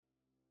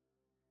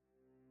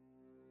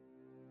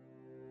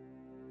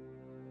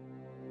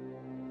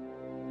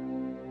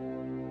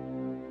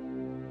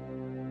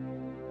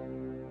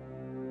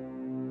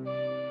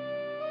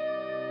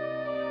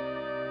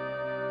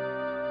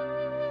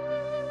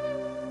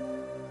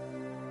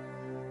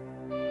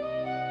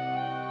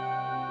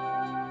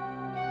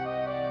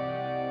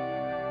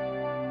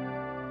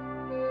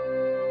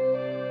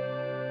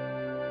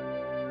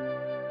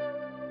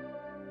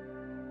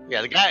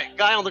Yeah, the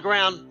guy on the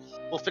ground,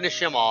 we'll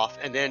finish him off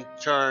and then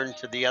turn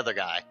to the other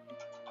guy.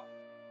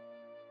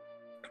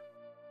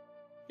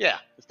 Yeah,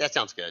 that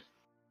sounds good.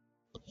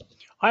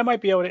 I might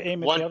be able to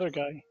aim at the other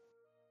guy.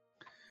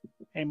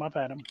 Aim up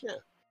at him. Yeah.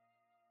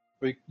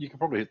 Well, you can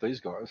probably hit these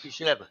guys. You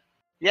should have.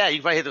 Yeah, you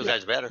can probably hit those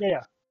guys better.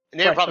 Yeah. And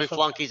they're probably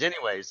flunkies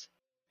anyways.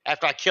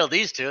 After I kill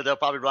these two, they'll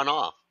probably run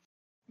off.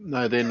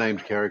 No, they're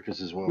named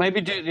characters as well.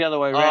 Maybe do it the other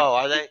way around. Oh,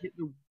 are they?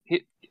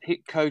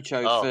 Hit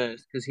Kocho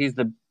first because he's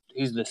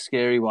the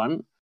scary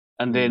one,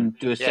 and then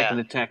do a second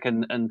attack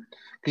and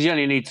because you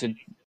only need to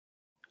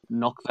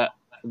knock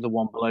the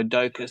one below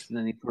Docus, and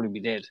then he'd probably be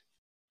dead.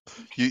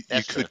 You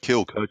could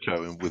kill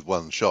Kocho with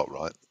one shot,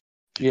 right?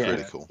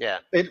 Critical. Yeah.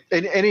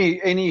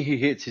 Any he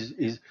hits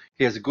is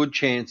he has a good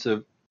chance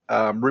of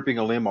ripping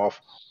a limb off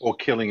or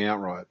killing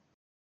outright.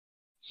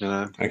 You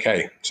know.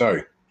 Okay, so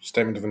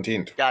statement of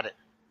intent. Got it.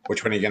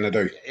 Which one are you going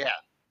to do? Yeah.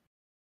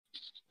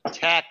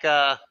 Attack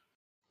the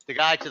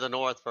guy to the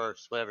north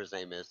first, whatever his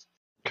name is.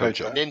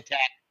 Kocho. And then attack.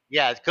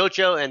 Yeah, it's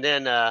Kocho, and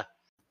then the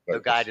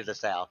guy to the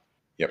south.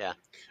 Yep. Yeah.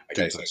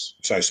 Okay,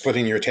 so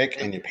splitting your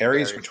attack and your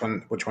parries. Which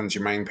one's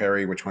your main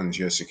parry? Which one's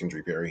your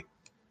secondary parry?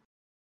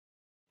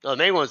 The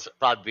main one's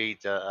probably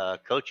beat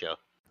Kocho.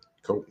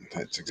 Cool.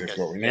 That's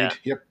exactly what we need. Yeah.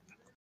 Yep.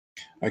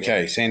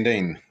 Okay,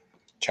 Sandine,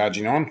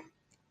 charging on.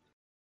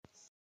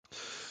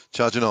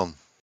 Charging on.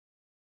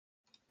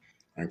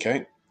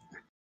 Okay.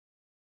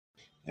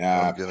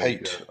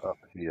 Pete. Up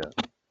here.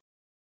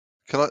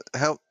 Can I?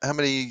 How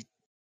many?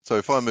 So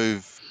if I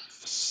move,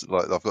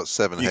 like I've got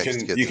 7 hexes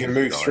to get you can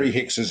move 3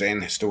 hexes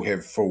and still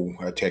have full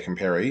attack and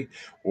parry,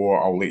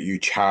 or I'll let you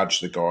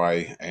charge the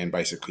guy and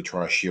basically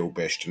try a shield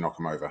bash to knock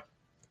him over.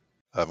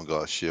 I haven't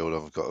got a shield.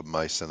 I've got a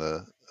mace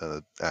and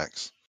an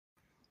axe.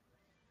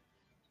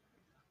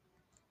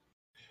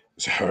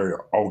 So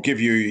I'll give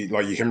you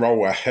you can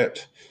roll a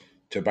hit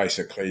to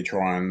basically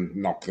try and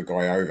knock the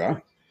guy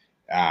over,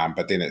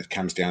 but then it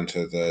comes down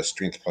to the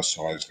strength plus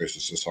size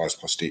versus the size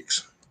plus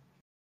dex.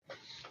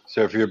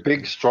 So if you're a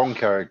big, strong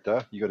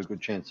character, you got a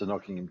good chance of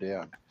knocking him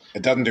down.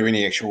 It doesn't do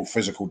any actual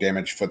physical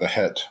damage for the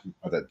hit,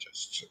 but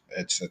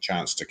it's a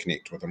chance to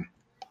connect with him.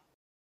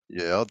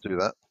 Yeah, I'll do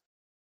that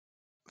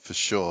for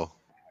sure.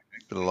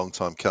 It's been a long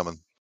time coming.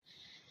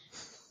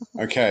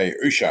 Okay,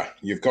 Usha,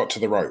 you've got to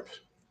the rope.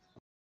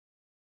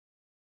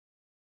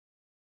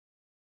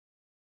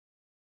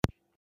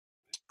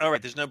 All right,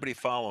 there's nobody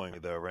following me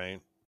though, right?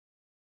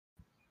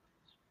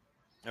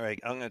 All right,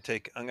 I'm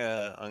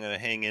gonna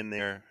hang in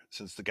there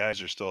since the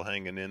guys are still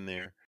hanging in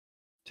there.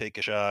 Take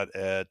a shot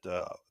at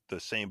the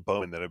same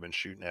bowman that I've been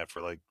shooting at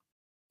for like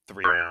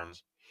 3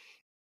 rounds.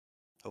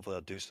 Hopefully,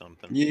 I'll do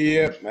something.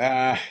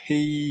 Yeah,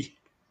 he's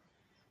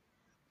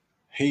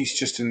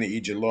just in the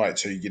edge of light,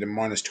 so you get a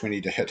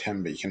 -20 to hit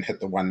him, but you can hit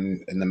the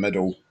one in the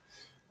middle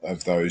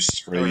of those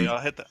 3. All right,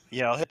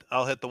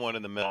 I'll hit the one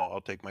in the middle.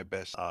 I'll take my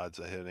best odds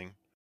of hitting.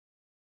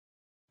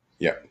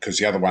 Yeah, because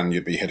the other one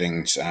you'd be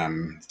hitting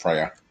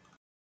Freya.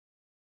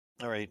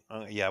 All right.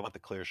 I want the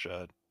clear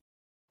shot.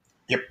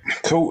 Yep.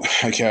 Cool.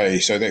 Okay,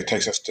 so that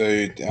takes us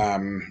to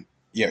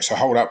so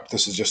hold up.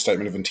 This is just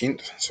statement of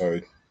intent. So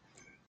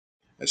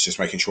it's just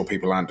making sure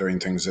people aren't doing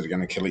things that are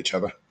going to kill each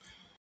other.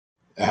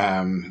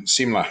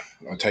 Simla,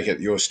 I take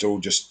it you're still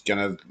just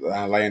going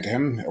to lay into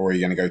him, or are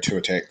you going to go 2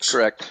 attacks?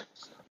 Correct.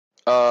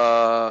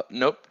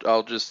 Nope.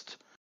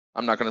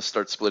 I'm not going to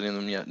start splitting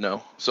them yet.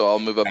 No. So I'll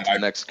move up to the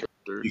next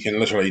character. You can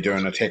literally do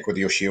an attack with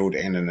your shield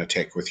and an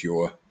attack with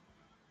your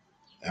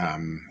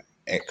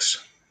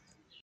axe.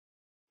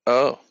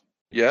 Oh,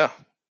 yeah.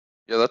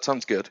 Yeah, that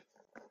sounds good.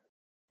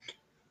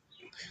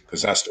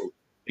 Because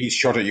he's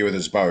shot at you with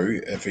his bow.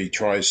 If he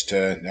tries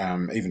to,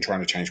 even trying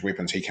to change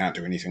weapons, he can't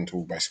do anything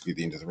till basically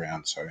the end of the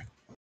round. So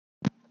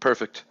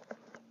perfect.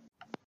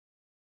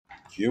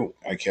 Cool.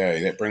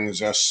 Okay, that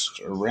brings us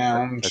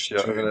around.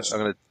 Actually,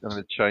 I'm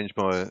gonna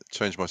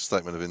change my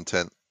statement of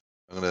intent.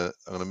 I'm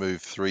gonna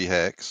move 3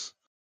 hex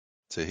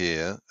to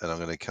here, and I'm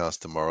gonna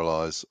cast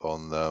Demoralize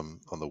on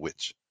the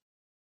witch.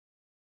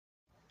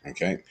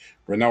 Okay,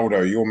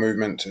 Ronaldo, your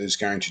movement is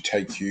going to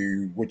take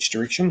you which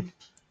direction?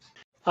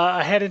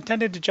 I had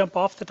intended to jump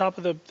off the top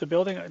of the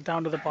building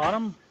down to the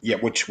bottom. Yeah,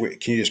 can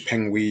you just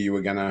ping where you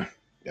were gonna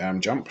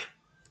jump?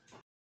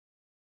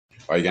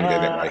 Are you gonna go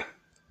that way?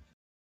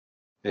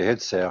 Yeah,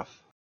 head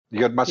south. You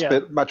got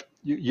much.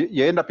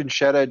 You end up in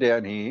shadow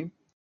down here,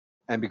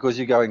 and because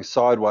you're going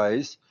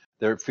sideways,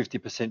 they're at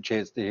 50%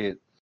 chance to hit.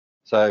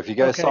 So if you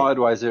go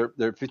sideways, they're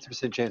at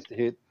 50% chance to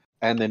hit,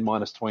 and then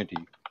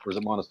 -20. Or is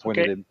it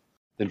 -20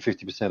 then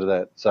 50% of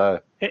that? So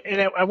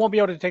and I won't be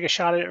able to take a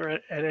shot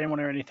at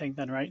anyone or anything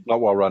then, right? Not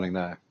while running,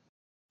 no.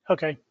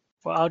 Okay.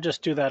 Well, I'll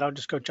just do that. I'll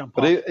just go jump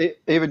off. But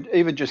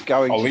even just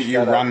going. I'll let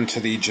you run to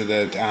the edge of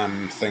the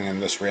thing in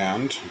this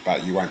round,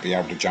 but you won't be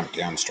able to jump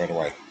down straight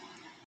away.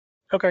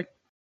 Okay.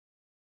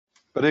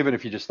 But even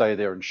if you just stay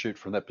there and shoot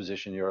from that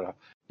position, you're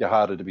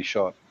harder to be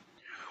shot.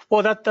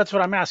 Well, that's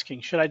what I'm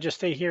asking. Should I just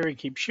stay here and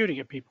keep shooting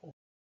at people?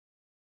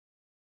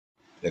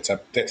 That's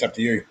up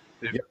to you.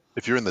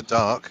 If you're in the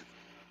dark,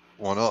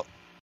 why not?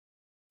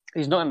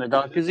 He's not in the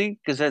dark, is he?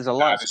 Because there's a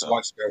light There's a spell.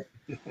 light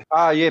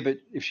spell. Yeah, but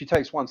if she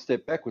takes one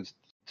step backwards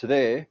to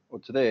there or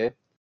to there,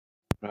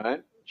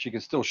 right, she can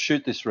still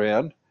shoot this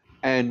round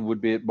and would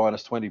be at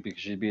 -20 because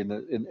she'd be in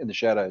the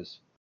shadows.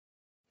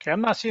 Okay,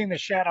 I'm not seeing the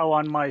shadow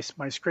on my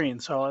screen,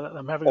 so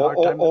I'm having a hard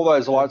All, time. all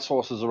those light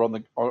sources are on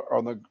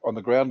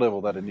the ground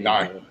level that are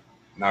near her.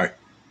 No.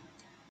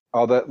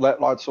 Oh, that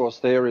light source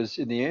there is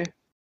in the air?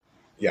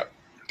 Yep.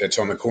 That's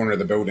on the corner of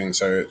the building,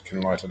 so it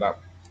can light it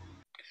up.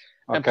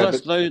 And Okay,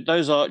 plus,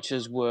 those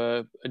archers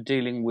were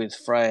dealing with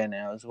Freya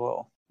now as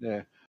well.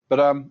 Yeah, but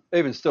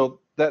even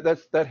still,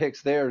 that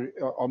hex there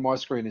on my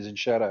screen is in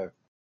shadow.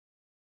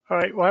 All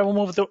right. Well,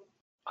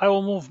 I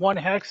will move one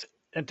hex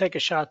and take a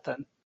shot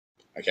then.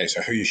 Okay,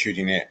 so who are you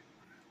shooting at?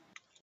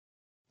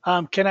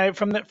 Can I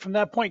from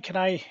that point? Can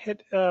I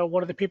hit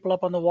one of the people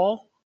up on the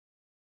wall?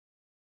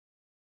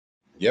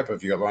 Yep.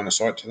 Have you got line of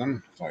sight to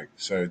them?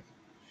 So.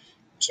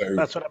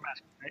 That's what I'm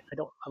asking.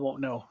 I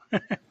won't know.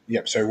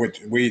 Yep. So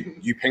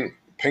you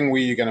ping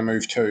where you're going to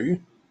move to.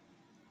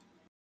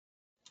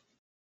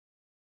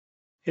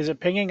 Is it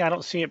pinging? I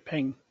don't see it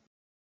ping.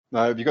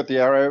 No, have you got the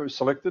arrow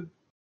selected?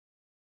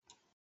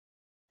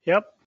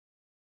 Yep.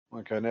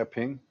 Okay, now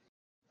ping.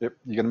 Yep,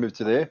 you're going to move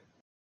to there.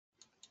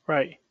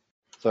 Right.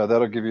 So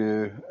that'll give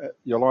you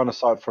your line of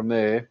sight from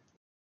there.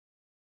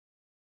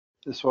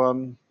 This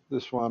one,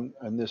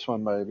 and this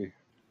one maybe.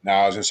 No,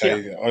 I was going to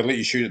say, I'd let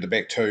you shoot at the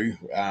back too.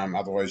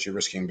 Otherwise, you're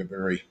risking the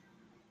very.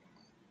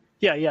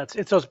 Yeah.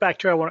 It's those back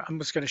two I'm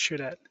just going to shoot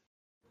at.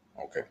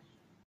 Okay.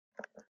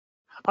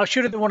 I'll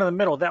shoot at the one in the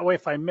middle. That way,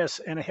 if I miss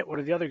and I hit one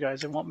of the other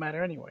guys, it won't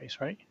matter anyways,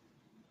 right?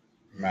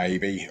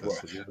 Maybe.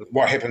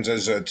 What happens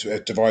is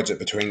it divides it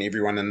between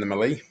everyone in the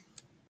melee.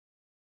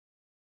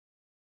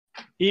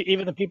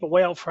 Even the people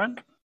way out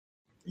front?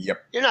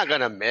 Yep. You're not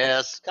going to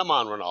miss. Come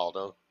on,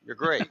 Ronaldo. You're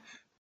great.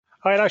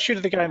 All right, I'll shoot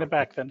at the guy in the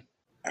back then.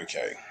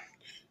 Okay.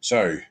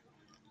 So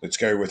let's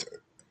go with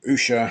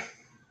Usha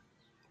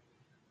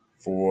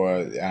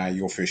for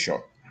your first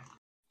shot.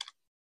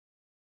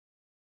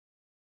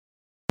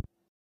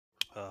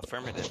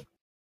 Affirmative.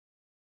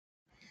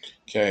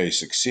 Okay,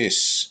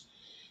 success.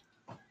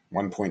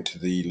 1 point to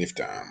the left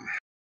arm.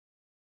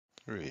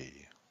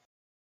 3.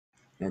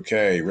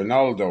 Okay,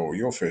 Ronaldo,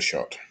 your first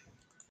shot.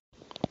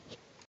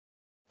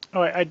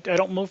 All right, I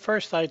don't move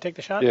first. I take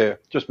the shot? Yeah,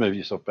 just move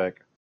yourself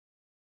back.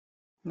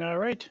 All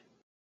right.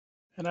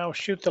 And I'll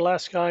shoot the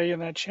last guy in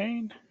that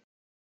chain.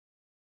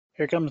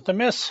 Here comes the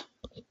miss.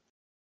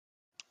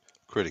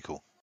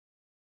 Critical.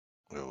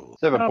 Oh.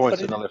 7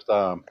 points in the left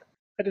arm.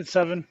 I did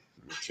 7.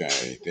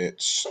 Okay,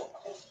 that's...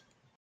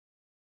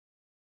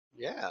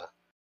 Yeah.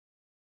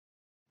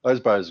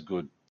 Those bows are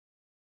good.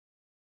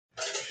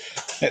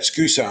 That's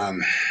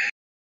Gusan.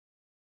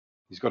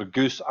 He's got a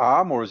goose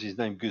arm, or is his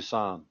name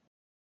Gusan?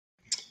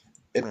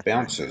 It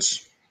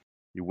bounces.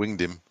 You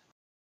winged him.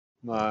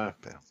 No.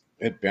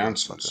 It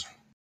bounces.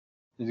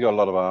 He's got a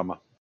lot of armor.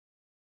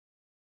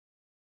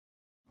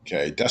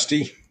 Okay,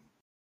 Dusty.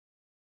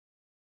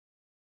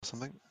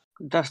 Something?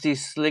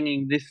 Dusty's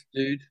slinging this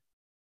dude.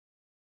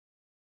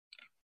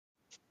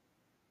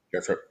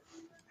 Go for it.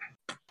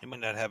 He might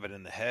not have it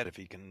in the head if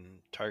he can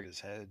target his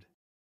head.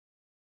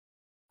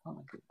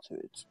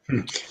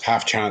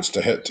 Half chance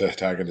to hit to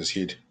target his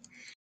head.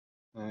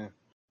 Yeah.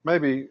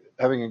 Maybe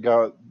having a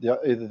go at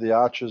either the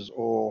archers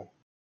or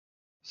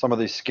some of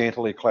these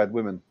scantily clad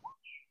women.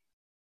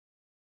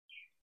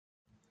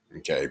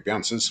 Okay,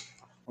 bounces.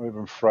 Or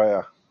even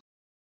Freya.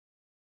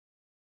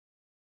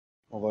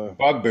 Although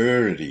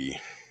Barbarity.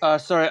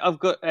 Sorry, I've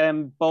got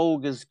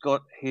Bolg has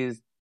got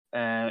his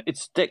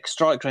it's Dex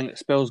strike rank that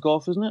spells go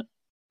off, isn't it?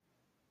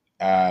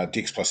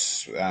 Dex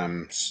plus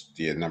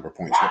the number of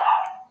points. Yep.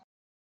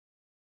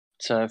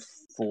 So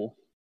 4.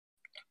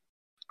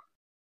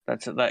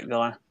 That's at that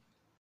guy.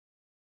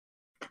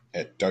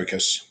 At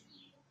Docus.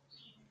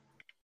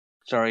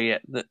 Sorry, yeah.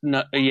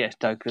 Yes,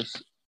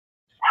 Docus.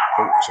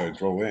 Oh, so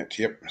roll that.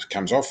 Yep, it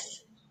comes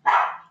off.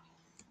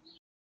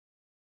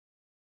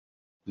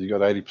 you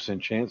got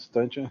 80% chance,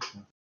 don't you?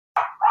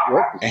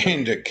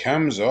 And it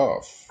comes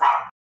off.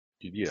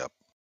 Yep.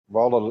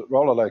 Roll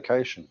a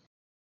location.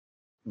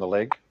 In the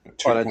leg.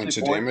 2 points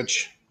of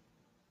damage.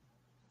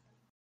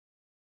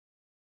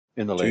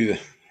 In the leg. To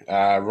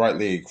the right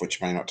leg,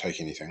 which may not take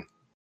anything.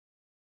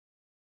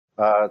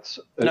 It's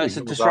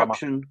a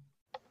disruption. Armor.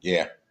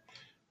 Yeah.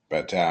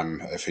 But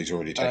if he's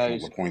already taken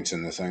all the points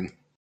in the thing.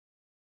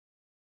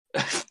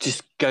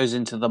 Just goes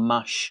into the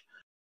mush.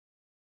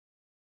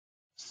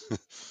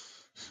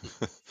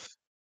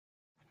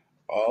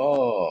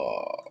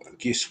 Oh,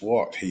 guess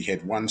what? He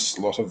had 1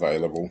 slot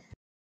available.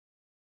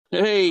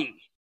 Hey!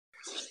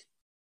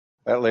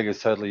 That leg is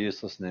totally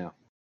useless now.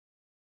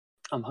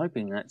 I'm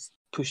hoping that's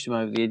pushed him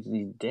over the edge and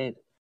he's dead.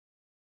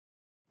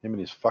 Him and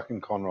his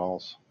fucking con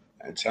rolls.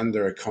 It's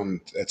under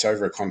it's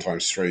over a con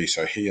times 3,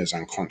 so he is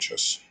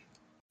unconscious.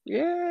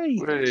 Yay!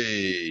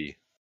 Hey.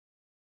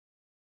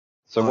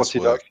 So Nice he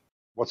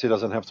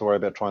doesn't have to worry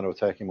about trying to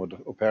attack him or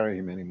parry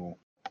him anymore.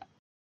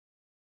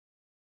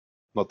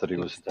 Not that he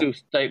was Still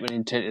statement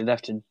intent, he'd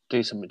have to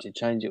do something to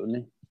change it,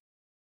 wouldn't he?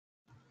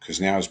 Because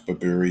now is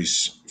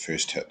Baburi's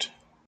first hit.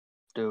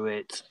 Do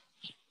it.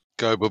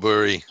 Go,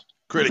 Baburi.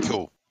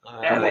 Critical.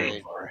 All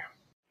right.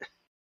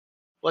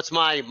 What's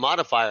my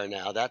modifier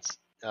now? That's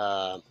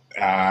so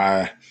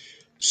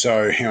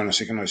hang on a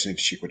second. I just need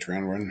to check which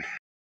round we're in.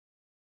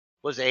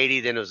 Was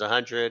 80, then it was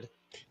 100.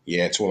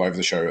 Yeah, it's all over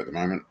the show at the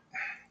moment.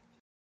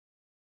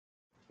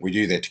 We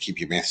do that to keep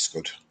your maths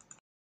good.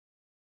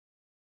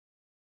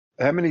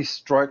 How many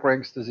strike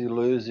ranks does he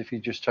lose if he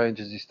just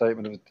changes his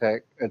statement of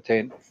attack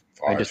intent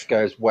and just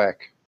goes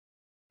whack?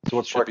 So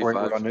what strike rank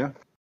we're on now?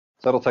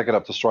 So that'll take it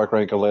up to strike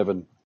rank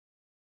 11.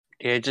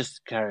 Yeah,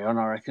 just carry on,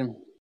 I reckon.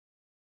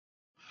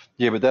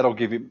 Yeah, but that'll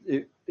give him.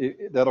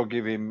 That'll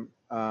give him.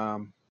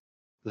 The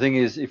thing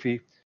is, if he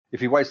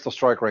waits till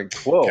strike rank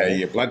 12. Okay,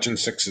 your bludgeon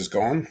 6 is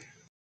gone.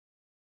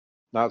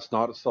 No, it's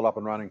not. It's still up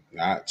and running.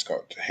 Nah, it's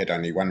had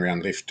only 1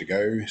 round left to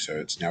go, so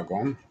it's now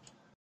gone.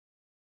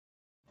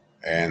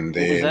 And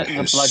then was that, the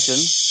bludgeon?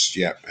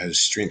 Yeah, his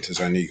strength has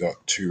only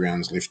got 2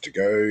 rounds left to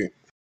go.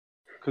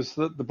 Because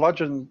the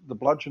bludgeon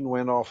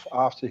went off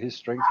after his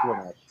strength went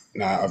off.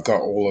 No, I've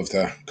got all of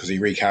because he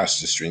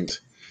recast his strength.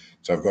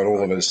 So I've got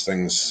all of his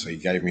things he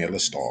gave me a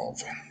list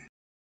of.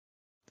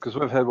 Because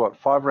we've had,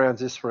 5 rounds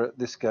this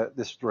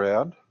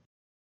round,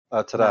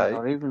 today.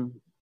 Not even.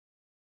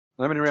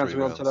 How many rounds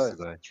we on today?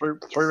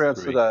 3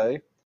 rounds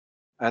today,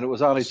 and it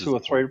was only 2 or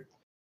 3.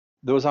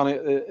 There was only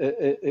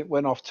it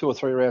went off 2 or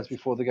 3 rounds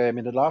before the game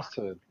ended last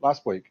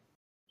week.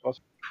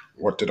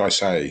 What did I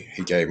say?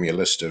 He gave me a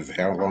list of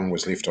how long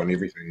was left on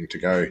everything to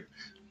go.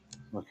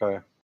 Okay.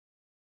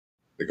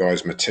 The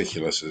guy's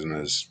meticulous in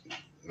his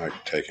note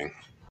taking.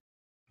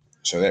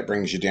 So that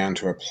brings you down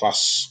to a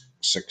plus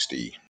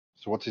 60.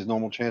 So what's his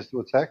normal chance to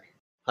attack?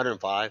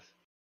 105.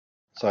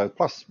 So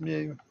plus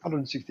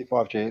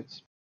 165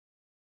 chance.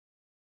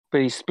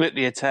 But he split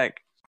the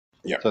attack.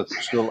 Yeah. So it's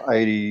still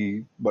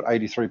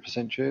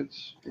 83%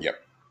 chance? Yep.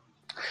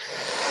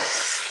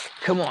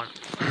 Come on.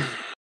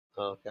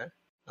 Okay.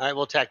 All right,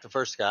 we'll attack the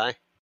first guy.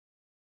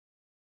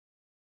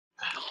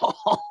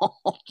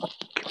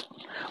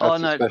 Oh,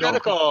 no.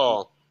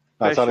 Critical.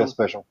 No, it's only a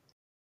special.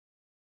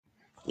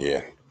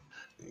 Yeah.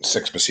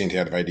 6%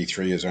 out of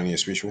 83 is only a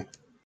special.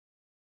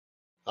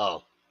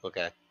 Oh,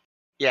 okay.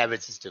 Yeah, but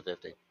it's just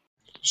 250.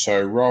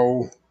 So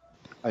roll.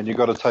 And you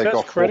got to take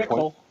off critical.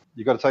 4 points.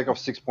 You got to take off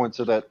 6 points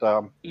of that.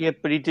 Yeah,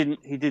 but he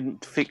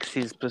didn't fix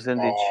his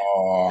percentage.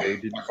 Oh,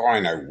 I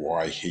know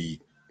why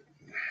he.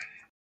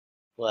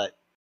 What?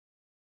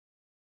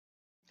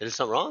 Did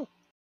something wrong?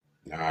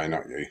 No,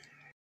 not you.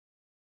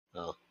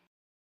 Oh.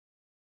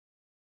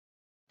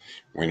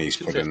 When he's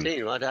put in.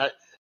 215. What? How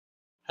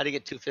do you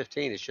get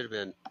 215? It should have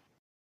been.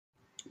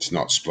 It's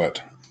not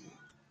split.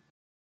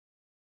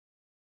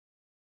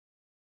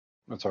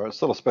 That's all right. It's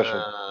still a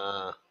special.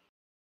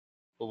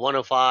 Well,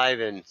 105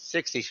 and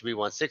 60 should be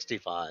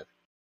 165.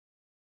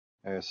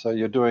 Yeah, so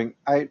you're doing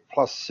 8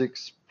 plus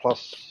 6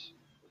 plus.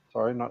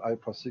 Sorry, not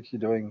 8 plus 6. You're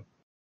doing.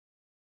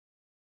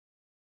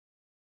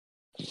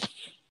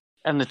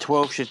 And the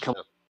 12 should come,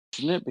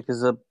 shouldn't it?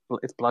 Because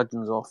it's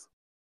bludgeon's off.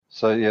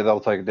 So yeah, they'll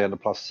take it down to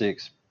plus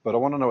 6. But I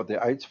want to know what the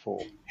 8's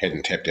for.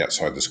 Hadn't tapped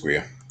outside the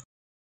square.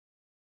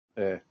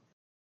 Yeah.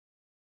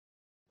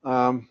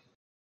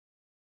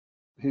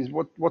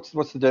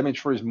 What's the damage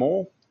for his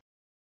maul?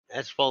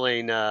 That's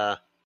rolling 8.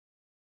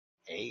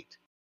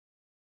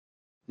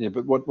 Yeah,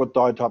 but what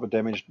die type of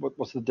damage?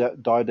 What's the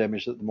die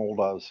damage that the maul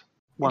does?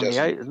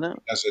 1d8, isn't it?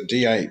 That's a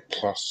d8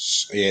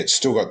 plus. Yeah, it's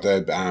still got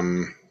the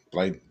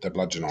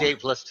bludgeon on. D8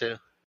 plus 2.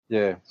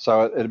 Yeah,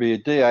 so it'll be a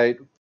d8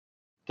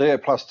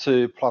 plus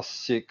 2 plus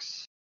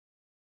 6.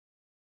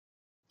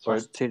 Sorry,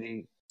 Plus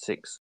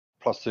 2d6.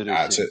 plus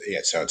 2d6.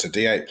 So it's a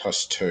d8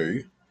 plus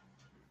 2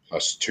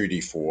 plus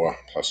 2d4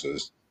 plus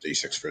his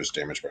d6 for his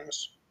damage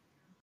bonus.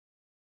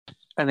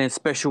 And then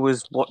special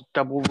was what,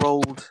 double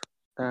rolled?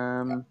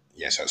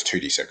 Yeah, so it's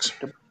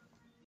 2d6.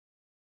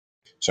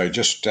 So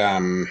just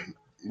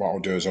what I'll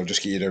do is I'll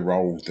just get you to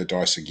roll the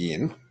dice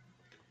again.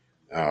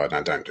 Oh,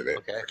 no, don't do that.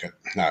 Okay.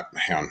 No,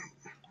 hang on.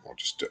 I'll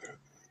just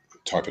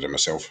type it in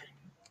myself.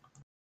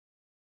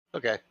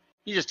 Okay.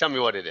 You just tell me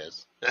what it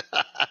is.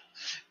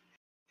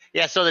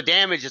 Yeah, so the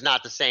damage is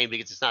not the same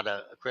because it's not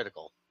a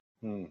critical.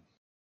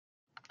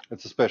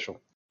 It's a special,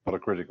 not a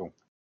critical.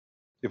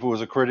 If it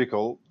was a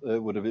critical,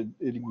 it would have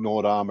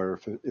ignored armor.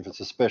 If it's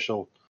a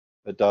special,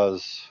 it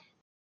does.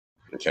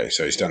 Okay,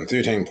 so he's done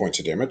 13 points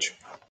of damage.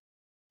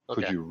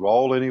 Okay. Could you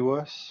roll any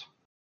worse?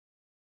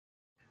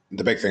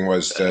 The big thing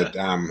was that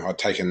I'd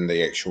taken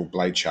the actual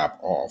blade sharp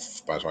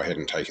off, but I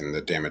hadn't taken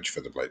the damage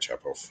for the blade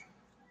sharp off.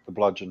 The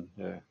bludgeon,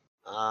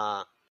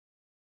 yeah.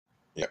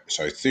 Yep,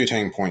 so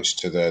 13 points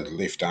to the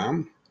left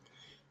arm.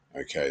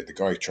 Okay, the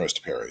guy tries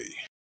to parry.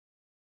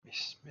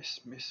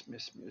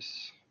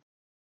 Miss.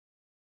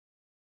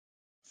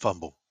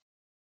 Fumble.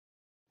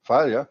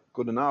 Failure,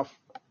 good enough.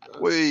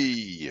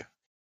 Whee!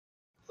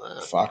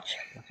 Fuck.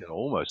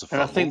 Almost a And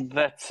fumble. I think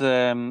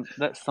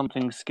that's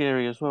something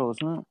scary as well,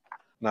 isn't it?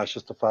 No, it's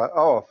just a fail.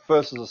 Oh,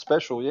 first is a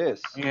special,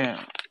 yes.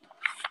 Yeah.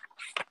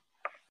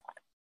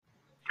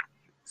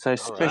 So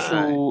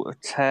special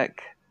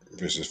attack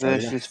versus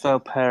failure. Versus fail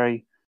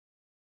parry.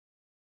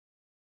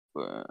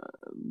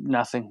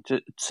 Nothing.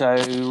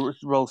 So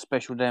roll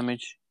special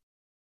damage.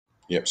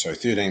 Yep, so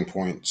 13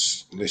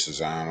 points, less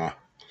his armor.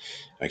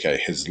 Okay,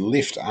 his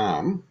left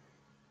arm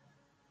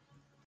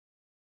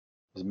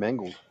is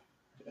mangled.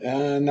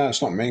 No,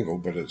 it's not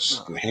mangled, but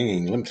it's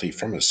hanging limply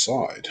from his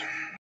side.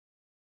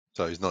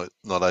 So he's not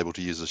able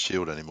to use a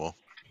shield anymore.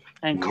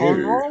 And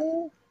con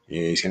roll?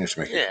 Yeah, he's going to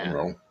have to make a con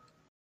roll.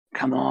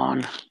 Come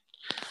on.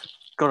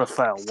 Got to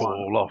fail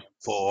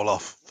Fall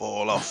off.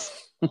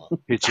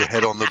 Hit your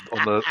head on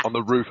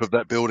the roof of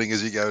that building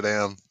as you go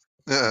down.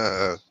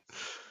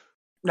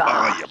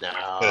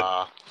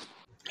 Nah.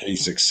 He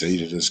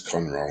succeeded his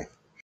con roll.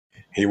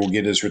 He will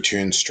get his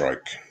return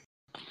strike.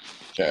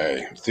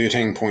 Okay,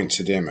 13 points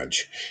of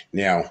damage.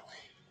 Now,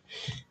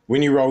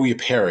 when you roll your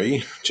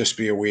parry, just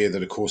be aware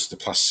that, of course, the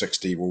plus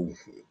 60 will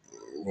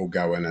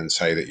go in and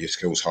say that your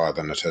skill's higher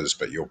than it is,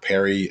 but your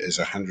parry is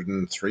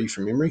 103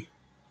 from memory.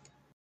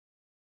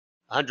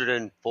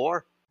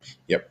 104?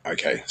 Yep,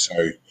 okay. So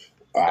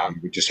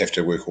we just have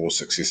to work all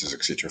successes,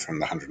 etc. from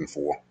the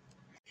 104.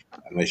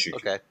 Unless you...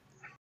 Okay.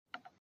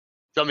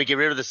 Do you want me to get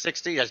rid of the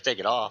 60? Just take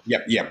it off.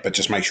 Yep, but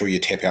just make sure you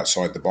tap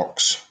outside the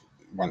box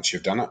once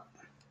you've done it.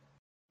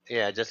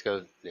 Yeah, just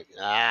go...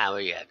 well,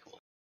 yeah, come on.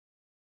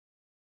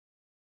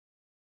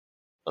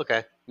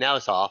 Okay, now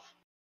it's off.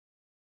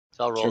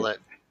 So I'll roll it.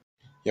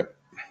 Yep.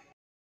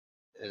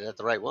 Is that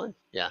the right one?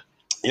 Yeah.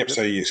 Yep,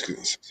 so you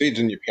succeed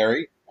in your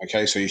parry.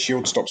 Okay, so your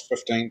shield stops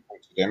 15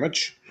 points of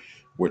damage,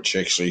 which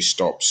actually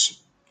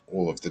stops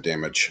all of the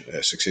damage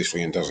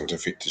successfully and doesn't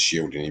affect the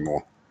shield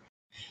anymore.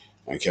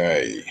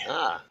 Okay.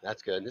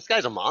 That's good. This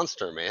guy's a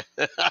monster, man.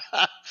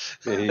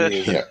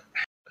 Yeah.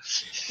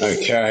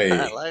 Okay.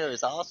 I like him.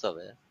 He's awesome,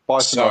 man.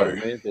 So,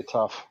 man, they're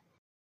tough.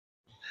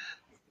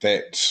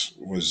 That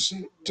was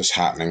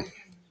disheartening.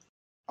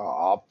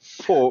 Oh,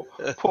 poor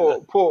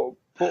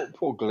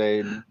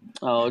Glenn.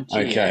 Oh, gee.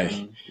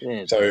 Okay.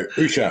 Yeah. So,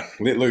 Usha,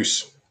 let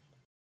loose.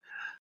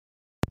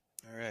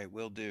 All right,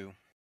 will do.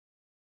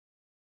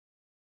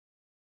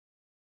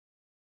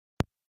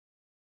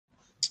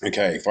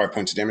 Okay, 5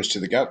 points of damage to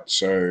the gut,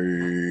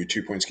 so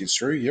 2 points gets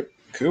through. Yep,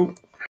 cool.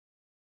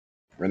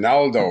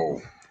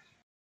 Ronaldo.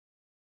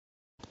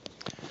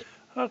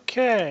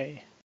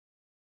 Okay.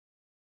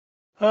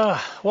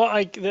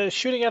 The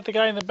shooting at the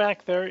guy in the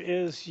back there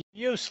is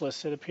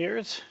useless, it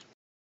appears.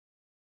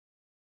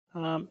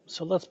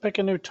 So let's pick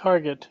a new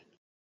target.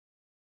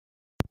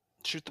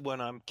 Shoot the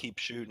one keep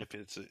shooting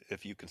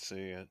if you can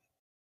see it.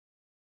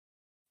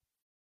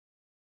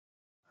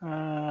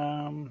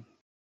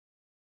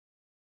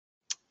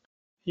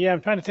 Yeah,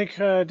 I'm trying to think.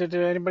 Did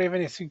anybody have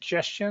any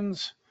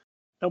suggestions?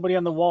 Nobody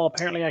on the wall.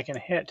 Apparently, I can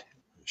hit.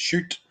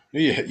 Shoot.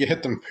 You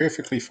hit them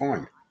perfectly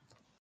fine.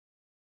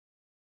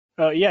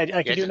 Yeah,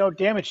 I can do no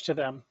damage to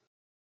them.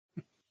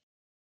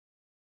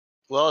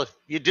 Well,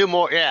 you do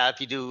more. Yeah,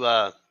 if you do.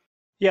 Yeah,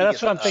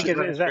 that's what I'm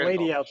thinking. Is that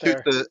lady out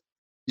there?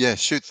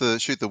 Shoot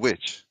the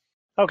witch.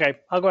 Okay,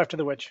 I'll go after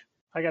the witch.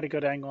 I got a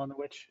good angle on the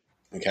witch.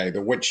 Okay,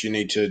 the witch, you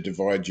need to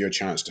divide your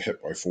chance to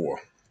hit by 4.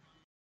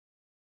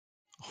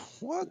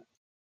 What?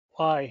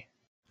 Why?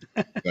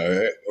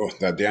 So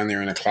they're down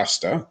there in a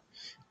cluster,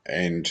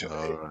 and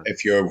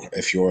if you're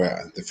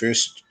the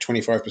first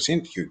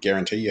 25%, you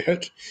guarantee you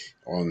hit.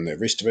 On the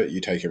rest of it, you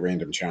take a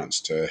random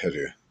chance to hit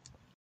her.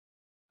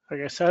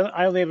 Okay, so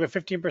I only have a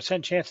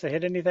 15% chance to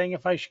hit anything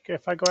if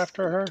I go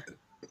after her.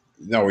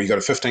 No, you got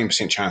a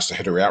 15% chance to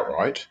hit her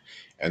outright,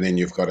 and then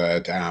you've got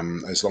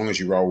as long as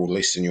you roll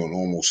less than your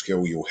normal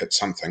skill, you'll hit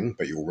something,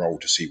 but you'll roll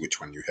to see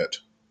which one you hit.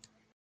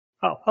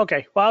 Oh,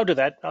 okay. Well, I'll do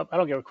that. I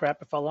don't give a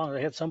crap if I long as I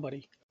hit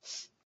somebody.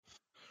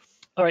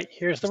 All right,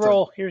 here's the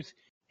roll. Here's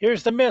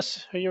the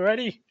miss. Are you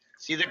ready?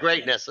 See the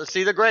greatness. Let's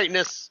see the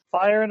greatness.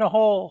 Fire in a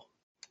hole.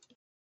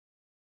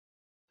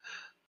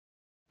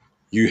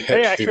 You hit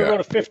Hey, I actually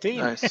rolled a 15.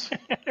 Nice.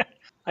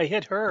 I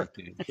hit her.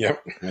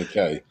 Yep.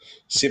 Okay.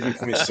 7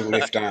 points to the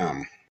left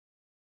arm.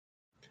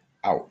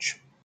 Ouch.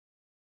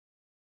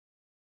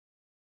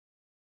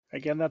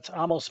 Again, that's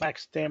almost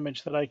max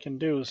damage that I can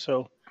do.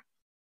 So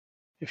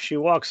if she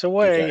walks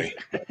away,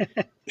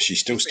 she's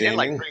still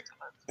standing.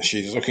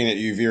 She's looking at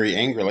you very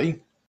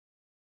angrily.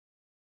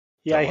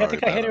 Yeah, I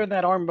think I hit her in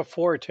that arm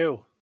before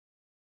too.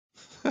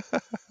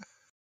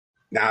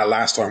 Nah,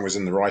 last time was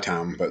in the right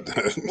arm, but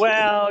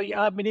well,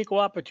 yeah, I'm an equal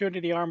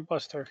opportunity arm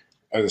buster.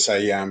 I would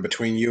say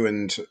between you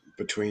and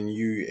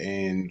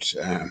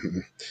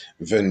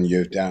Vin,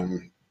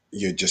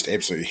 you just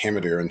absolutely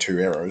hammered her in 2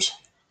 arrows.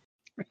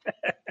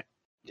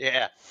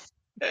 Yeah.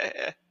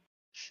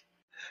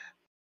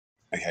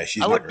 Okay,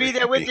 she's. I would be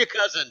there with you,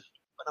 cousin,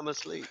 but I'm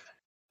asleep.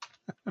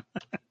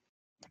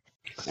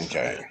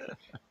 Okay,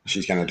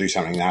 she's going to do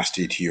something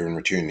nasty to you in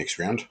return next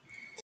round.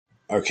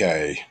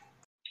 Okay.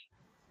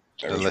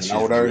 Unless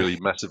she's really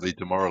massively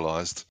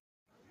demoralised.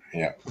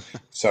 Yeah.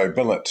 So,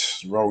 Billet,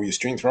 roll your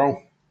strength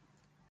roll.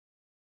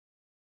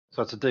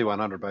 So it's a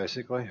D100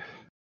 basically.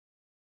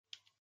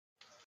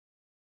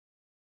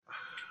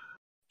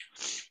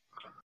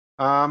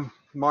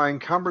 My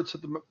encumbrance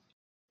at the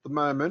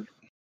moment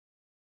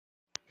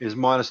is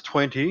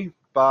 -20,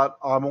 but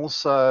I'm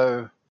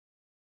also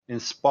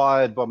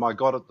inspired by my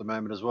god at the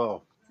moment as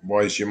well.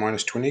 Why is your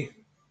 -20?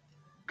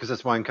 Because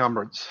that's my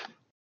encumbrance.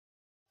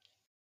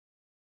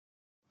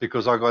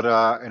 Because I got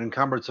an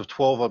encumbrance of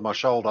 12 on my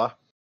shoulder.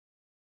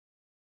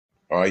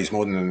 Oh, he's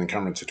more than an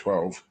encumbrance of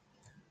 12.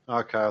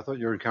 Okay, I thought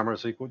your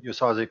encumbrance your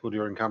size equal to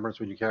your encumbrance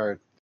when you carried.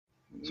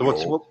 So No.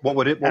 what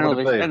would it be?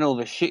 And all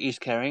the shit he's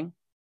carrying.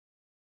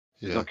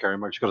 He's not carrying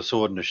much. He's got a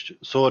sword and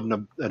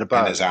a bow.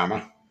 And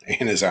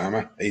his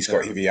armor. He's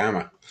got heavy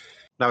armor.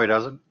 No, he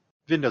doesn't.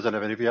 Vin doesn't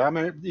have any heavy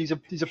armor. He's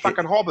a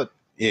fucking hobbit.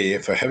 Yeah,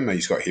 for him,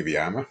 he's got heavy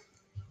armor.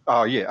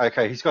 Oh, yeah,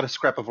 okay. He's got a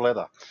scrap of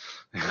leather.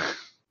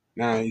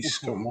 No, he's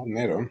got more than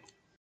that on.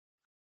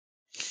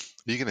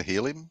 Are you going to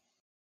heal him?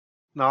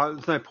 No,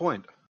 there's no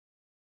point.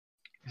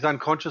 He's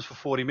unconscious for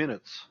 40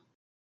 minutes.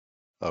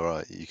 All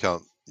right, you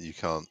can't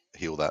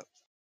heal that.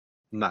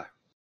 No.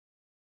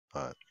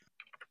 All right.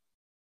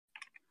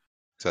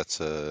 That's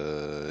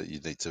you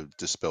need to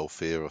dispel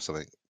fear or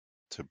something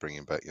to bring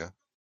him back, yeah?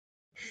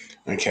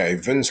 Okay,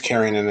 Vin's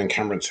carrying an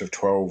encumbrance of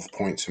 12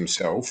 points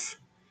himself,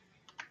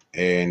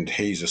 and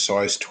he's a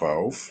size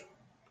 12.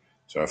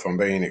 So if I'm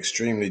being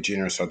extremely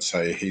generous, I'd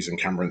say he's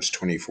encumbrance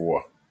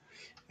 24.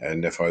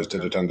 And if I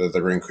did it under the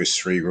Runequest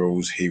 3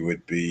 rules, he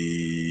would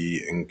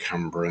be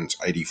encumbrance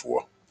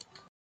 84.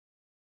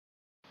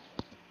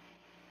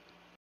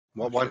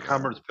 What, 1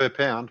 encumbrance per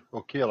pound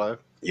or kilo?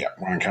 Yeah,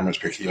 1 encumbrance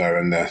per kilo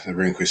in the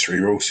Runequest 3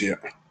 rules, yeah.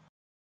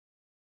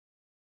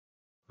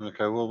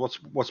 Okay, well, what's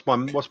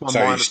my so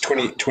minus?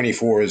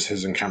 24 is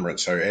his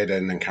encumbrance, so add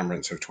an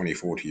encumbrance of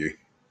 24 to you.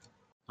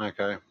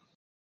 Okay.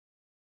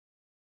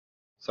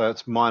 So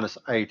it's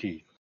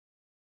 -80.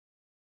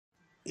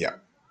 Yeah.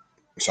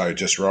 So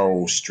just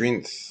roll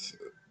strength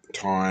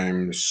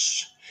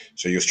times...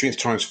 So your strength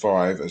times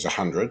 5 is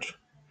 100.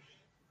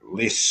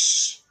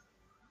 Less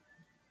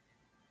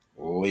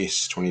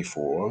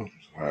 24.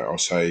 I'll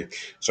say...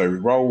 So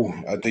roll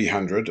a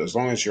d100. As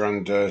long as you're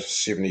under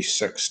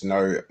 76,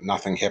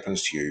 nothing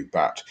happens to you.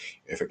 But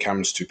if it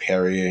comes to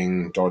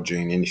parrying,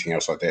 dodging, anything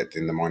else like that,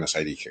 then the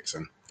 -80 kicks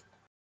in.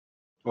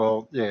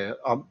 Well, yeah,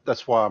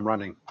 that's why I'm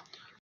running.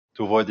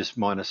 To avoid this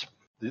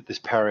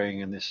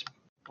parrying and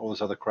all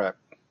this other crap.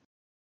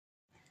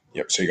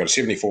 Yep, so you got a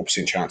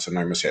 74% chance of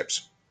no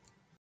mishaps.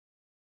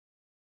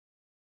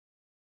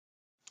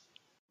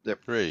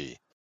 Yep. 3.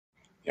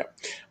 Yep.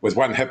 With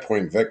 1 hit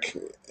point,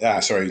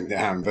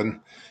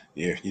 Vin,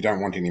 you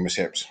don't want any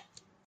mishaps.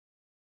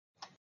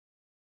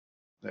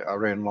 Yeah, I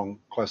ran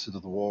along closer to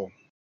the wall.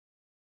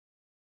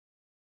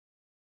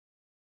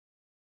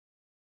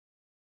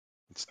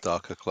 It's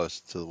darker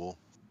closer to the wall.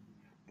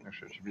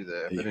 Actually, it should be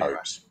there. He but anyway.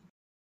 hopes.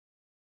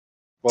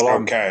 Well,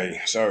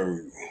 okay, so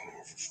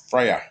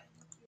Freya.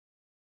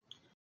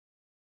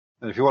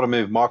 And if you want to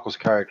move Michael's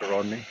character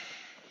on me.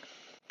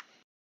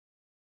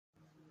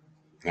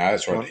 No,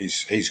 that's right.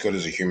 He's good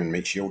as a human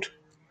meat shield.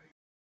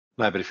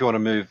 No, but if you want to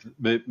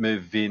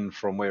move Vin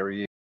from where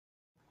he is.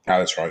 No,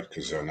 that's right,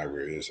 because I know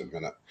where he is at the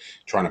minute.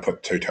 Trying to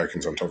put 2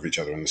 tokens on top of each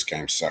other in this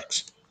game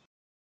sucks.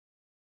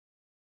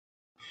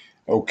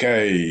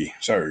 Okay,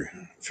 so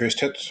first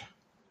hit.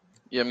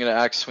 Yeah, I'm going to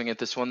axe swing at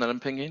this one that I'm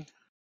pinging.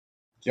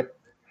 Yep.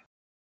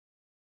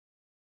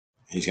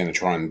 He's going to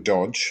try and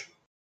dodge.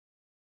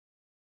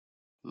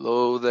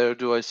 Lo, there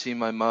do I see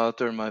my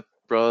mother, my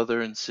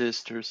brother, and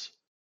sisters.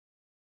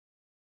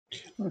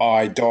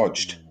 I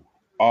dodged.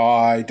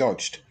 I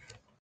dodged.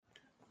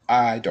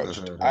 I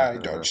dodged. I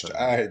dodged.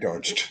 I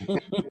dodged.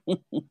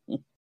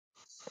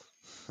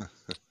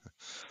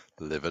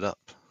 Live it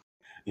up.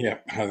 Yeah,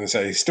 I was going to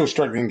say, he's still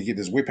struggling to get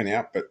his weapon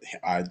out, but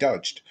I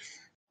dodged.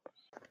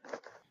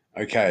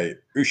 Okay,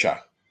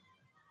 Usha.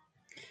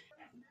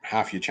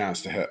 Half your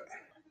chance to hit.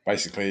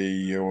 Basically,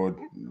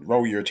 you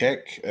roll your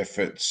attack. If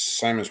it's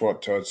same as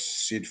what I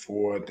said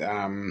for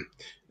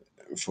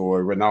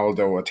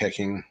Ronaldo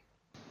attacking.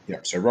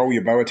 Yeah, so roll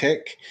your bow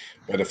attack,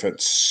 but if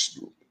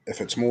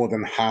it's more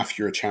than half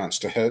your chance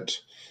to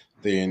hit,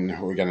 then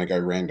we're going to go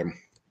random.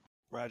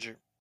 Roger.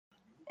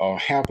 Oh,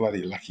 how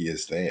bloody lucky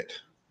is that?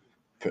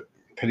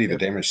 Pity the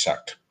damage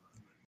sucked.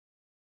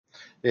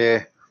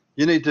 Yeah,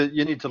 you need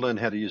to learn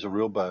how to use a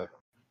real bow.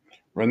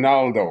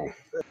 Ronaldo.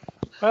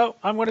 Well,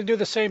 I'm going to do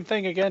the same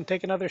thing again.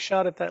 Take another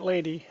shot at that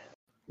lady.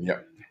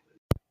 Yep.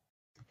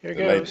 Here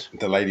goes.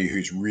 The lady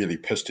who's really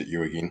pissed at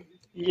you again.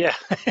 Yeah.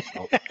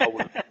 I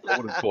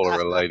wouldn't call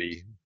her a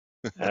lady.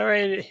 All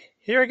right,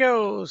 here it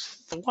goes.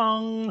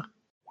 Thwong.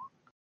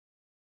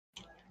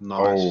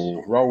 Nice.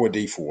 Oh, roll a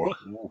d4.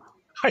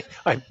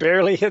 I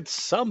barely hit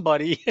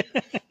somebody.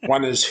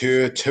 1 is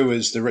her, 2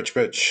 is the rich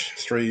bitch,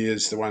 3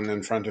 is the one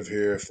in front of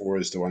her, 4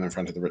 is the one in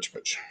front of the rich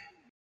bitch.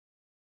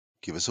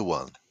 Give us a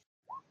 1.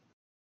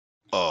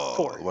 Oh,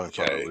 4. the one in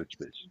front of the rich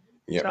bitch.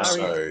 Yep,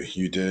 Sorry. so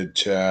you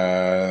did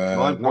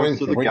 9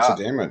 points of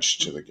damage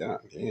to the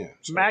gut. Yeah.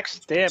 So Max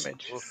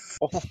damage.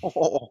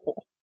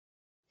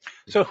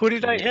 So who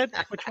did I hit?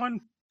 Which one?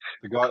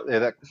 The guy,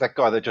 that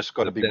guy that just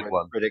got a big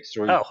red X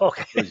through Oh,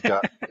 okay. his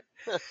gut.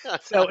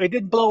 So it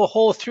did blow a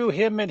hole through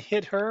him and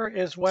hit her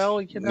as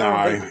well, you know.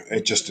 No,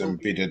 it just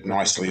embedded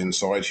nicely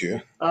inside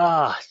here.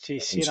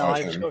 Geez,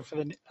 Inside I was him. going for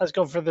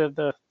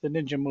the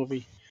ninja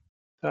movie.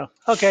 So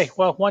okay,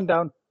 well, one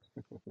down.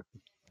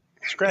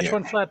 Scratch Yeah.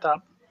 one flat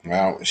top.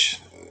 Well,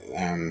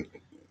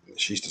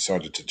 she's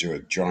decided to do a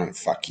giant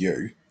fuck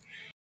you.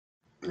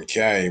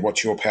 Okay,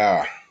 what's your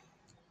power?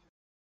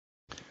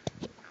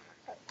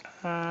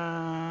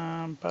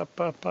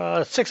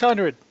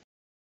 600.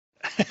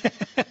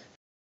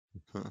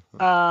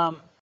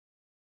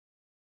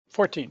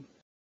 14.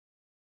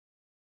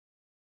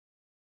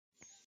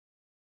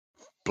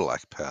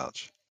 Black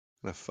pouch.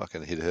 I'm gonna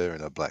fucking hit her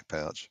in a black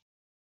pouch.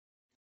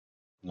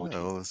 No, Naughty.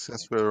 well,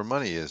 that's where her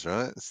money is,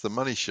 right? It's the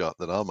money shot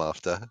that I'm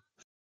after.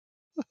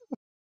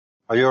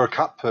 Oh, you're a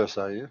cut purse,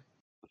 are you?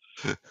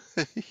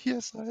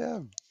 Yes, I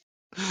am.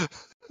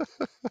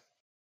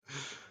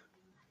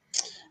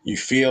 You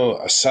feel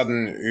a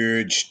sudden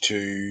urge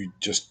to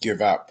just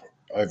give up,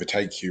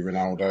 overtake you,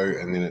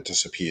 Ronaldo, and then it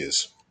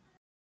disappears.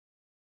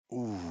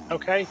 Ooh.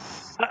 Okay.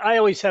 I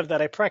always have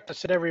that. I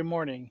practice it every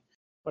morning,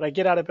 but I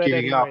get out of bed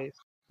Giving up. anyways.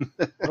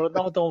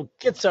 Ronaldo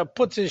gets up,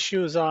 puts his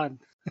shoes on,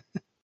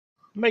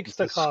 makes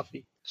the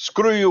coffee.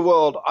 Screw you,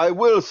 world. I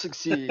will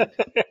succeed.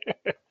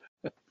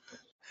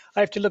 I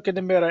have to look in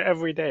the mirror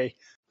every day.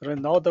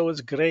 Ronaldo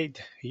is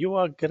great. You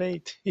are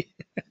great.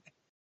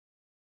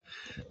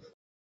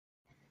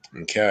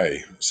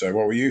 Okay, so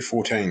what were you?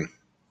 14.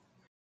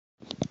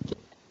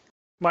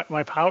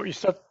 My power.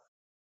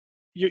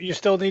 You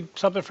still need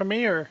something from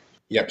me, or?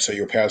 Yep, so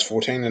your power's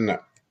 14, isn't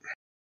it?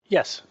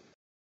 Yes.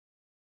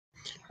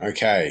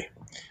 Okay,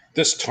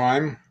 this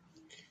time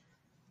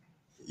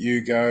you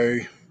go,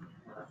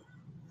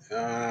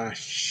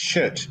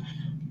 shit.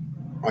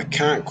 I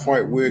can't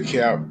quite work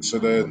out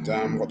sort of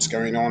what's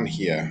going on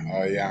here.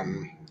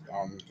 I'm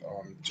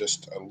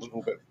just a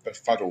little bit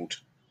befuddled.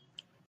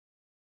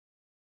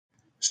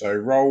 So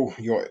roll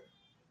your.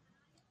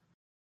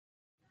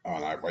 Oh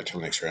no! Wait till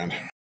next round.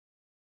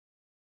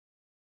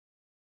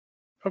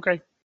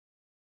 Okay.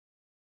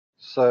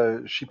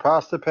 So she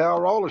passed the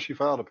power roll, or she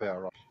failed a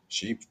power roll?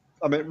 She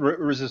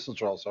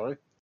Resistance roll. Sorry.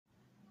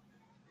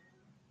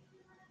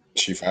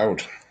 She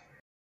failed.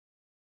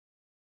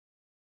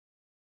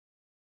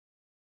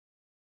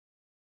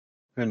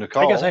 And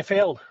Nicole. I guess I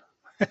failed.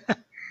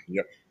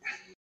 Yep.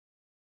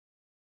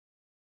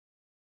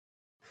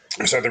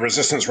 So the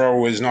resistance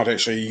roll is not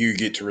actually you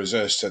get to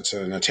resist. It's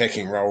an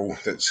attacking roll.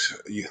 That's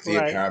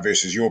their Right. power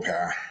versus your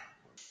power.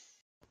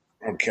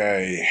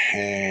 Okay,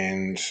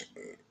 and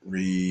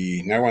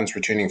no one's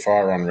returning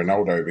fire on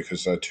Ronaldo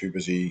because they're too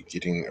busy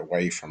getting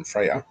away from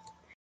Freya.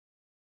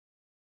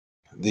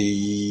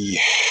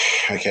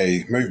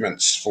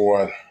 Movements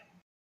for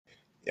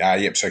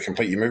yep. So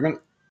complete your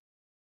movement.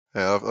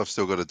 Yeah, I've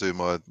still got to do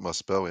my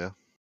spell. Yeah.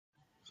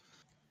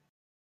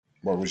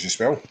 What was your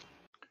spell?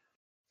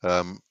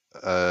 I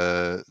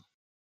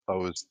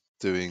was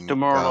doing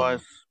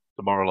Demoralize.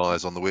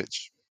 demoralize on the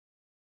witch.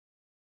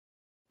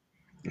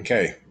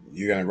 Okay,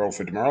 you're going to roll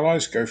for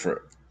demoralize. Go for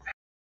it.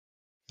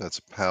 That's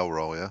a power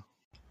roll, yeah.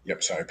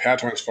 Yep. So power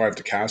times 5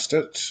 to cast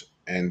it,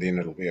 and then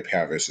it'll be a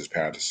power versus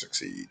power to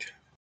succeed.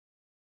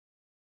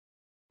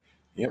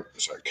 Yep.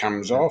 So it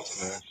comes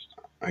off.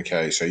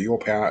 Okay. So your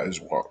power is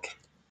what?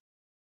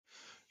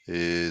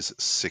 Is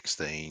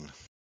 16.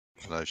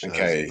 No, she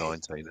Okay. has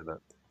 19 in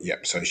it.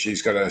 Yep. So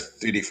she's got a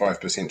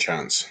 35%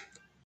 chance.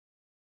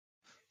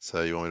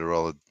 So you want me to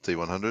roll a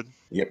D100?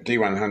 Yep.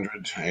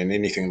 D100, and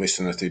anything less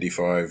than a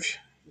 35,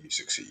 you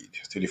succeed.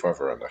 35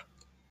 or under.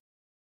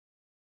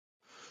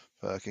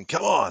 Fucking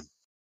come on!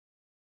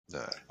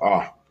 No.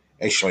 Oh,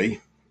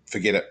 actually,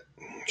 forget it.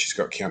 She's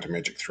got counter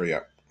magic 3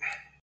 up.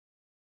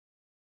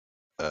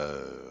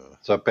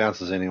 So it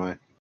bounces anyway.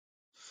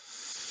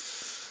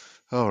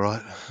 All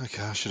right.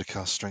 Okay, I should have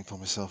cast strength on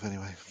myself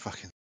anyway.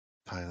 Fucking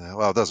pain in the hell.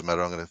 Well, it doesn't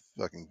matter. I'm going to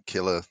fucking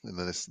kill her in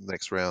the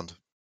next round.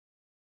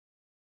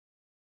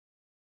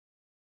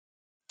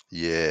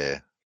 Yeah.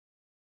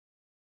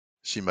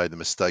 She made the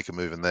mistake of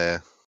moving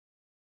there.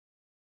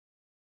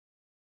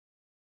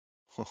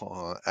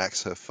 Oh,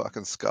 axe her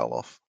fucking skull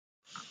off.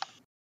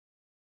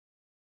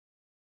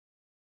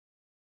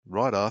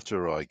 Right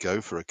after I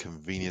go for a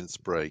convenience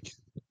break.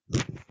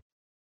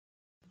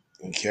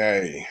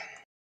 Okay.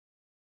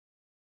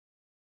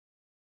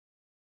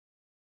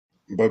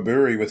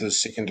 Boburi with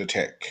his second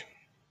attack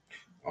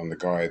on the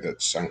guy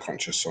that's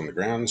unconscious on the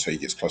ground, so he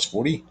gets plus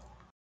 40.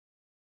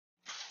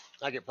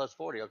 I get plus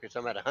 40. Okay, so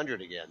I'm at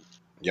 100 again.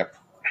 Yep.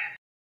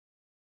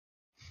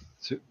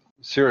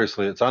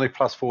 Seriously, it's only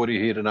plus 40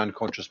 to hit an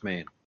unconscious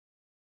man.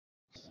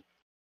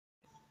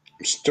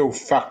 I'm still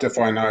fucked if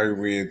I know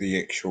where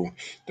the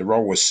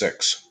roll was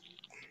 6.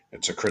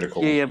 It's a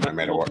critical, Yeah, no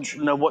matter what.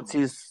 No, what's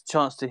his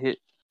chance to hit?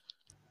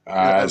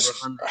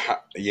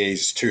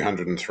 He's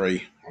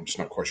 203. I'm just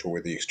not quite sure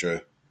where the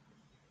extra.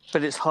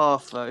 But it's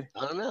half though.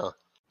 I don't know.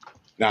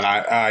 No.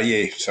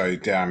 Yeah. So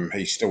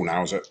he still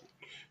nails it.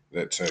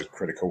 That's a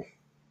critical.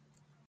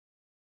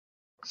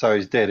 So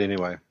he's dead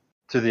anyway.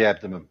 To the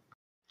abdomen.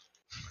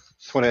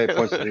 28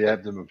 points to the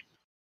abdomen.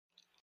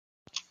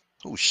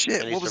 Oh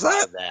shit! And he What was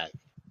that? survived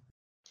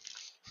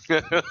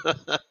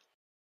that.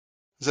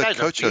 Is that Guy's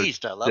a Kocho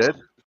beast. I love dead?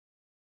 him.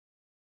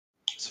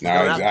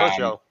 No, No, not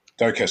Kocho.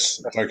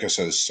 Docus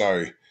is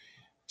so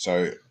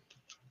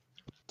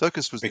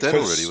Docus was dead because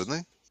already, wasn't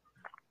he?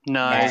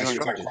 No, no, he's he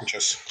was unconscious.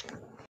 unconscious.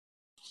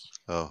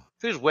 Oh,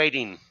 Who's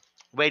waiting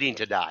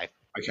to die?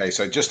 Okay,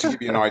 so just to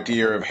give you an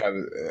idea of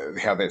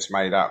how that's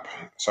made up,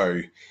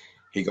 so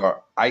he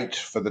got 8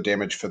 for the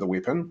damage for the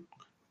weapon,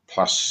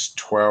 plus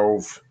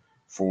 12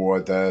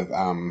 for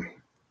the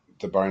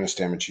bonus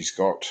damage he's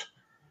got,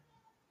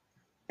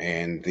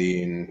 and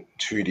then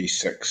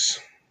 2d6.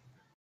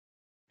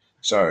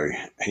 So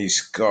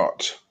he's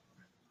got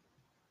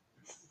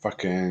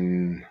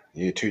fucking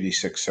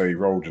 2d6. So he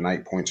rolled an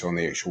 8 points on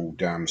the actual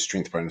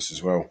strength bonus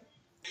as well.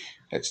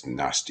 That's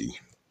nasty.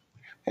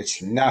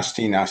 It's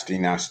nasty, nasty,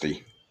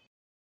 nasty.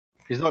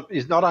 He's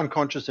not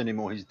unconscious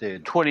anymore. He's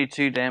dead.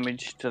 22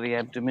 damage to the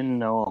abdomen,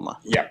 no armor.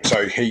 Yeah,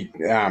 so he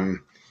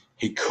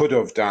could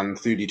have done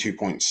 32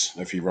 points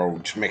if he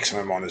rolled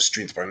maximum on his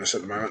strength bonus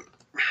at the moment.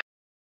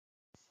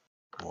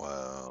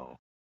 wow.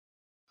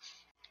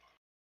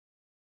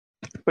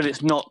 But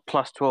it's not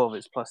plus 12,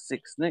 it's plus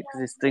 6, isn't it?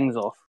 Because his thing's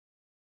off.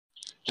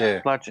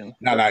 Yeah. Bludgeon.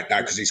 No,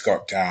 because he's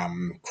got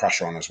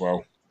crush on as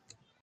well.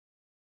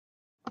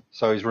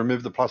 So he's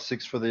removed the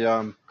 +6 for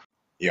the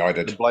Yeah, I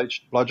did. the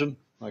bludgeon.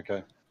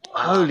 Okay.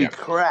 Holy Yep.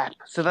 crap!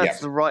 So that's Yep.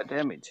 the right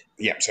damage.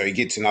 Yeah, so he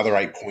gets another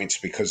 8 points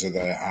because of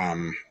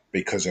the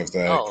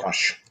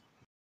crush.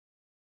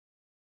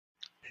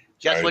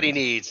 Just So- what he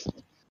needs.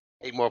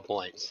 8 more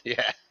points.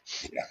 Yeah.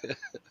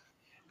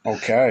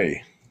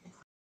 Okay.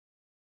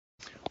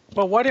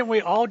 Well, why didn't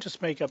we all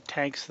just make up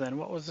tanks then?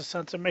 What was the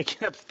sense of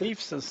making up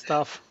thieves and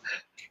stuff?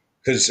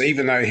 Because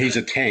even though he's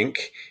a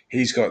tank,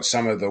 he's got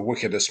some of the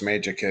wickedest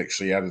magic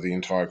actually out of the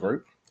entire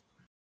group.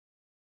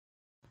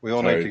 We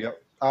all need to go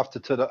after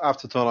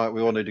tonight.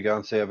 We all need to go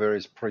and see our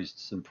various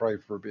priests and pray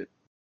for a bit.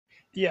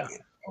 Yeah.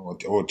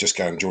 Or just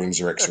go and join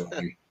Xerex's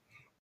room.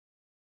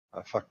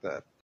 Fuck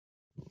that.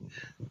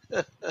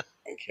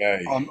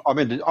 Okay.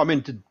 I'm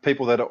into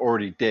people that are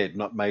already dead,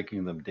 not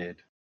making them dead.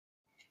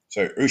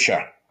 So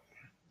Usha,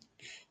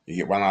 you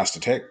get one last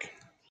attack.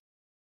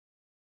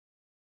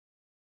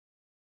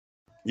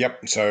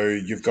 Yep. So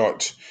you've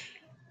got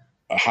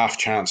a half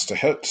chance to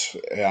hit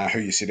who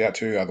you set out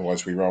to.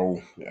 Otherwise, we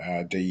roll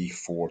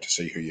D4 to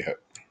see who you hit.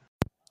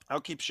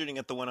 I'll keep shooting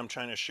at the one I'm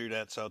trying to shoot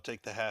at, so I'll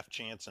take the half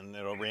chance, and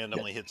it'll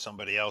randomly hit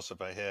somebody else if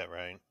I hit,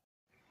 right?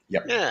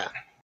 Yep. Yeah.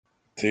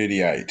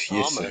 38.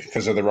 Yes,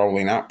 because of the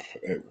rolling up,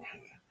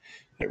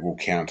 it will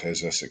count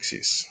as a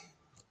success.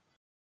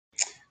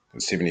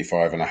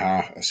 75 and a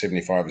half.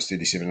 75 is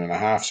 37 and a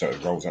half, so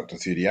it rolls up to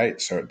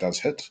 38. So it does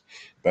hit,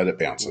 but it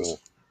bounces.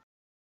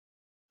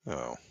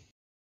 Oh.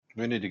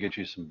 We need to get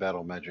you some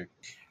battle magic.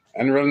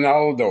 And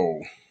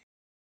Ronaldo's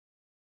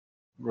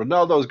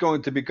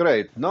going to be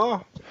great,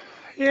 no?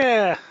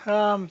 Yeah.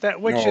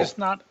 That witch No. is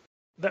not.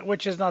 That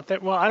witch is not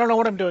that. Well, I don't know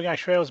what I'm doing.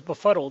 Actually, I was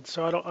befuddled,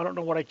 so I don't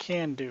know what I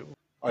can do.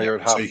 Oh, you're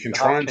at half. So you can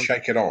try and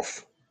shake it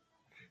off.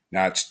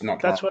 No, it's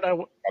not. That's what I.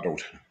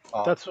 Befuddled.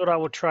 That's what I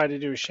would try to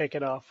do. Shake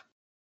it off.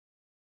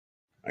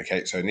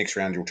 Okay, so next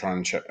round you'll try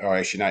and check. Oh,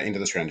 actually, no, end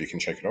of this round you can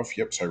shake it off.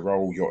 Yep, so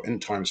roll your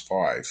int times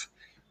 5.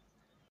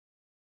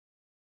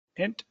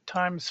 Int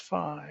times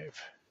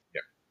 5.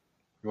 Yep.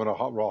 You want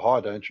to roll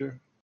high, don't you?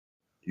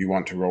 You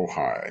want to roll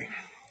high.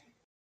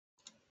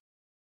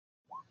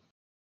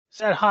 Is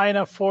that high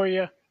enough for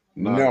you?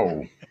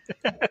 No.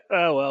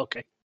 Oh, well,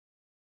 okay.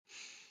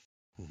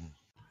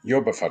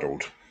 You're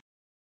befuddled.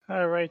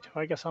 All right.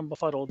 Well, I guess I'm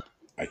befuddled.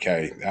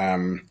 Okay.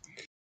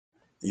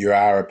 You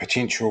are a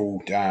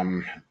potential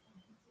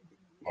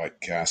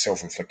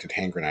self-inflicted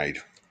hand grenade.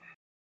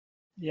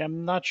 Yeah,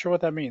 I'm not sure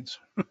what that means.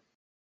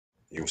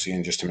 You'll see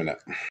in just a minute.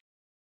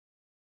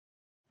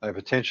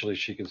 Potentially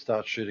she can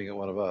start shooting at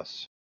one of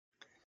us.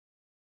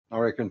 I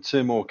reckon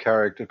 2 more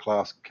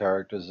class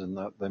characters and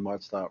they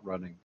might start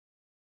running.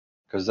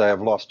 Because they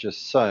have lost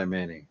just so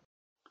many.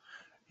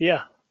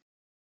 Yeah.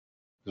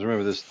 Because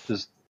remember,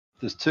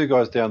 there's 2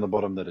 guys down the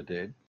bottom that are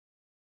dead.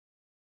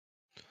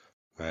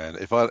 Man,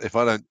 if I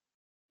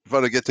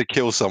don't get to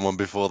kill someone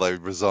before they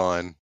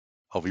resign,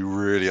 I'll be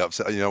really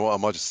upset. You know what? I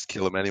might just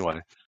kill them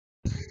anyway.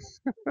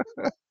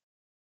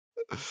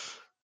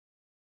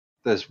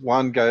 There's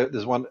one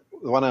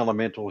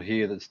elemental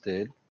here that's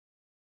dead.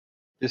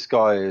 This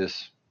guy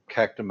is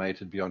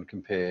cactimated beyond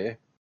compare.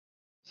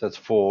 So that's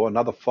 4.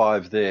 Another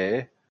 5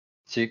 there.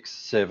 6,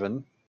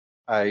 7,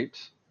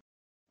 8.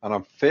 And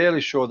I'm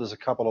fairly sure there's a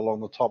couple along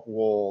the top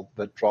wall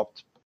that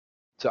dropped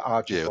to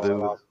Archer. Yeah, there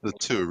were the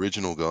 2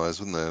 original guys,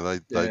 wasn't there?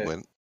 They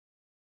went.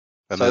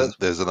 And So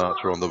there's an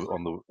archer on the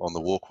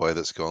walkway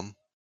that's gone.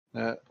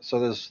 So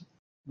there's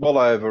well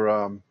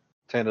over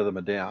 10 of them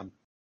are down.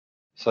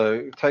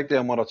 So take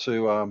down 1 or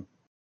 2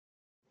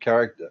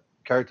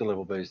 character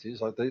level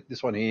beasties, like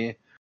this one here,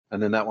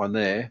 and then that one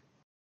there,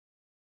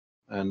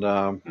 and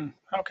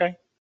Okay.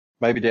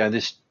 maybe down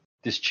this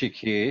chick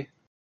here,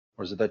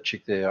 or is it that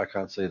chick there? I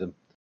can't see them.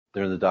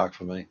 They're in the dark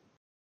for me.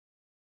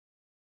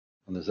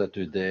 And there's that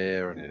dude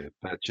there. And Yeah,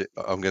 patch it.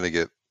 I'm going to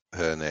get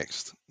her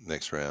next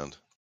round.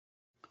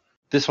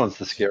 this one's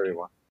the scary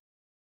one.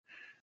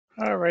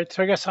 All right,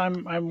 so I guess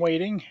I'm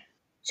waiting.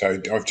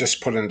 So I've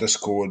just put in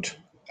Discord.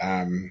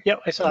 Yep,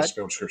 I saw the it.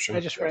 spell description. I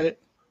just read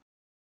it.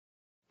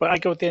 But I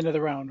go at the end of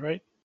the round,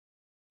 right?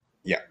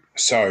 Yeah.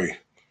 So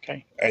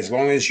Okay. as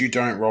long as you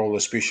don't roll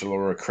a special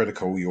or a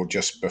critical, you're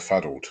just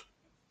befuddled.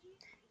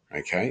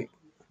 Okay.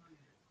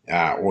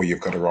 Or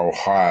you've got to roll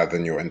higher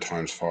than your N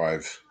times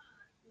 5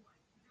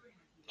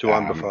 to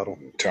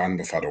unbefuddle. To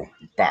unbefuddle.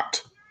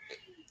 But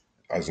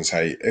I was going to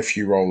say, if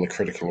you roll a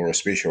critical or a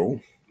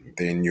special,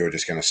 then you're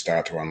just going to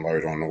start to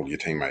unload on all your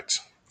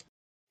teammates.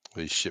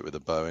 We shit with a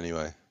bow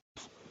anyway.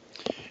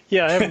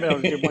 Yeah, I haven't been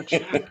able to do much.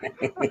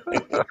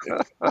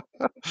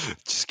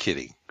 Just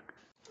kidding.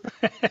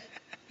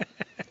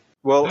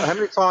 Well, how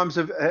many times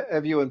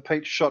have you and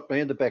Pete shot me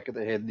in the back of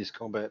the head in this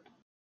combat?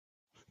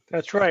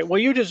 That's right. Well,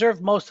 you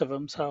deserve most of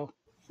them, so.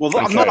 Well,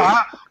 okay.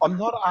 I'm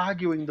not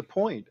arguing the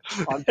point.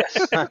 I'm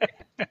just saying.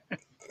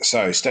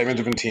 So, statement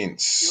of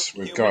intents.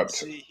 We've got.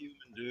 See human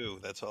do.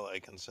 That's all I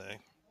can say.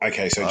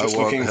 Okay, so just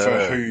looking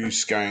for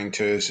who's going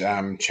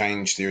to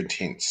change their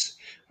intents.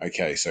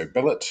 Okay, so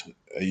Billet,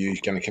 are you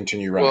going to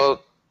continue running?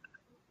 Well,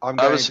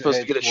 I was supposed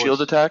to get a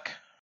shield attack.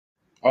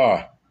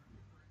 Oh,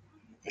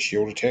 a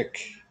shield attack.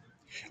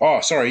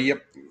 Oh, sorry.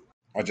 Yep,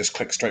 I just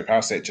clicked straight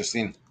past that just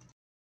then.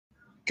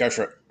 Go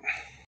for it.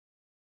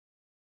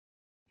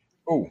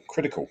 Oh,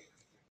 critical.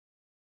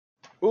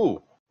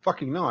 Oh,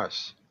 fucking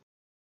nice.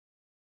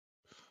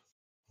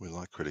 We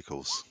like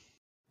criticals.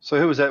 So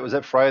who was that? Was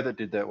that Freya that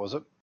did that, was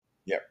it?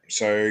 Yep.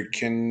 So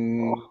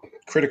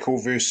critical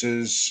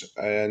versus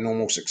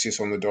normal success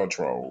on the dodge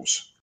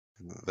rolls.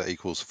 That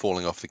equals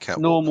falling off the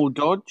catwalk. Normal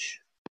dodge.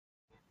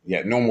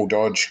 Yeah, normal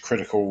dodge,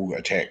 critical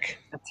attack.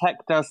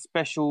 Attack does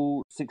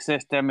special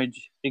success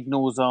damage,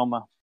 ignores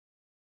armor.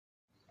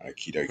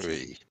 Okie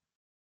dokie.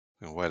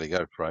 Way to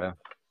go, Freya.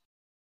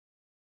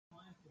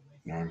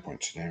 9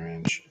 points of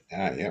damage.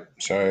 Yep.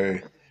 So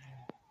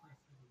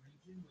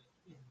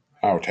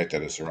I'll take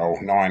that as a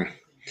roll. 9.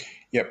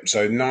 Yep.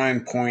 So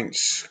 9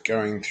 points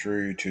going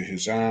through to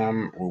his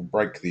arm. Will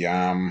break the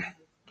arm.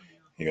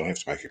 He'll have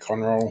to make a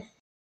con roll.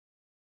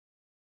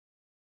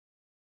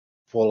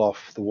 Fall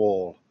off the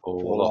wall.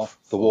 Fall off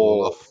the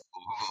wall.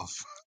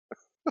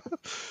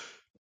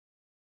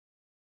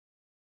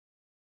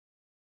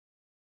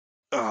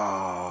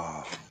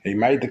 Oh. He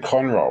made the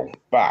con roll,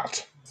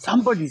 but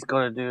somebody's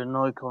got to do a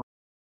no con.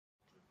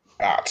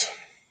 But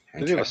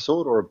did he have a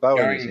sword or a bow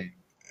in his hand?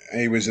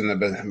 He was in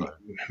the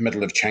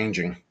middle of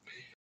changing.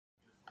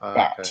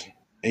 But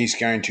he's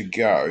going to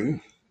go,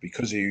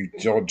 because he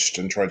dodged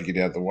and tried to get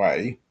out of the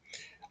way,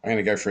 I'm going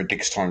to go for a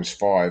Dex times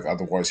 5,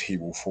 otherwise he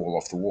will fall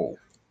off the wall.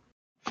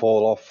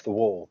 Fall off the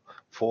wall.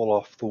 Fall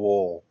off the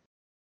wall.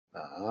 He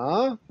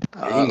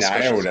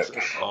nailed it.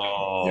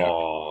 Oh,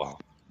 yeah.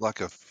 Like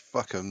a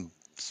fucking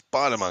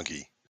spider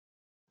monkey.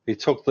 He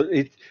took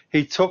the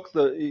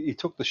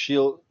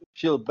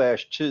shield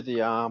bash to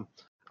the arm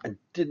and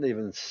didn't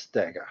even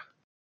stagger.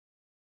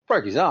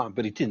 Broke his arm,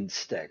 but he didn't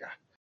stagger.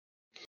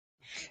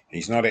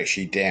 He's not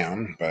actually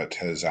down, but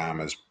his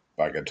arm is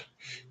buggered,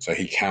 so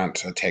he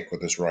can't attack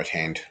with his right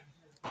hand.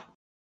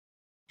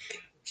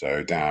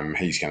 So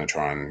he's going to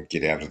try and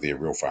get out of there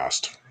real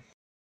fast.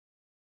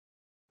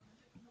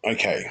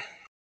 Okay.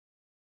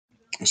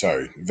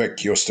 So,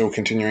 Vic, you're still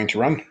continuing to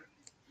run?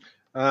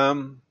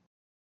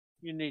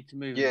 You need to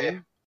move.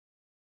 Yeah.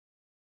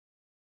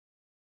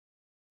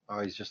 Oh,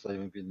 he's just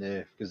leaving in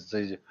there because it's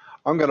easier.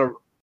 I'm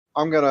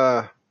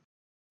gonna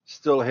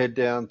still head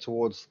down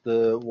towards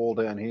the wall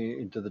down here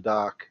into the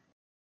dark,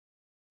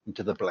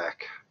 into the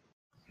black.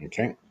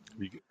 Okay.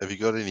 Have you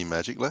got any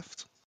magic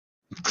left?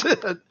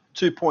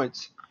 2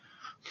 points.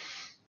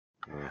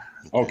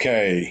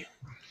 Okay.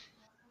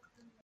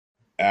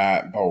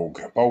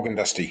 Bolg and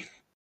Dusty.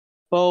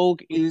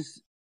 Bolg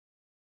is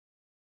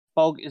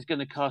going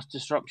to cast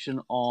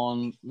Disruption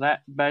on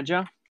that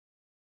badger,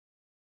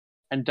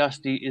 and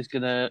Dusty is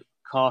going to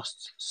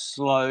cast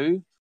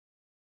Slow,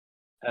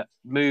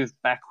 move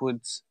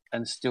backwards,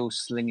 and still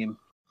sling him.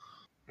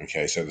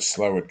 Okay, so the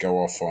slow would go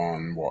off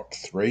on what,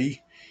 3,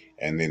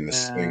 and then the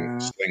sling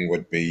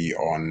would be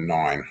on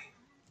 9.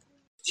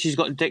 She's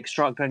got a Dex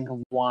strike rank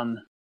of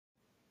 1.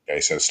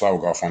 Okay, so the slow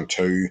will go off on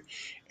 2,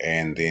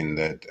 and then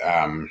the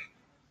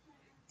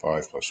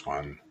 5 plus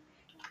 1,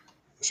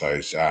 so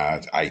it's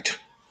 8.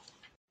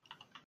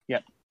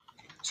 Yep.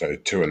 So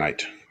 2 and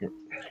 8. Yep.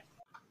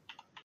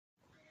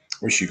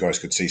 Wish you guys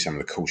could see some of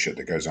the cool shit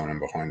that goes on in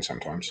behind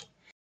sometimes.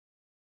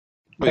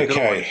 Well,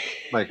 okay.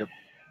 Make it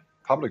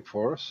public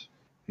for us.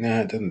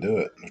 No, it didn't do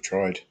it. I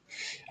tried.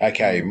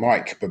 Okay,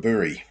 Mike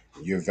Baburi,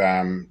 you've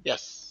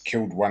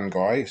killed one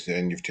guy,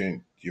 and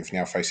you've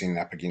now facing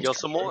up against. Kill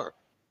some more.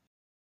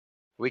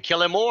 We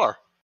kill him more.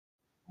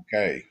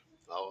 Okay.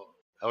 Oh,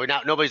 are we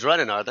not? Nobody's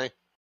running, are they?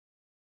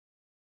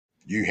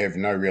 You have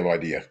no real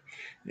idea.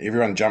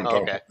 Everyone jumped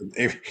off.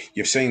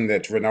 You've seen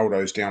that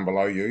Ronaldo's down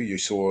below you. You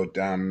saw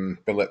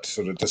Billet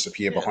sort of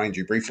disappear behind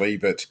you briefly,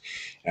 but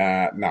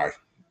no,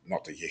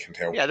 Not that you can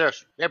tell. Yeah,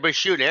 everybody's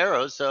shooting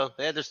arrows, so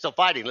yeah, they're still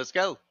fighting. Let's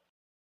go.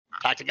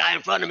 Attack the guy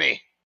in front of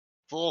me.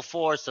 Full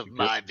force of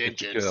my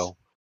vengeance. Girl.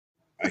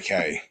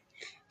 Okay.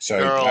 So,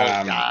 girl,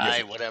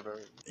 guy,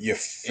 whatever. Your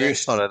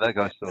first. Oh no, that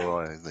guy's still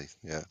alive, isn't he?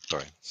 Yeah,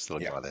 sorry, still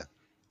a guy there.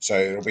 So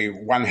it'll be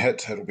one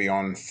hit. It'll be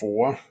on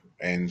 4,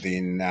 and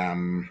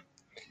then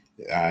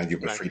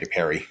you'll be free to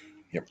parry.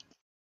 Yep.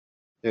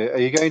 Yeah, are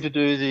you going to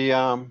do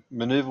the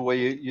maneuver where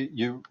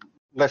you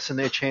lessen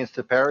their chance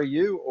to parry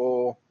you,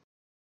 or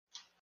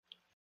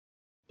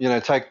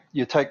take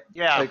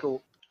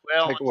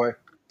away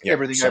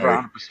everything over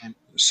 100%?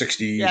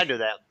 60. Yeah, I do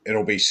that.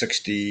 It'll be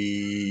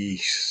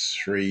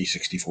 63,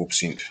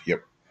 64%.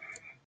 Yep.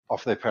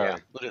 Off their parry. Yeah,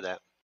 we'll do that.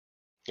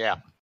 Yeah.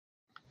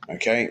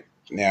 Okay.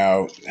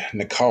 Now,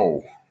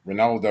 Nicole.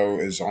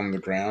 Ronaldo is on the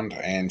ground,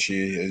 and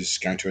she is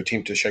going to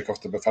attempt to shake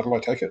off the befuddle, I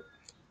take it?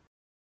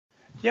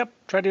 Yep,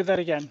 try to do that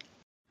again.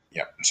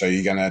 Yep. So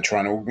you're going to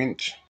try and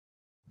augment?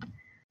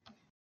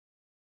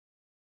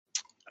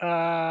 You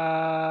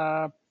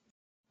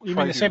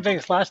mean the same thing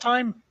as last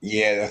time?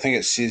 Yeah, I think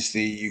it says that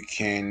you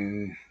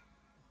can...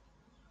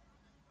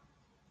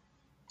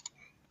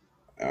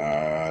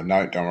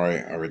 no, don't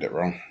worry. I read it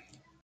wrong.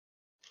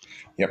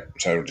 Yep,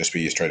 so it'll just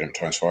be straight up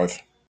times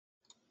 5.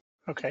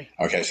 Okay.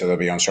 Okay, so they'll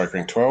be on strike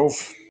rank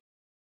 12.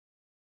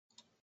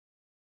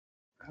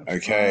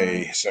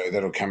 Okay, so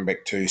that'll come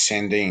back to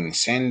Sandine.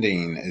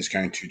 Sandine is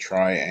going to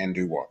try and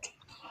do what?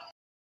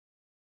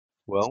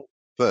 Well,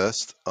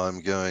 first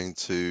I'm going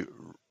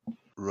to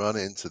run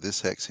into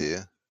this hex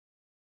here.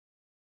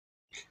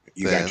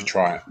 You're going to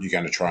try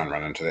and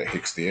run into that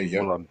hex there,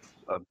 yep. Well,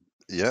 I'm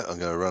going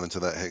to run into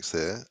that hex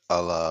there,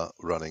 a la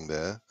running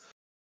there.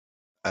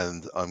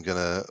 And I'm going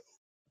to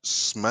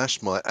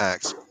smash my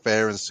axe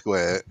fair and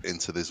square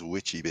into this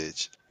witchy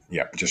bitch.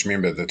 Yep, just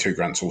remember the 2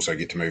 grunts also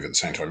get to move at the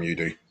same time you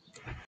do.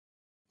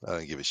 I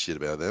don't give a shit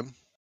about them.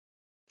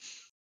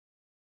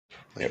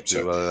 They Yep,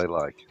 do what they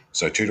like.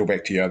 So tootle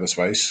back to your other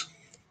space.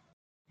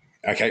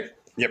 Okay,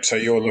 yep, so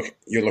you're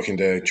looking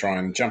to try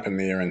and jump in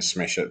there and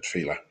smash it,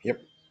 Feeler. Yep.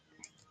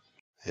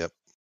 Yep.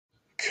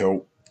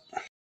 Cool.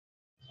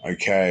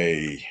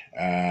 Okay,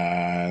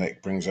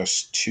 that brings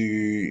us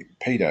to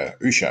Peter.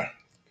 Usha,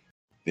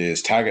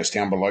 there's targets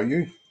down below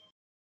you.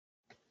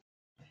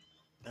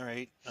 All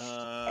right.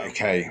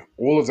 Okay,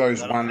 all of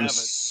those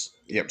ones.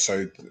 Yep.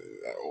 So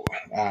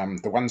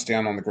the ones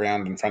down on the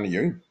ground in front of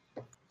you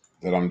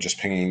that I'm just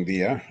pinging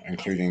there,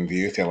 including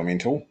the Earth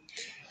Elemental,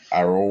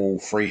 are all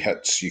free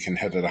hits. You can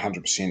hit at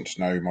 100%.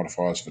 No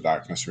modifiers for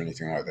darkness or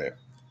anything like that.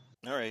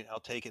 All right, I'll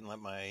take it and let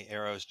my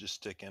arrows just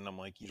stick in them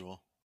like usual.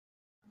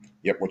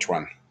 Yep. Which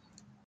one?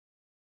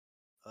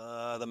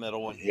 The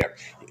middle one. Yep.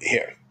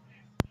 Here.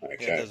 Okay.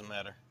 Yeah, it doesn't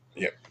matter.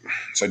 Yep.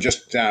 So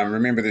just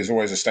remember, there's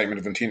always a statement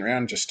of intent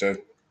round, just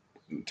to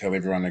tell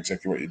everyone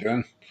exactly what you're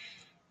doing.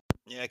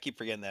 Yeah, I keep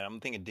forgetting that. I'm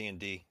thinking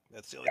D&D.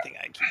 That's the only thing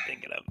I keep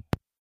thinking of.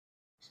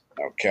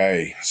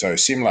 Okay, so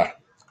Simla,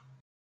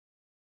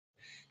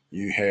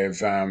 you have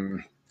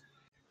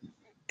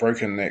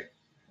broken that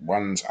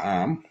one's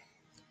arm.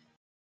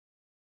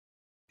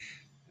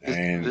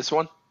 And this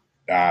one?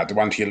 The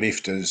one to your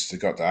left has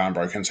got the arm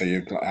broken, so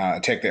you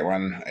attack that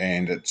one,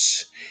 and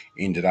it's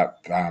ended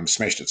up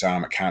smashed its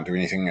arm. It can't do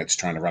anything. It's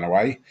trying to run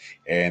away,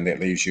 and that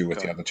leaves you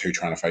with the other 2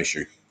 trying to face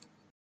you.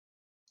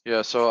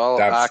 Yeah, so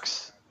I'll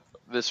axe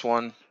this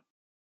one,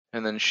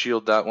 and then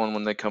shield that one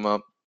when they come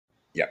up.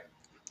 Yep.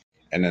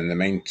 And in the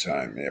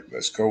meantime, yep,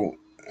 that's cool.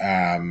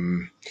 They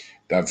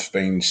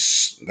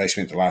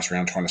spent the last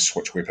round trying to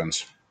switch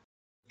weapons.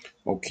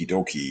 Okie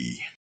dokie.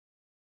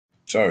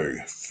 So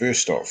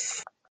first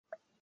off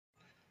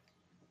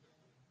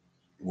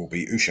will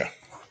be Usha.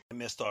 I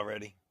missed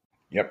already.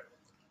 Yep.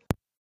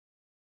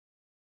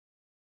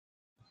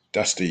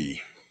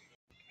 Dusty,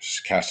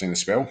 just casting the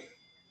spell.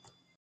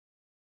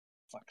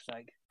 Fuck's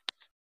sake.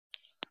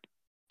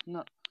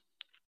 No.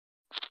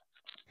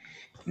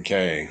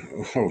 Okay.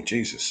 Oh,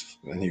 Jesus.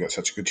 Then you got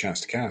such a good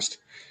chance to cast.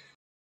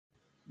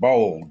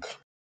 Bolg.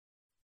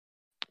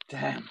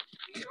 Damn.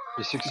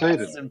 You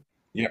succeeded.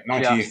 Yep,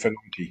 90 for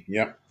 90.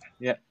 Yep.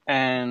 Yep.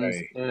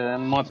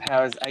 And my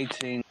power is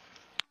 18.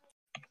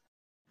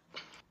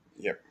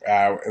 Yep.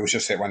 It was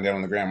just that one down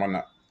on the ground, wasn't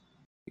it?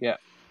 Yeah.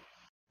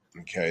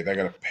 Okay, they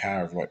got a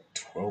power of like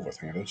 12, I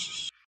think it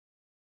is.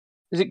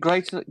 Is it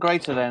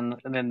greater than,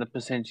 and then the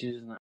percentage,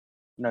 isn't it?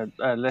 No,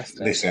 less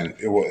than.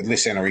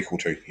 Less than or equal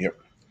to, yep.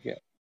 Yeah.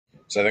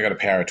 So they got a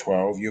power of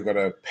 12. You've got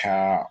a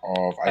power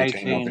of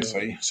 18.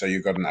 Obviously. So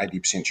you've got an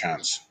 80%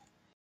 chance.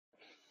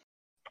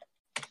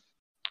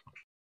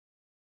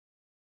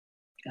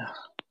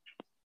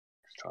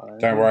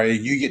 Don't worry,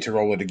 you get to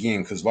roll it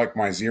again, because like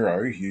my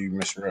 0, you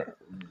miswrote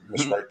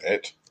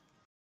that.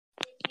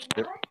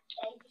 Yep.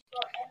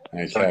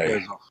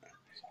 Okay.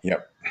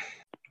 Yep.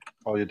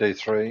 Roll your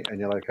D3 and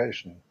your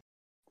location.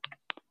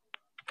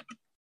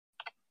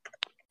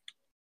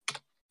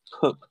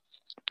 Hook.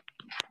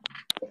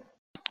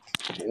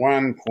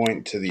 1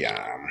 point to the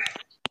arm.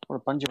 What a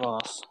bunch of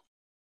ass.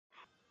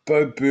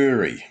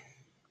 Boburi.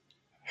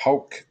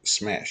 Hulk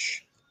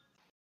smash.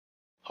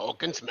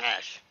 Hulk and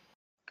smash.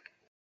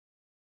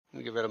 Let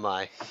me get rid of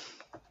my.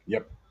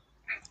 Yep.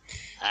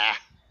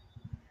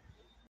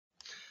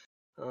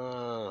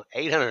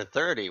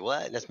 830.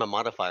 What? That's my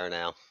modifier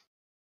now.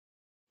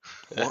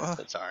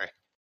 What? Sorry.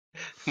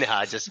 No,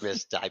 I just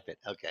mistyped it.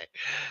 Okay.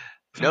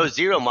 No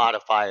zero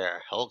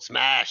modifier. Hulk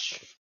smash.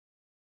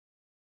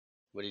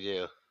 What do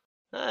you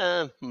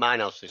do?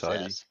 Minor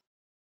success.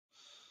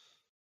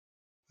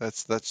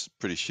 That's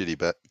pretty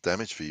shitty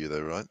damage for you,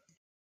 though, right?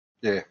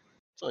 Yeah.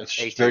 It's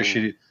It's very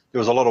shitty. There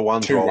was a lot of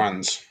ones 2 rolled.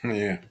 ones.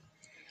 Yeah.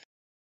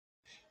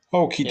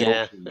 Okie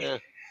Yeah.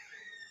 dokie.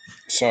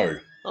 So.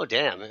 Oh,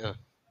 damn. Yeah.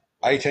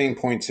 18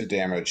 points of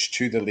damage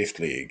to the left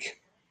leg.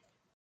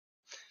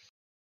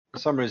 For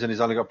some reason, he's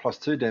only got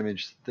 +2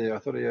 damage there. I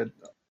thought he had.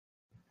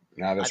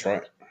 No, that's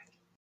right.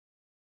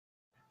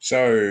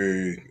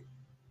 So,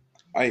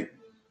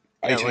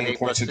 18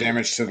 points of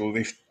damage to the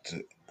left.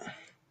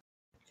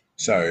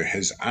 So,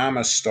 his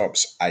armor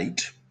stops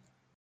 8.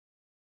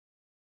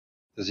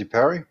 Does he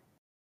parry?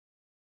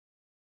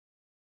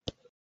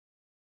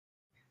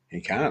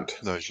 He can't.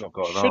 No, he's not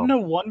got an arm. Shouldn't a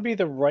 1 be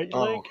the right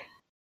leg?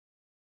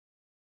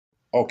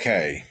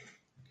 Okay.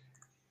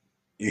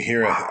 You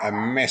hear a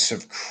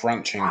massive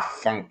crunching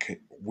thunk,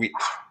 wet.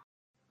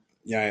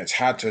 Yeah, it's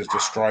hard to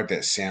describe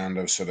that sound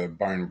of sort of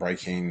bone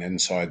breaking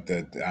inside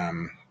the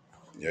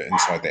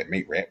inside that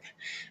meat wrap.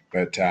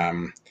 But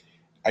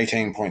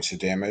 18 points of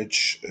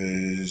damage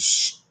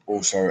is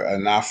also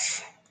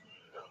enough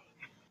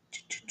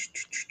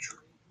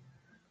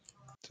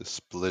to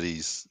split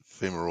his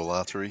femoral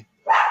artery.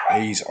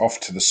 He's off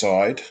to the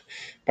side.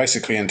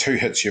 Basically, in 2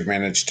 hits, you've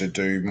managed to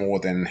do more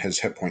than his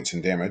hit points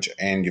and damage,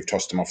 and you've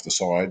tossed him off the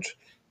side.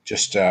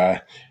 Just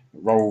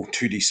roll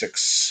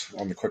 2d6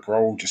 on the quick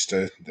roll just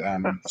to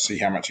see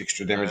how much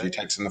extra damage he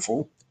takes in the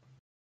fall.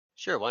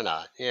 Sure, why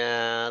not?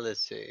 Yeah,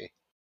 let's see.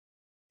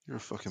 You're a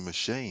fucking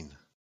machine.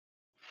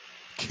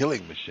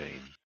 Killing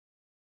machine.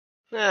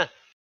 Yeah.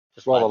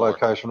 Roll a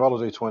location. Roll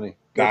a d20.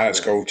 No, that's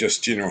cool.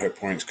 Just general hit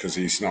points because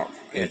he's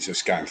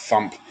just going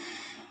thump.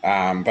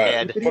 But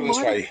put it this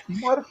way, he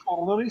might have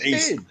fallen on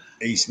his head.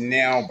 He's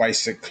now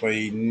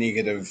basically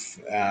negative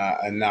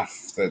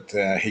enough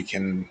that he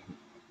can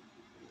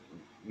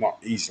not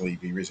easily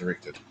be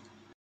resurrected.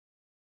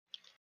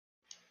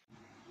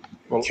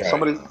 Well, okay.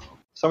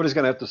 somebody's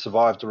going to have to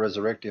survive to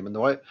resurrect him, and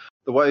the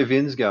way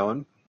Vin's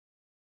going.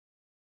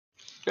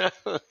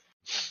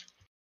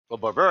 Well,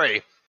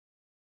 Barbary,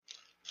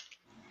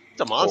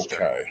 it's a monster.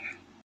 Okay.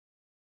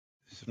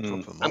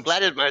 I'm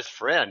glad it's my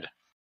friend.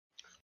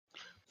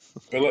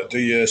 Billet, do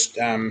your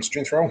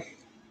strength roll.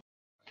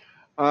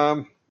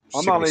 I'm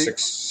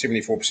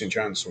 74%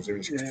 chance or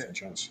 76%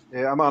 chance.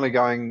 Yeah, I'm only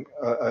going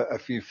a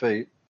few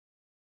feet.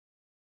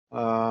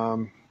 Yep,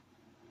 I'm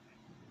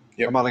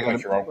only going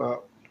to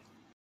roll.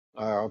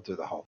 I'll do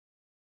the whole.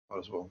 Might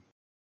as well.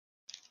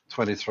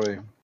 23.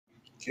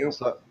 Cool.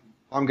 So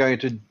I'm going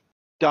to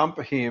dump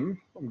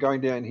him. I'm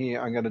going down here.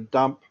 I'm going to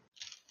dump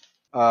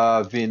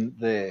Vin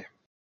there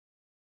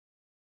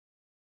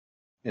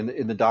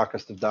in the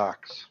darkest of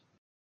darks,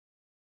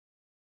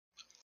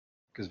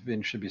 because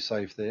Vin should be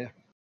safe there.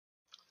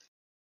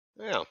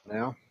 Yeah.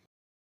 Now.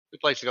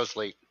 Good place to go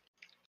sleep.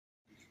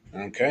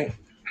 Okay.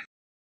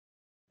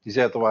 He's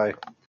out the way.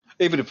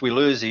 Even if we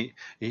lose, he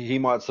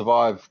might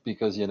survive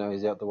because he's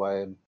out the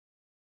way. And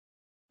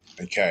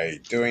okay,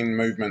 doing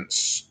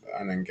movements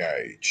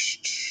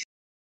unengaged.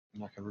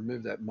 And I can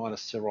remove that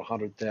minus several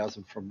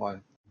 100,000 from my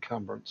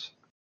encumbrance.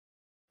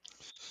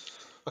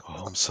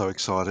 Oh, I'm so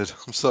excited.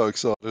 I'm so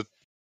excited.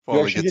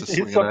 Finally get to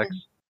swing an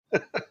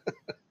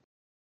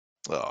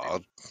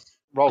axe.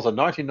 Rolls a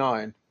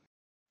 99.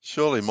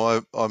 Surely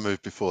I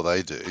move before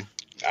they do.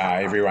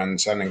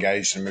 Everyone's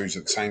unengaged and moves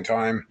at the same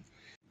time.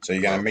 So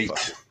you're going to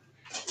meet.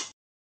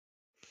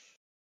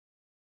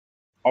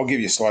 I'll give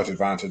you a slight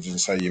advantage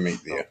and say you meet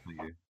there.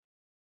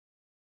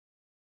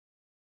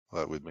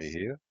 Like with me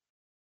here.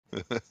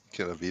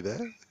 Can I be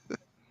there?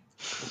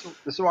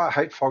 This is why I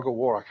hate Fog of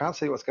War. I can't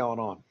see what's going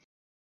on.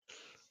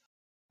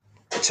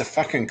 It's a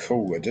fucking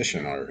cool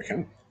addition, I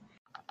reckon.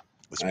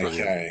 It's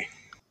brilliant.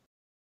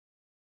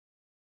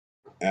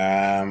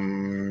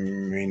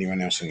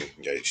 Anyone else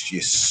engaged?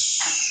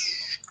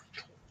 Yes.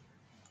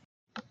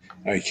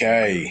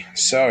 Okay,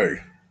 so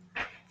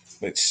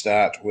let's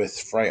start with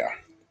Freya.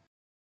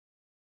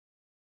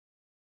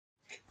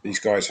 These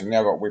guys have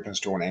now got weapons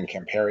drawn and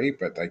can parry,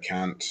 but they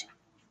can't.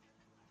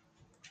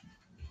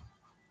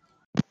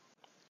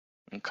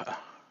 Okay.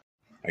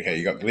 Okay,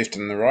 you got the left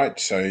and the right,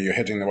 so you're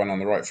hitting the one on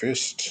the right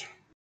first.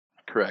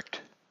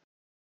 Correct.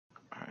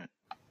 All right.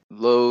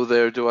 Lo,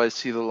 there do I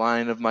see the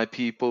line of my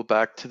people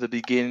back to the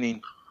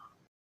beginning.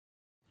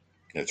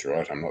 That's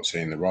right, I'm not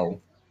seeing the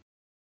roll.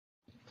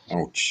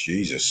 Oh,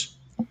 Jesus.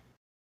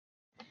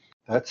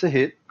 That's a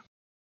hit.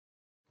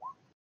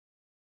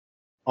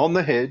 On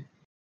the head.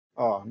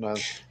 Oh, no.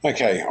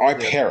 Okay, I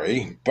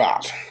parry,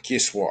 but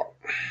guess what?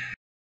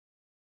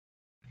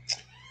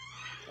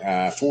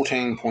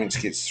 14 points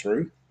gets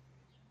through.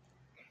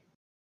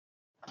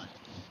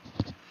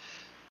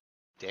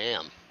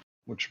 Damn.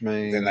 Which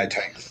means... Then they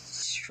take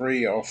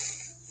 3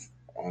 off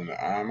on the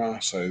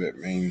armor, so that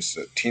means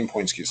that 10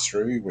 points gets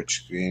through,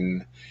 which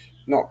then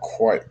not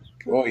quite.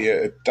 Well, yeah,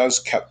 it does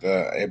cut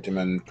the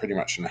abdomen pretty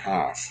much in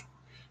half.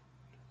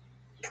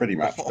 Pretty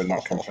much, but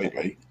not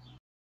completely.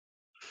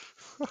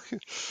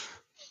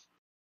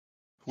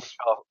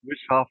 Which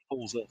half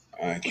falls off?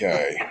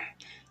 Okay.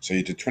 So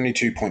you did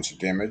 22 points of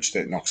damage.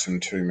 That knocks him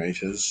 2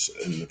 meters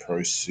in the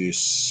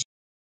process.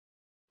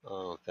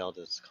 Oh, failed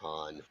its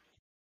con.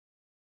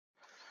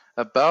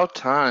 About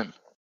time.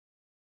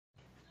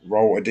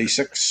 Roll a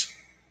d6.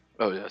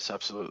 Oh, yes,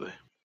 absolutely.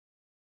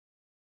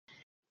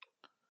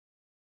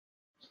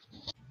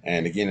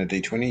 And again a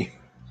d20.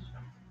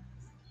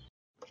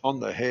 On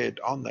the head,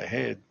 on the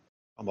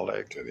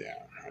leg. To the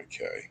arm.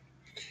 Okay.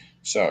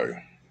 So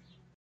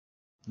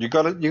You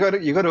got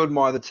to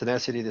admire the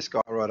tenacity of this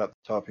guy right up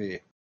the top here.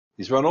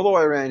 He's run all the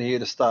way around here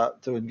to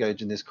start to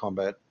engage in this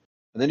combat,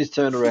 and then he's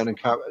turned around and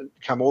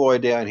come all the way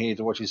down here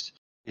to watch his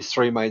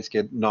 3 mates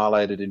get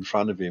annihilated in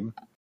front of him.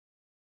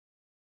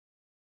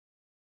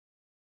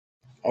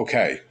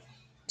 okay.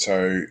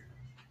 So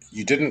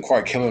you didn't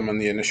quite kill him in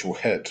the initial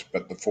hit,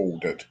 but the fall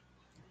did.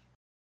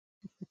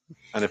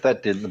 And if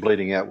that didn't, the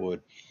bleeding out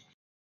would.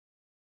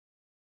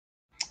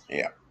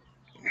 Yeah,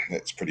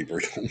 that's pretty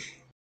brutal.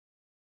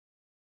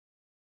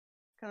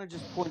 Can I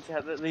just point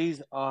out that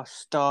these are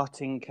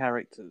starting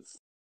characters?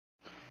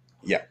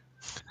 Yeah.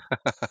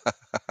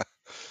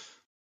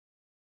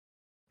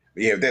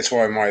 Yeah, that's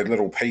why my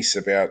little piece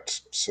about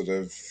sort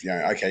of,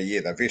 okay,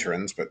 yeah, they're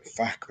veterans, but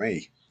fuck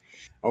me.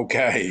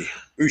 Okay,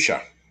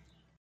 Usha.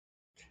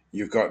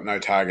 You've got no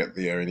target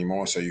there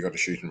anymore, so you've got to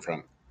shoot in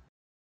front.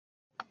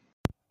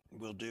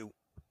 Will do.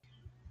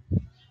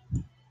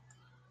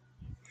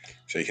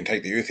 So you can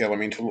take the Earth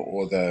Elemental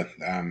or the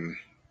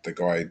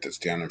guy that's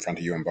down in front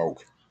of you in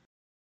bulk.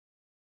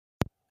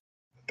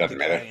 Doesn't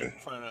matter.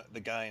 The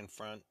guy in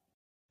front.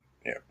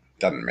 Yeah,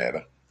 doesn't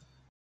matter.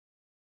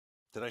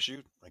 Did I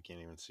shoot? I can't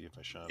even see if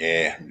I shot.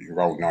 Yeah, you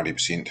rolled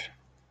 90%.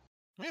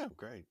 Yeah,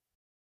 great.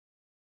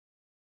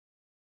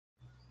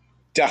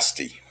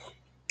 Dusty.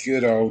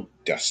 Good old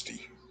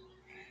Dusty.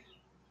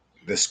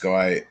 This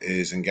guy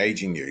is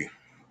engaging you.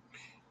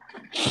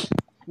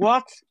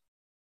 What?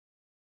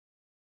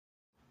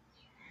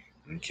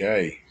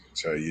 Okay,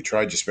 so you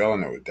tried your spell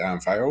and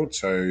it failed,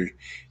 so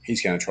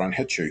he's going to try and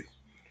hit you.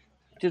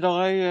 Did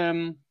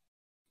I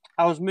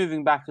was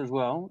moving back as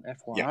well,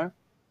 FYI.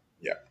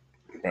 Yeah.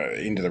 But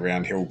end of the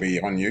round, he'll be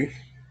on you.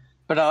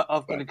 But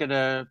I've got to get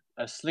a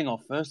sling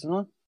off first,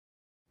 haven't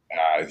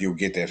I? You'll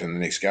get that in the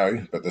next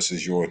go, but this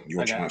is your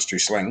chance to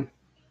sling.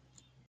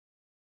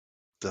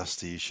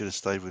 Dusty, you should have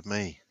stayed with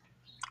me.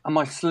 Am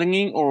I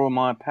slinging or am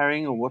I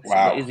parrying or what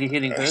is he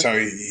hitting first? So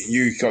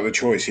you got the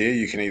choice here.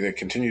 You can either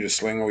continue to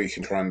sling or you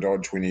can try and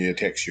dodge when he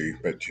attacks you,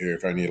 but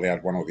you've only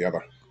allowed one or the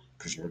other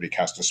because you already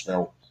cast a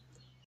spell.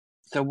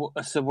 So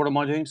what am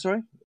I doing,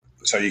 sorry?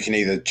 So you can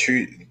either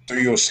do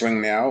your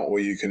sling now or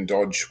you can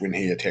dodge when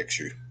he attacks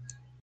you.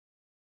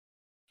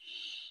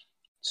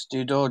 Let's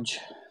do dodge.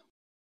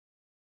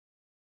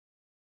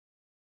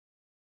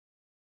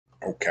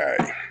 Okay.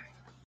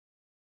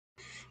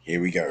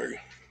 Here we go.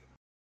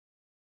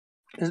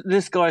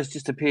 This guy's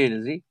just appeared,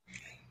 is he?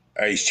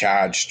 He's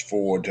charged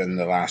forward in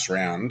the last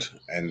round,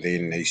 and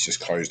then he's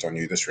just closed on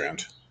you this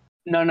round.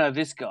 No,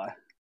 this guy.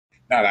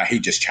 No, he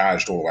just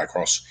charged all the way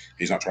across.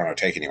 He's not trying to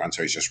attack anyone,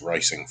 so he's just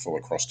racing full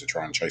across to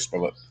try and chase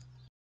Bullet.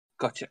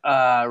 Gotcha.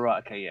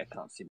 Right, okay, yeah,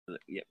 can't see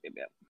Bullet. Yep.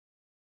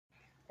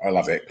 I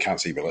love that. Can't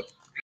see Bullet.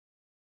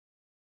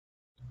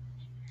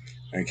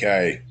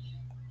 Okay.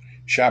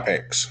 Sharp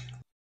Axe.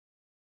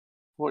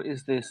 What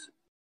is this?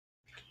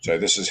 So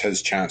this is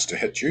his chance to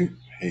hit you.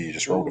 He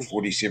just rolled a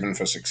 47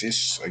 for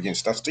success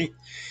against Dusty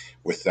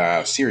with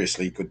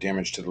seriously good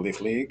damage to the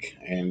left leg,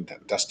 and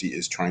Dusty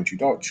is trying to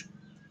dodge.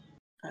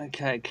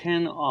 Okay,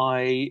 can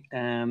I...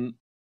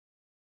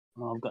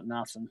 I've got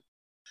nothing.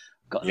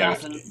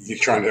 Nothing. You're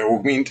trying to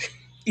augment?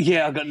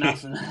 Yeah, I've got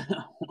nothing.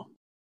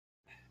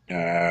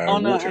 Hang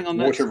on.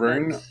 Water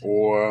rune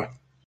or...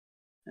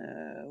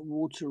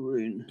 water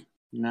rune.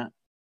 Nah.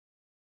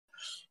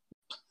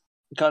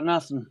 Got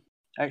nothing.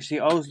 Actually,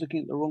 I was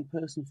looking at the wrong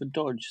person for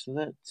dodge, so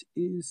that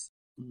is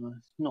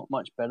not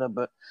much better,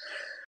 but...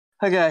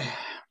 Okay,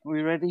 are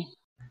we ready?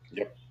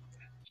 Yep.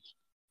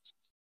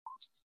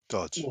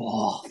 Dodge.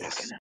 Oh,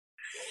 yes.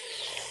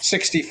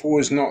 64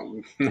 is not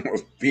a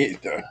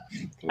bit, though.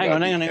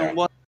 Hang on.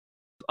 What?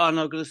 Oh,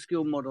 no, I've got a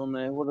skill mod on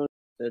there. What?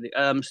 30.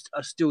 I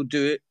still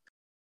do it.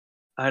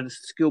 I had a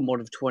skill mod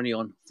of 20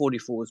 on.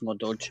 44 is my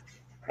dodge.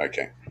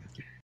 Okay.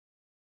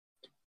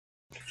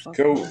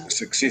 Cool.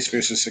 Success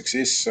versus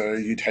success, so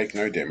you take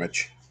no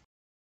damage.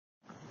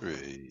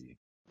 Three.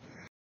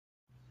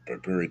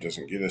 But Burry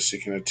doesn't get a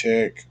second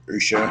attack.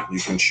 Usha, you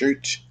can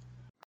shoot.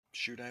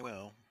 Shoot, I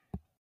will.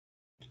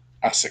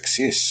 A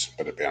success,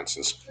 but it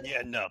bounces.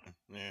 Yeah, nothing.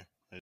 Yeah.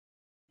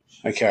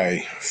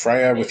 Okay,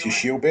 Freya with your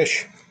shield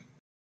bash.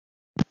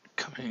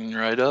 Coming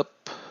right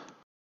up.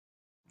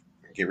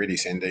 Get ready,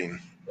 Sandine.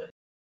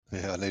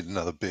 Yeah, I need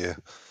another beer.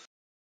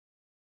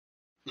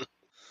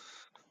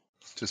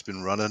 Just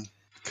been running,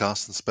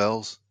 casting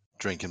spells,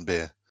 drinking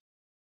beer.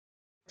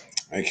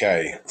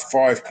 Okay,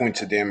 5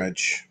 points of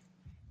damage.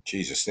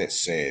 Jesus, that's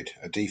sad.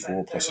 A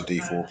D4 plus a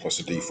D4 plus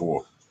a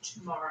D4.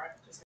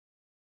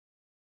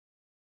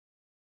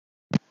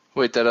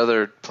 Wait, that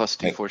other plus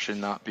D4 should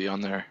not be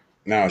on there.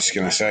 No, I was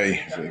going to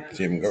say, you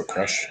haven't got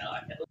crush.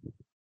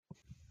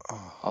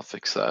 I'll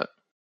fix that.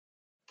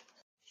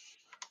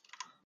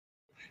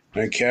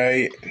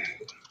 Okay.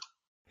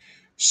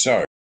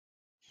 So,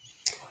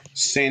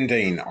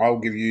 Sandine, I'll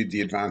give you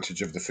the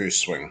advantage of the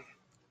first swing.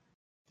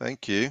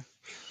 Thank you.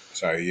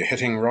 So you're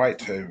hitting right,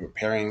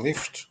 parrying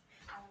left,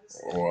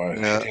 or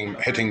Yeah.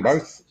 hitting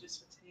both?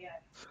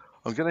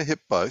 I'm going to hit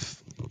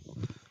both.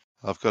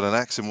 I've got an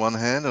axe in one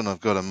hand and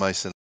I've got a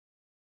mace in.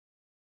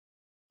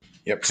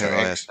 Yep,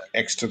 so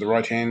axe to the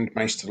right hand,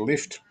 mace to the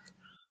left?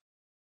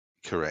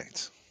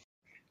 Correct.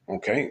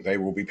 Okay, they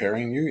will be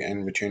parrying you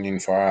and returning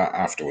fire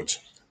afterwards.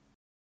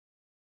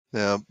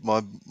 Now,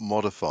 my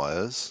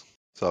modifiers,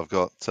 so I've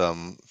got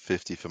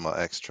 50 for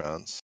my axe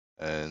trance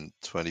and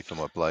 20 for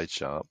my blade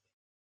sharp.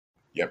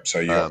 Yep, so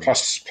you've got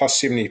plus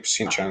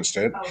 70% chance to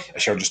hit.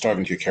 Actually, I'll just dive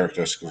into your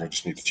characters because I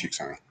just need to check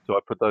something. Do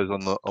I put those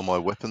on my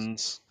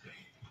weapons?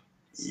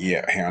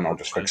 Yeah, hang on, I'll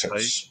just fix it.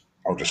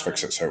 I'll just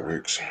fix it so it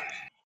works.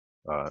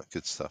 Alright,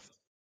 good stuff.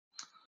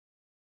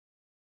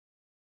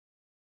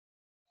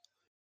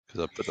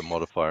 Because I put the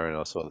modifier in,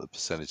 I saw that the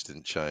percentage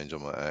didn't change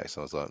on my axe.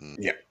 I was like,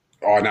 Yeah.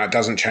 Oh, no, it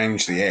doesn't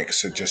change the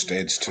axe. It just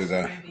adds to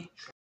the...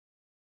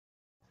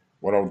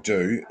 What I'll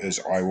do is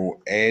I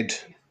will add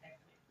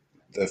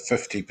the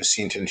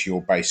 50% into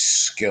your base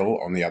skill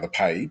on the other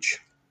page,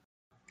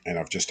 and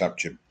I've just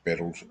upped your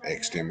battle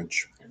axe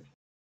damage.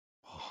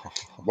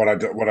 What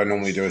I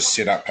normally do is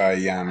set up a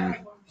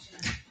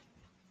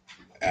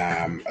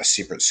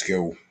separate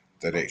skill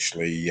that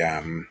actually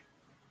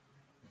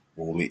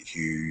will let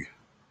you...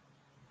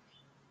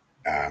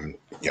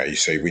 you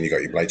see when you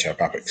got your blade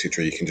sharp up,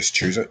 etc., you can just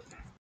choose it.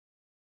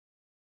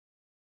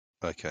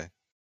 okay.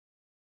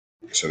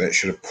 So that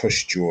should have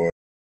pushed your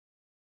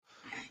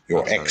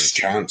X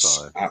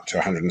chance up to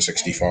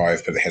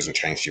 165, but it hasn't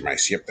changed your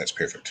mace. Yep, that's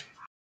perfect.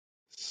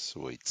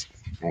 Sweet.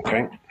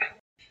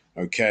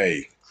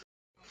 Okay.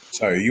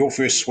 So your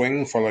first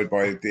swing, followed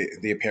by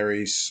their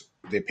parries,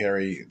 their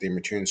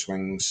return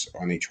swings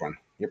on each one.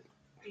 Yep.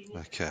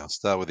 Okay, I'll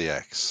start with the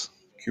axe.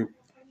 Cool.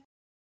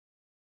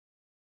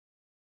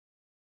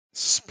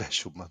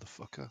 Special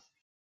motherfucker.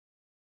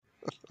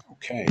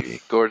 Okay.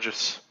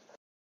 Gorgeous.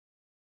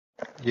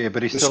 Yeah,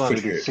 but he still only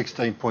did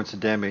 16 points of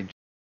damage.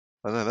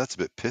 I know, that's a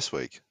bit piss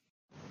weak.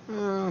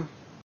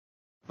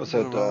 What's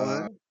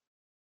that?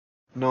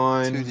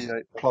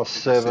 9 plus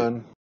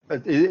 7.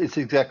 It's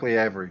exactly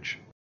average.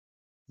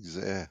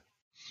 Yeah.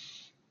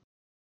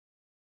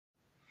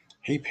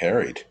 He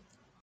parried.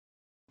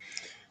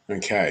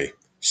 Okay,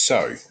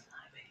 so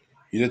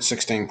you did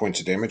 16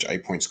 points of damage.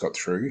 8 points got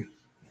through.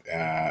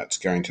 It's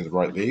going to the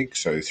right leg,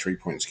 so 3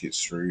 points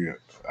gets through.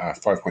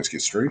 5 points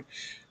gets through.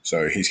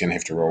 So he's going to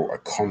have to roll a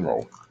con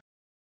roll.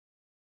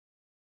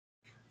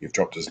 You've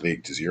dropped his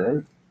leg to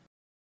 0.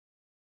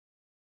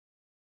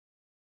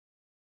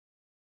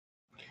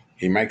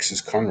 He makes his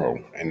con roll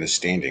and is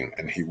standing,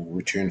 and he will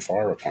return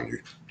fire upon you.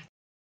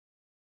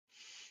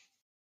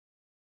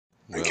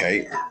 Well,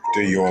 okay,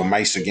 do your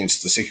mace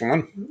against the second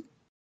one.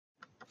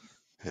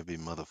 Heavy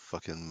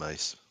motherfucking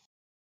mace.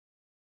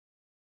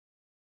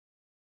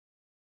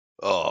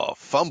 Oh,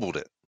 fumbled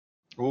it.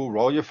 Oh,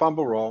 roll your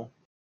fumble roll.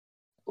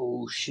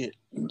 Oh, shit.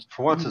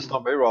 For once, it's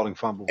not me rolling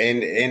fumbles.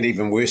 And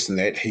even worse than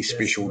that, he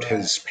specialed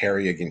his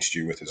parry against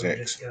you with his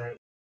axe.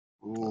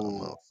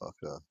 Oh,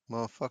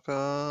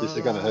 motherfucker. This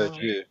is going to hurt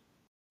you.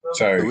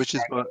 So, which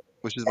is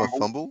my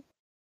fumble?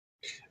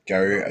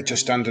 Go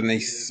just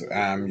underneath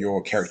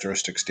your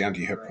characteristics down to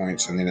your hit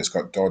points, and then it's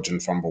got dodge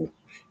and fumble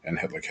and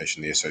hit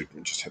location there, so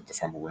just hit the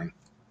fumble ring.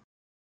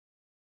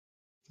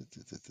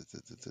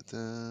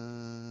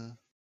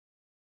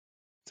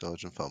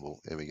 Dodge and fumble.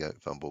 Here we go,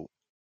 fumble.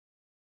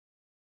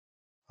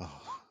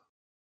 Oh.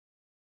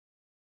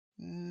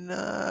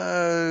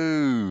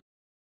 No.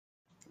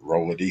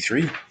 Roll a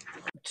d3.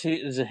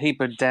 There's a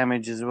heap of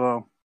damage as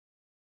well.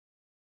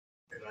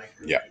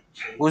 Yeah.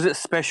 Was it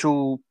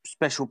special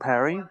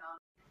parry?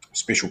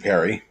 Special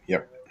parry,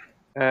 yep.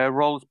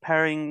 Rolls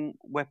parrying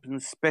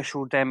weapons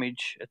special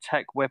damage.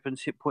 Attack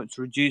weapons hit points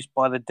reduced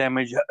by the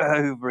damage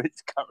over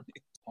its current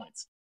hit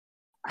points.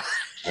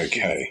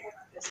 Okay.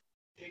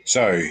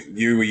 So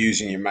you were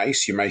using your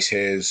mace. Your mace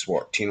has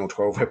what, 10 or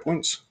 12 hit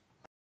points?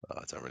 Oh,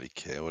 I don't really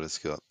care what it's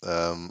got.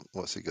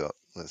 What's it got?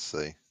 Let's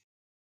see.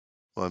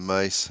 My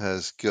mace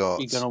has got.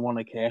 You're gonna want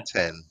to care.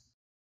 10.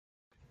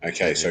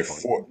 Okay, 10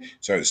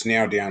 so it's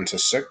now down to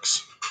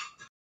 6.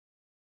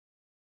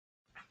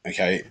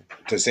 Okay,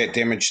 does that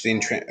damage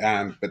then?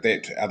 But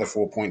that other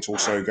 4 points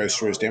also goes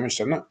through as damage,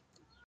 doesn't it?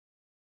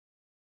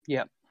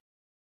 Yep.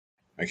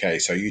 Okay,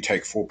 so you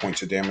take 4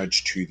 points of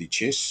damage to the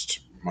chest.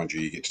 Mind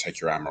you, you get to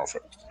take your armor off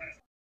it.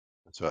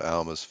 So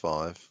armor's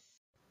 5.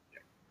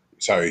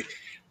 So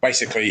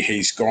basically,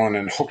 he's gone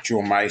and hooked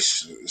your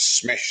mace,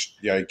 smashed,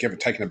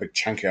 taken a big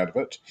chunk out of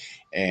it,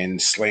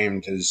 and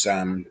slammed his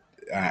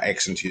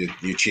axe into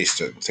your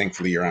chest.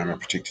 Thankfully, your armor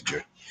protected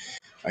you.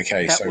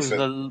 Okay,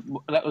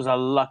 that was a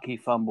lucky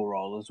fumble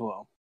roll as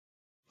well.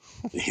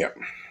 Yep.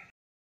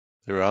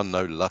 There are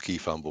no lucky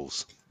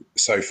fumbles.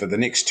 So for the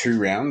next 2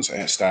 rounds,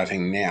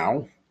 starting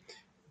now,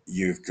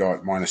 you've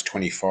got minus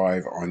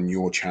 25 on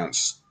your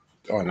chance.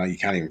 Oh no, you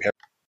can't even parry.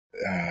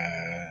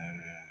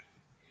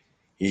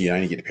 You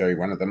only get to parry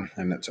one of them,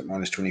 and it's at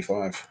minus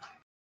 25.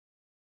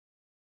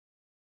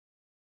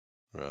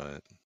 Right.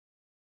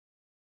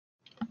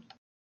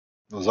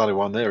 There's only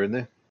one there, isn't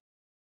there?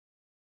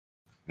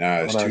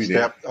 No, there's 2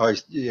 there.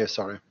 Yeah,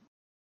 sorry.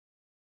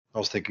 I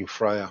was thinking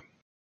Freya.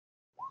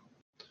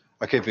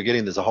 I keep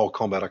forgetting there's a whole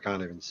combat I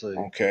can't even see.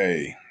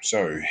 Okay,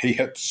 so he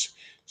hits.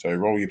 So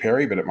roll your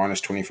parry, but at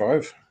minus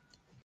 25.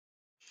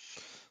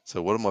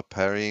 So what am I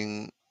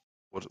parrying?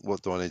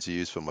 What do I need to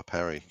use for my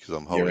parry? Because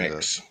I'm Your holding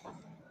axe.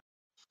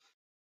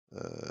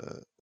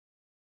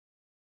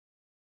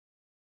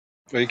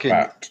 Well, you can.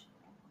 But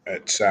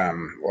it's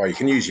well, you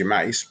can use your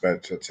mace,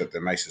 but it's at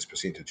the mace's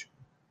percentage.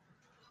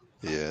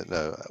 Yeah.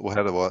 No. Well,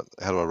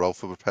 how do I roll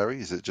for a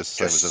parry? Is it just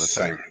the same as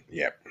an attack? Same.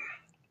 Yep.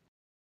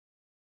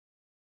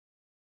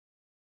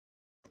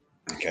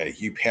 Okay,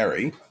 you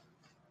parry.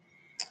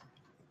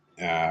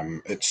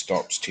 It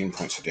stops 10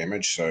 points of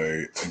damage.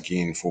 So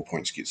again, 4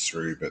 points gets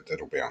through, but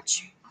that'll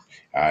bounce.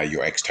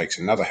 Your axe takes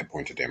another hit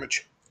point of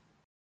damage.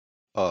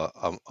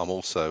 I'm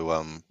also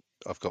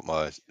I've got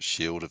my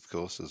shield, of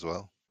course, as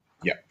well.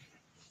 Yep.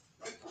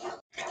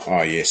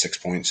 Oh yeah, 6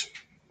 points.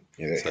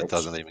 Yeah, that so helps. It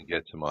doesn't even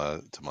get to my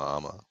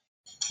armor.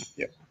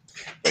 Yep.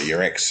 But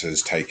your axe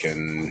has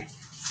taken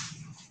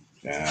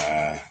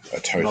a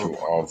total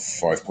of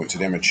 5 points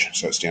of damage,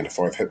 so it's down to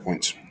 5 hit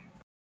points.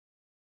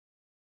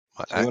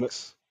 My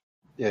axe.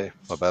 Yeah.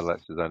 My battle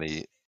axe is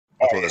only.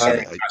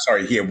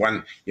 Sorry. Here,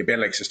 1. Your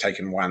battle axe has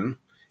taken 1,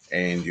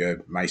 and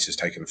your mace has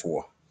taken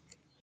 4.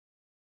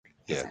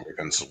 Different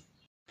weapons. Cool.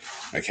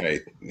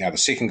 Okay. Now the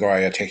second guy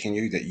attacking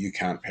you that you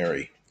can't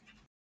parry.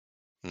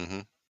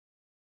 Mm-hmm.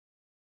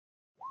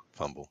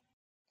 Fumble.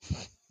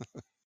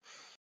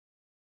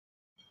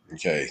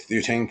 Okay,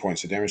 13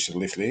 points of damage to the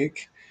left leg.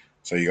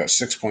 So you got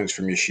 6 points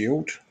from your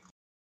shield,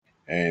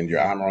 and your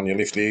armor on your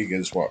left leg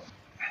is what?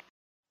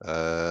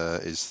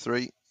 Is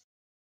 3.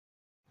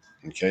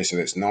 Okay, so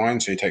that's 9.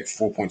 So you take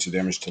 4 points of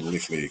damage to the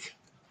left leg.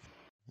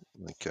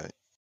 Okay.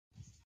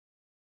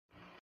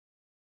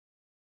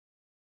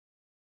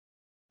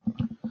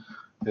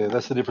 Yeah,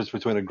 that's the difference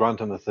between a grunt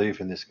and a thief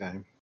in this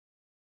game.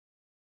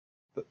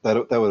 They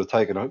would have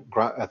taken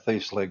a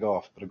thief's leg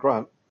off, but a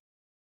grunt.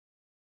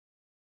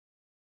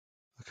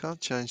 I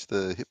can't change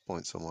the hit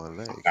points on my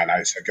leg.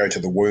 No. So go to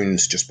the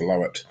wounds just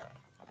below it.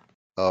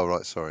 Oh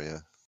right, sorry,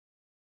 yeah.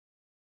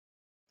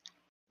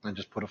 And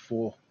just put a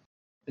 4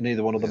 in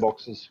either one of the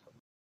boxes.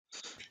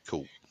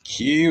 Cool.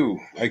 Q.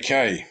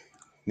 Okay.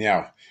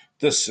 Now,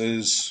 this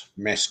is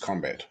mass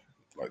combat.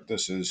 Like,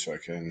 this is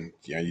fucking,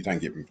 you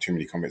don't get too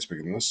many combats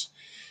bigger than this.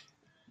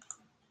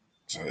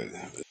 So,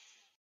 it's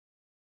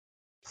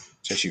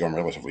actually gone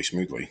relatively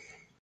smoothly.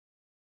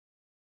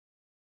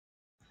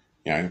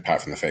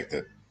 Apart from the fact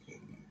that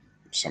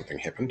something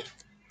happened.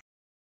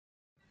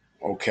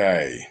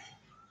 Okay.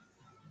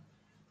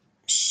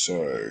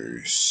 So,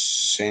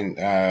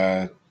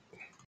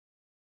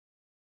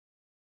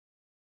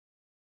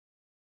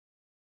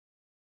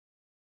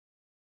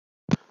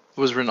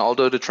 Was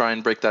Ronaldo to try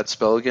and break that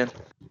spell again?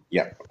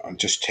 Yep. I'm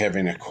just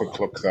having a quick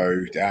look,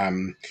 though.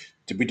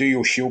 Did we do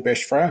your shield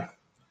bash, Freya?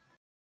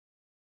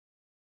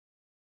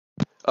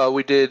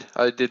 We did.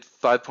 I did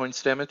 5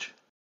 points damage.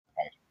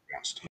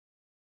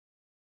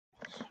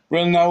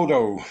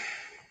 Ronaldo.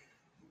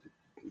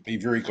 Be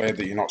very glad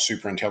that you're not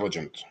super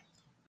intelligent.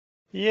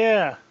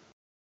 Yeah.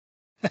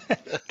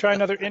 Try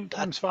another int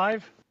times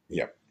 5.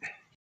 Yep.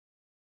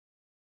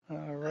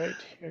 All right,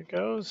 here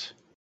goes.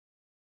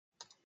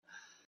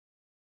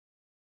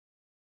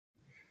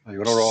 You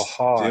got to roll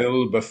high.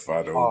 Still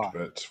befuddled,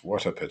 but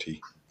what a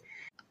pity.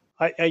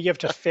 You have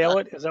to fail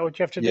it. Is that what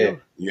you have to do?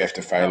 You have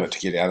to fail it to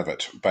get out of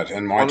it. But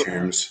in my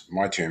terms,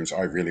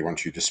 I really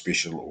want you to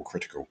special or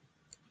critical.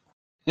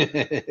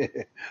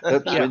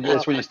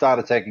 That's when you start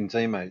attacking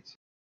teammates.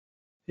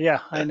 Yeah,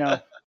 I know.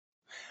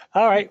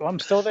 All right, well, I'm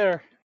still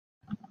there.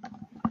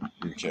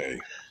 Okay.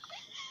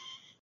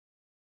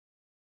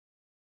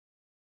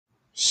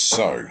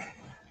 So,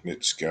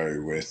 let's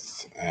go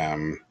with...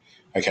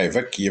 okay,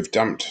 Vic, you've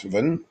dumped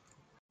Vin.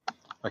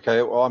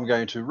 Okay, well, I'm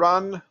going to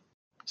run,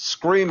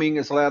 screaming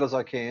as loud as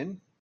I can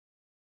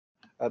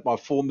at my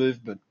full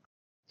movement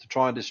to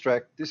try and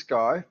distract this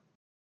guy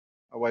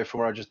away from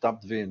where I just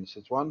dumped Vin.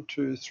 So it's 1,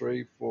 2,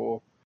 3,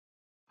 4.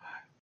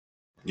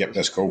 Yep,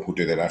 that's cool. We'll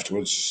do that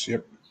afterwards.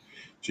 Yep.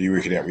 So you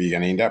work it out where you're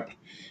going to end up.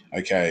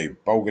 Okay,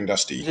 Bolg and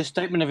Dusty. Is a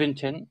statement of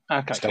intent?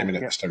 Okay. Statement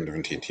of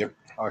intent, yep.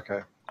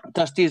 Okay.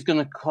 Dusty is going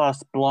to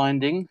cast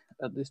blinding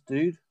at this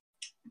dude.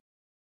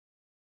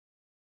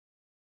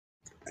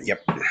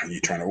 Yep. Are you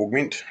trying to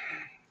augment?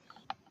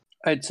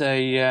 It's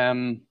a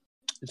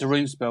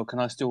rune spell. Can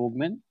I still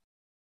augment?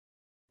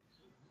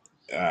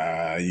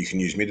 You can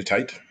use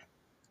meditate,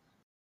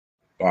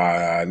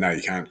 No,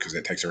 you can't because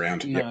that takes a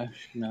round. No,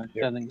 no,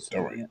 Yep. don't think so.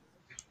 Don't worry. Yet.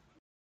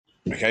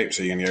 Okay,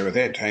 so you're going to go with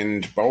that.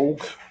 And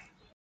Bolg?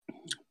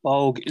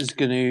 Bolg is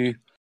going to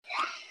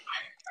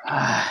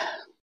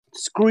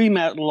scream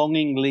out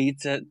longingly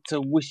to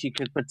wish he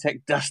could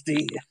protect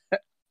Dusty.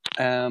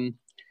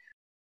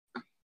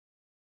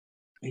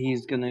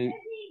 He's going to...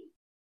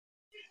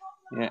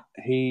 Yeah,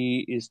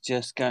 he is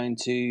just going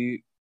to...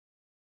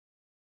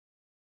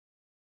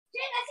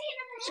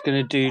 He's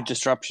going to do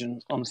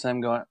disruption on the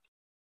same guy.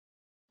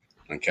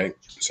 Okay,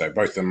 so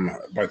both of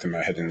them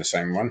are hitting the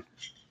same one.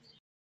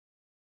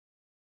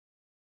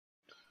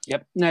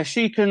 Yep. Now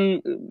she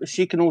can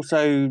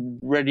also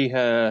ready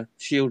her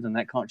shield and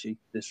that, can't she?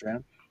 This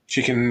round.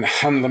 She can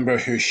unlimber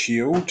her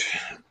shield.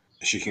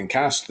 She can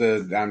cast the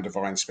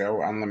divine spell,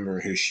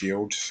 unlimber her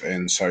shield,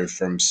 and so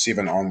from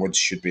 7 onwards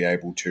should be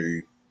able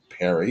to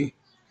parry.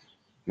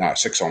 No,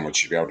 6 onwards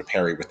should be able to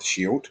parry with the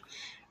shield.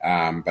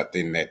 But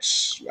then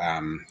that's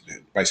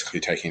basically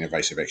taking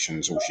evasive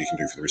actions. All she can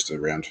do for the rest of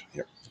the round.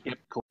 Yep. Yep.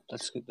 Cool.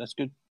 That's good. That's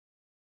good.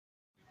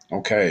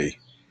 Okay.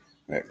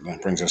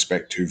 That brings us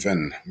back to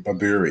Vin.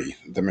 Baburi,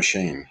 the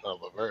machine. Oh,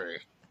 Baburi.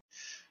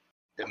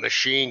 The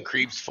machine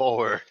creeps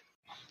forward.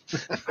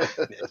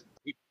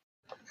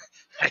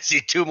 I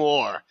see 2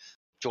 more.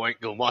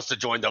 Wants to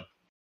join the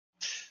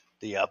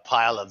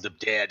pile of the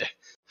dead.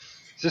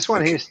 Is this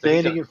one here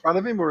standing in front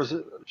of him, or is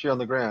she on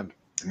the ground?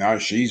 No,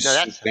 she's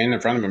standing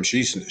in front of him.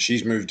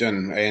 She's moved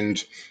in,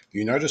 and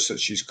you notice that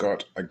she's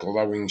got a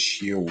glowing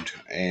shield,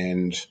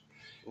 and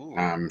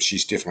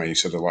she's definitely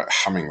sort of like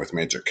humming with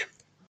magic.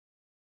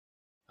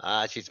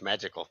 She's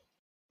magical.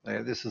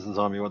 Yeah, this is the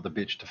time you want the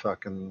bitch to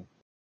fucking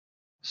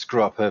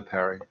screw up her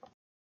parry.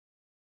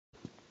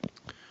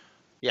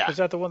 Yeah. Is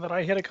that the one that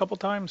I hit a couple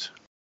times?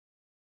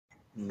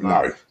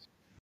 No.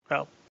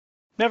 Well,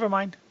 never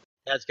mind.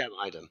 That's got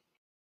behind him.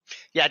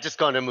 Yeah, just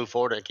going to move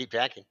forward and keep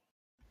attacking.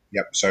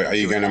 Yep. So are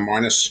you going to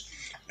minus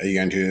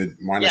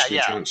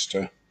the chance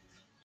to?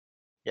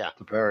 Yeah.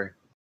 To parry.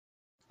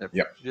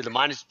 Yep. Do the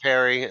minus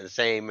parry and the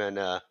same, and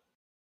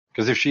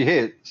because if she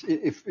hits,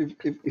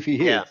 if he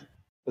hits,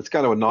 it's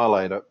going to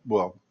annihilate it.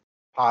 Well,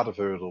 part of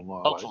her it'll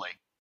annihilate. Hopefully.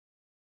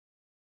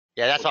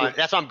 Yeah, that's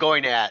what I'm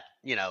going at.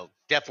 You know,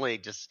 definitely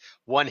just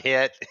one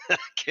hit,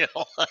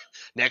 kill.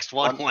 Next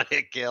one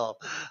hit, kill.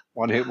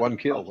 One hit, one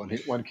kill. One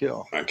hit, one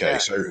kill. Okay,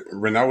 so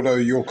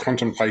Ronaldo, you're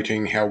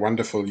contemplating how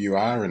wonderful you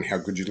are and how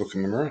good you look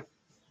in the mirror.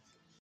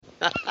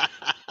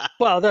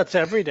 Well, that's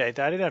every day. I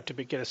didn't have to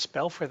get a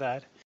spell for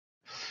that.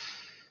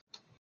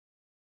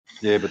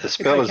 Yeah, but the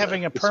spell it's like is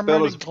having a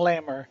permanent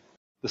glamour.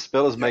 The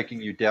spell is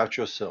making you doubt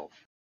yourself.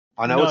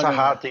 I know it's a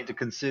hard thing to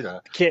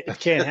consider. It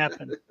can't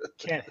happen.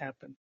 Can't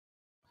happen.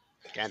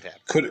 Can't happen.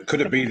 Could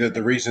it be that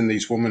the reason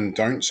these women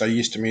don't say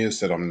yes to me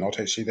is that I'm not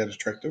actually that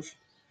attractive?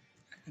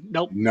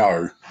 Nope.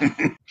 No.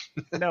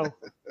 No.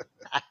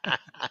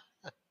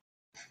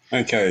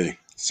 Okay,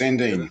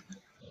 Sandine.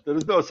 There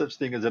is no such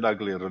thing as an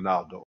ugly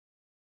Ronaldo.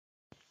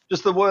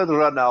 Just the word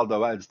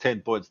Ronaldo adds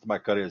 10 points to my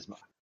charisma.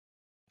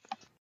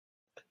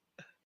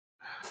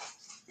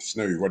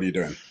 Snoo, what are you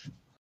doing?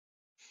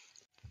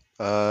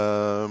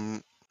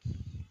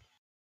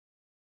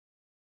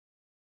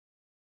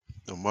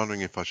 I'm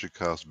wondering if I should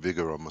cast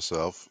Vigor on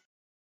myself,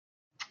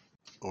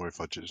 or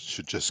if I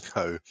should just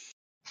go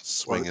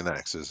swinging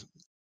axes.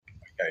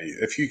 Okay,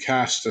 if you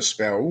cast a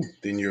spell,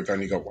 then you've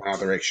only got one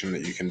other action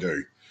that you can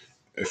do.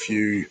 If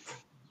you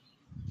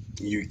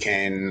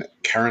can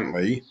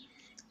currently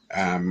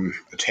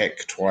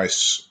attack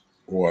twice,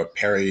 or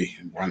parry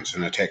once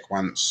and attack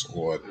once,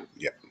 or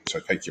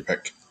so take your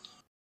pick.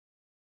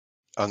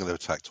 I'm going to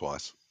attack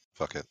twice.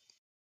 Fuck it.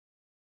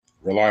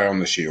 Rely on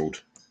the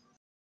shield.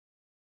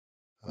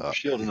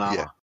 Shield and armor.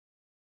 Yeah,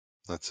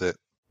 that's it.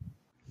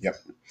 Yep.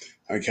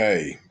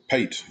 Okay,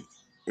 Pete.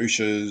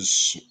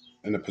 Usha's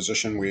in a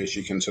position where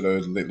she can sort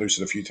of let loose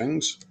at a few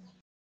things.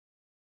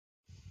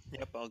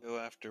 Yep, I'll go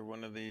after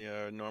one of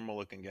the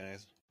normal-looking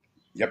guys.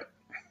 Yep.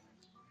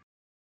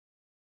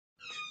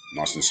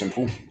 Nice and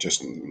simple.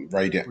 Just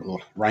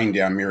rain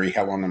down merry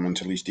hell on him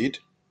until he's dead.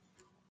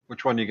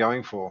 Which one are you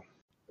going for?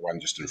 The one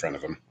just in front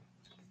of him.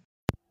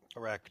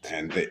 Correct.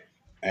 And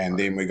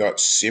then we got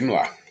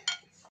Semler.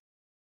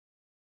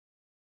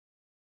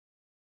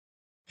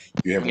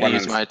 You have I'm going to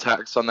use my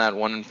attacks on that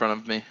one in front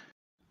of me.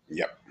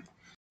 Yep.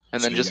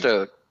 And then just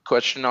a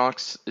question,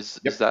 Ox. Is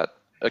that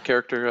a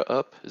character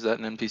up? Is that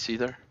an NPC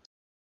there?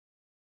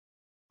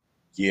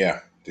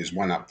 Yeah, there's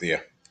one up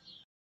there.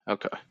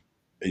 Okay.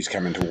 He's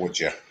coming towards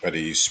you, but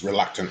he's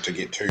reluctant to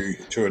get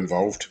too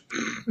involved.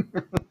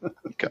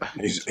 Okay.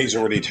 He's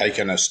already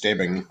taken a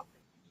stabbing.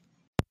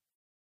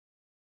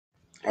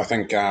 I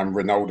think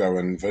Ronaldo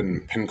and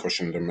Vin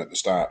pincushioned him at the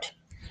start.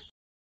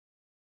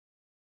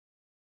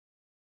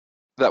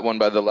 That one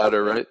by the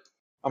ladder, right?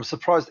 I'm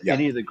surprised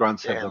any of the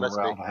grunts have the must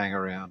morale to hang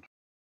around.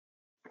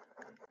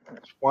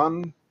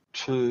 1,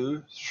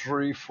 2,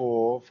 3,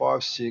 4,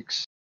 5,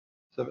 6,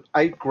 7,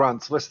 8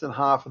 grunts. Less than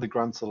half of the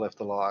grunts are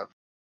left alive.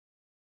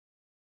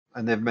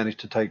 And they've managed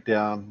to take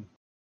down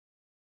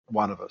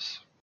one of us.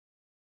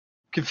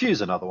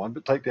 Confuse another one,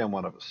 but take down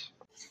one of us.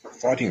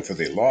 fighting for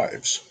their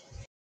lives.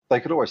 They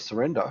could always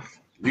surrender.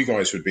 You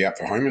guys would be up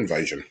for home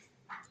invasion.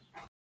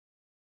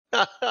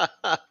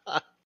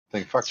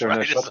 Think, fuck, there are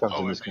no shotguns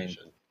in this game.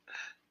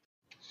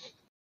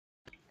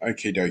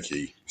 Okie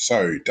dokie.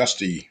 So,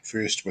 Dusty,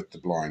 first with the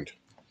blind.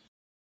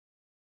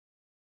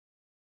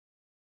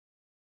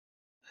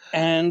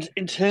 And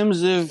in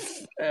terms of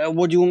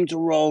what do you want me to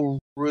roll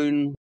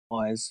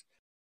rune-wise?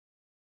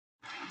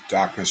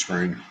 Darkness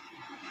rune.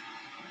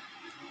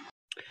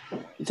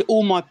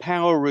 All my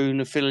power rune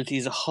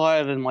affinities are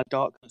higher than my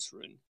darkness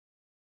rune.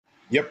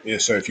 Yep, yeah,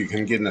 so if you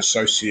can get an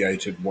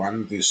associated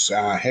one, there's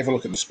have a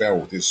look at the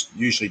spell. There's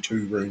usually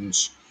 2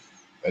 runes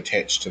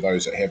attached to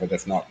those that have it.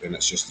 If not, then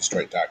it's just the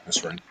straight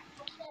darkness rune.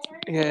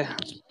 Yeah.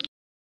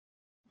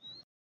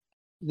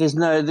 There's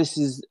no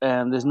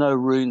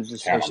runes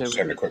associated. I'm just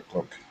having a quick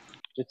look.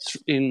 It's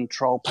in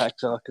Troll Pack,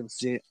 so I can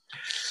see it.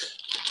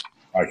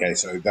 Okay,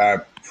 so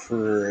they're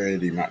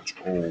pretty much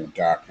all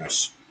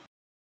darkness.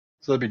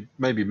 So it'd be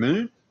maybe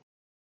moon?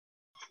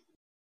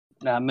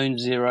 Nah, moon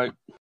 0.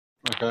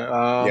 Okay.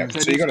 Yeah, so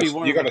so you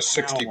got a the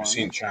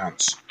 60%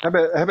 chance. How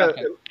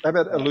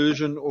about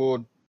illusion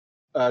or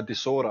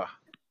disorder?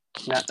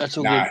 Nah, that's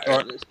all good. All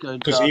right, let's go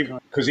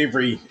dark. Because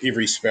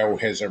every spell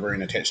has a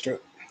rune attached to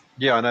it.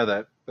 Yeah, I know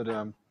that, but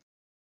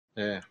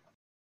yeah.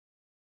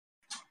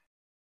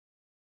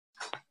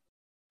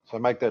 So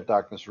make that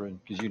darkness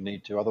rune because you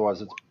need to.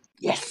 Otherwise, it's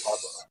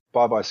yes.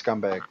 Bye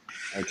scumbag.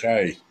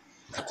 Okay.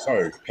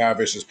 So power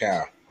versus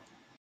power.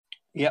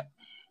 Yep.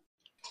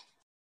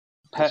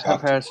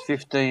 Power is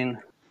 15.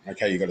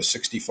 Okay, you got a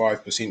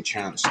 65%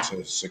 chance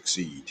to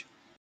succeed.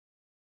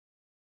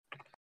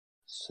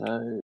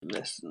 So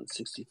less than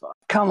 65.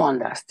 Come on,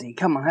 Dusty.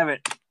 Come on, have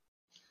it.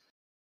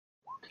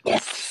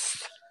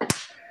 Yes.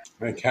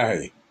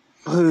 Okay.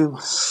 Boom.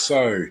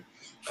 So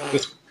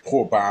this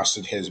poor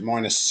bastard has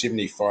minus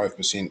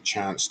 75%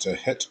 chance to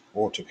hit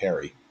or to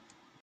parry.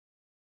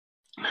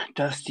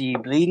 Dusty,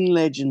 bleeding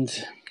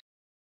legend.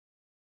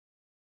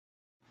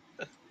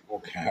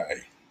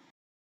 Okay.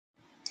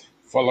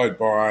 Followed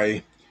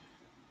by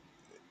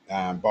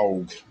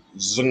Bolg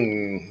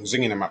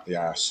zinging him up the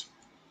arse.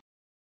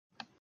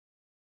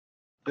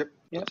 Yep,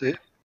 that's it.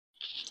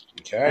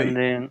 Okay. And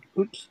then,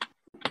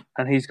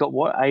 and he's got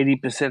what,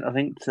 80%, I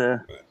think,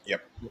 to.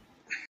 Yep.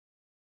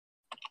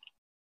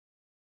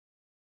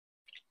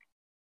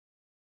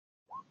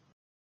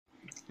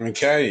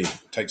 Okay,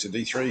 takes a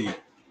D3.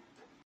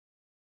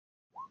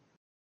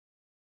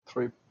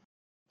 3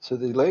 to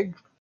the leg.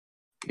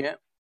 Yeah.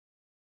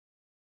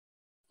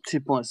 2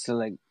 points to the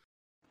leg.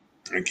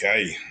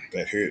 Okay,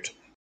 that hurt.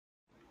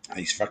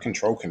 These fucking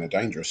trollkin are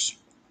dangerous.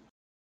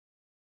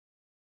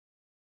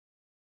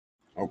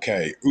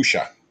 Okay,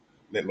 Usha,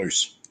 let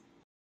loose.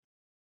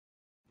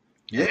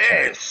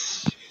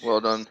 Yes. Okay. Well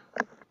done.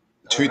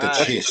 To the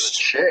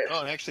chest.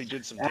 Oh, it actually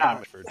did some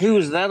damage for a Who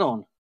was that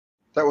on?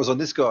 That was on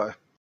this guy.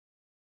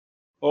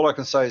 All I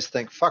can say is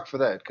thank fuck for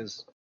that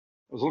because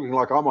it was looking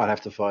like I might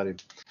have to fight him.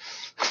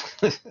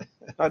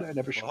 I don't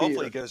have a spear.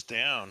 Hopefully it goes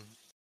down.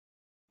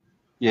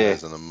 Yeah.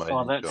 That's an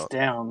amazing That's shot.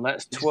 down.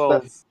 That's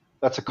 12.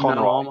 That's a con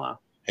no roll. armor.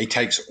 He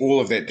takes all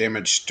of that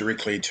damage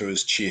directly to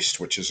his chest,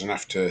 which is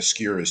enough to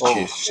skewer his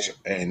chest.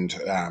 And,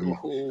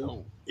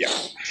 yeah.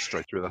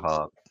 Straight through the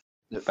heart.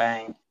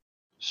 Bang.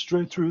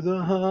 Straight through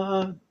the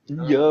heart.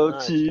 You're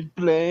to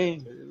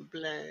blame.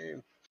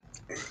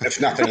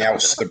 If nothing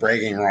else, the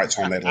bragging rights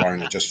on that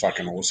alone are just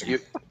fucking awesome.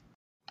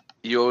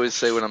 You always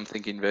say what I'm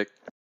thinking, Vic.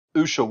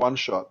 Usha one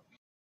shot.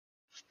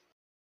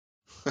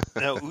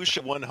 No,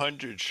 Usha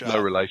 100 shot. No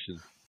relation.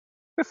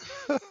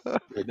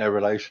 No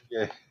relation.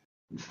 Yeah.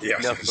 Yeah, I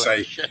was going to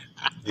say,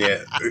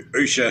 yeah,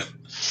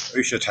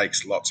 Usha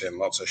takes lots and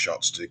lots of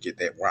shots to get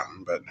that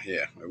one, but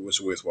yeah, it was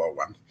a worthwhile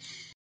one.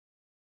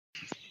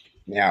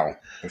 Now,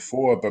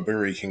 before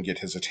Baburi can get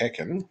his attack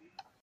in,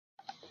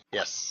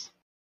 Yes.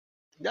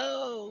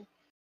 No.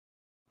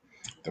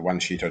 the one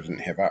sheet I didn't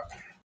have up.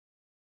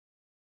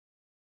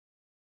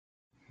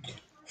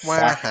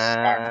 Wah.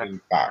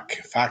 Fuck.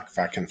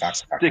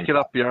 Stick it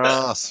up your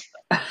ass,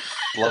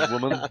 blood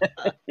woman.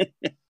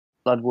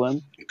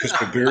 Bloodworm. Because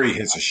Baburi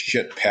has a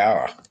shit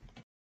power.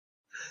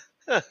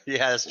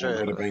 Yeah, that's true. It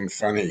would have been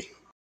funny.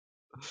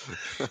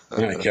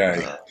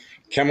 Okay.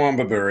 Come on,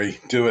 Baburi.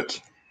 Do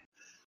it.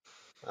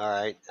 All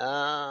right.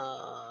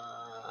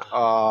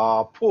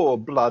 Poor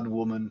blood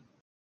woman.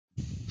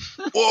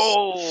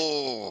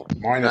 Whoa!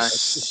 Minus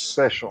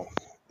special.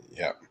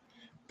 Yep.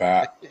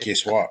 But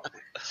guess what?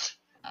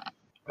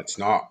 It's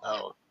not.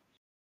 Oh.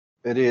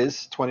 It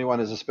is. 21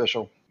 is a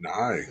special. No.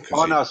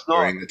 Oh, no, it's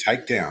not. Doing the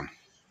takedown.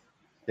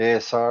 Yeah,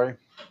 sorry.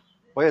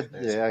 Yeah,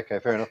 okay,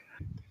 fair enough.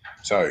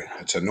 So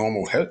it's a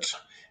normal hit,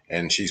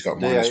 and she's got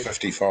minus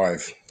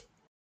 55.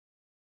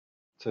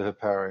 To her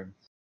parry.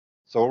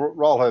 So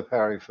roll her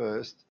parry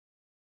first.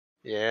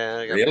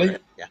 Yeah. Really?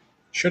 Yeah.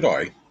 Should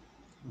I?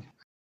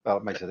 Well,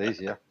 it makes it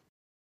easier.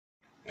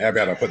 How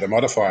about I put the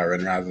modifier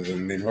in rather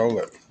than then roll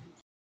it?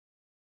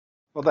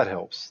 Well, that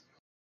helps.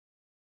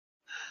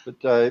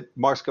 But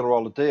Mike's got to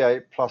roll a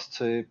d8 plus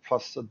 2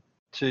 plus a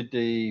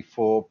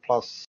 2d4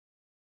 plus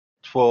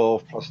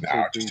 12 plus No, 2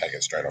 I'll just take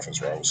it straight off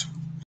his rolls.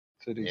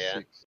 2d6.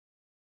 Yeah.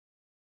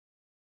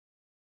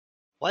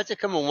 Why is it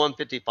coming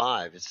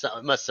 155? It's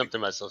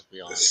something must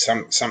be on.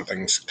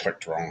 Something's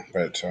clicked wrong,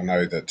 but I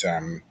know that.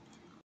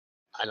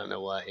 I don't know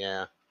what.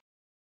 Yeah.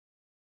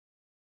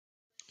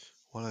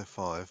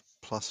 105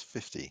 plus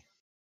 50.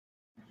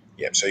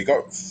 Yep. So you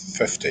got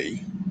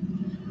 50.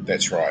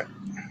 That's right.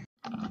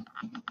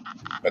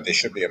 But there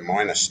should be a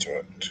minus to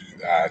it.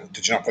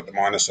 Did you not put the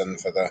minus in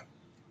for the?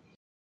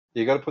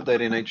 You got to put that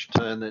in each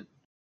turn that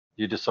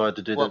you decide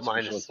to do What that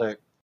special minus? attack.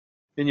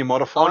 In your Oh,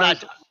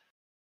 modifiers.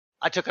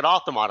 I took it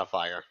off the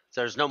modifier,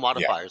 so there's no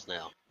modifiers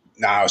now.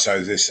 No,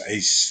 so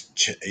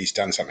he's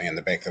done something in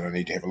the back that I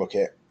need to have a look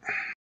at.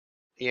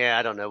 Yeah,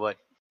 I don't know what.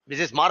 Because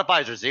his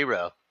modifiers are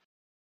 0.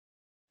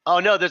 Oh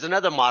no, there's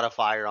another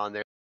modifier on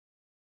there.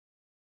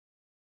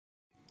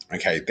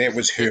 Okay, that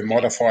was her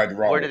modified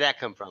roll. Where did that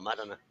come from? I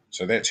don't know.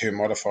 So that's her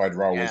modified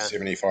roll Yeah. is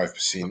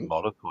 75%.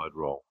 Modified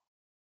roll.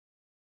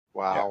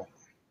 Wow.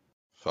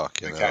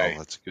 Fucking Okay. hell,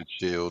 that's a good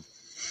shield.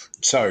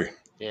 So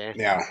Yeah.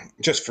 now,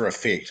 just for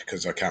effect,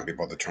 because I can't be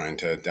bothered trying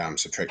to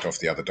subtract off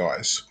the other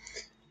dice,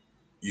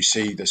 you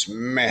see this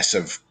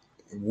massive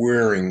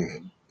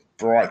whirring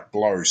bright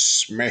blow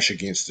smash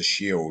against the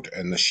shield,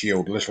 and the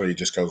shield literally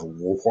just goes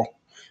whoop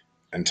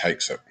and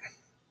takes it.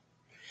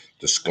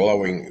 This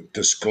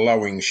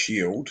glowing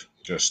shield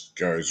just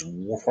goes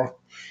whoop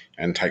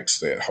and takes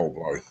that whole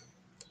blow.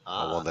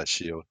 I want that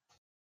shield.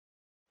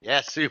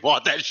 Yes, you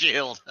want that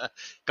shield.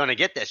 Gonna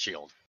get that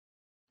shield.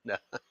 No.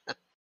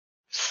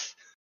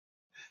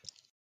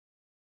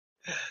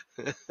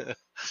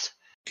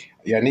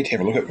 Yeah, I need to have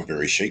a look at my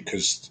berry sheet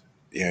because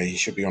he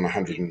should be on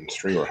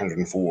 103 or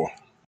 104.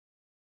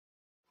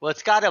 Well,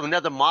 it's got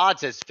another mod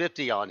says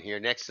 50 on here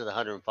next to the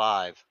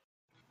 105.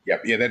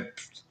 Yep, yeah,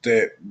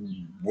 that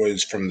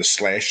was from the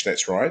slash.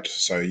 That's right.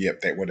 So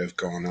yep, that would have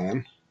gone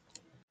on.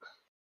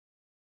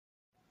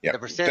 Yep, The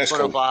percent's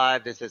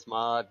 105. Cool. This is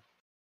mod.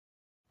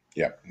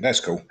 Yep, that's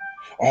cool.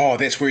 Oh,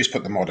 that's where he's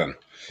put the mod in.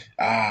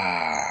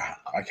 Ah,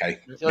 okay.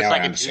 So now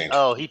like I understand.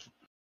 Okay.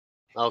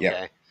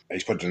 Yep,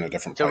 he's put it in a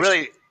different place. So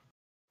really,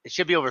 it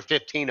should be over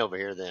 15 over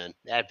here then.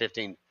 Add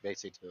 15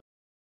 basically to it.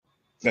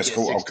 That's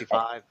cool.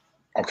 65.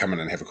 I'll come in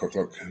and have a quick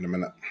look in a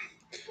minute.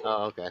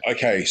 Oh, okay.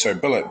 Okay, so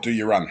Billet, do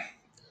your run.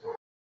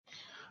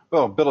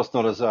 Well, Billet's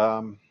not as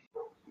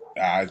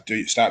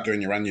start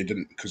doing your run. You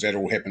didn't, because that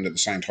all happened at the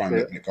same time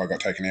that guy got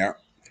taken out.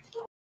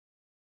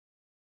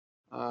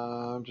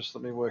 Just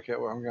let me work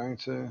out where I'm going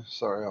to.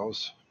 Sorry,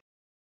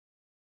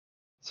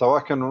 So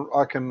I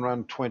can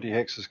run 20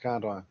 hexes,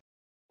 can't I?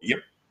 Yep.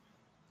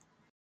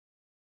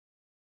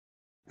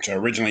 So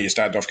originally you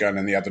started off going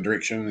in the other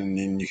direction, and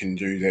then you can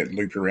do that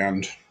loop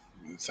around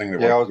thing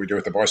that we do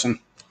with the bison.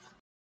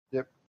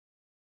 Yep.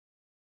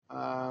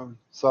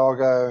 So I'll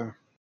go.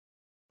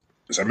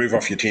 So move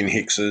off your 10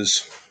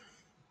 hexes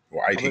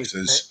or 8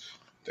 hexes,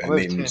 and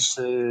then 10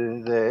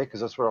 to there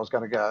because that's where I was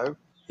going to go.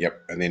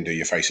 Yep, and then do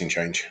your facing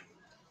change.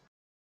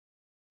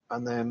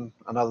 And then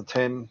another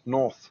 10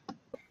 north.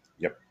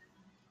 Yep.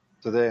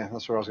 To there.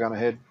 That's where I was going to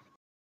head.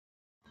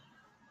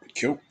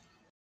 Cool.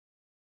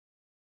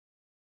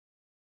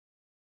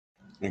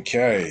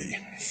 Okay,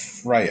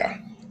 Freya.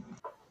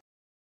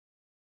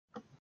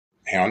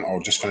 Hang on,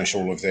 I'll just finish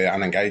all of the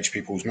unengaged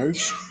people's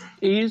moves.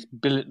 He's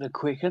Billet the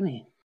Quick, isn't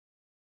he?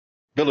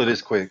 Billet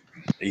is quick.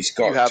 He's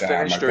got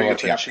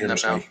mobility up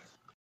previously.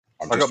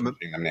 I'm just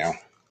finishing them now.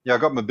 Yeah, I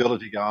got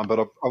mobility going, but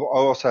I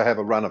also have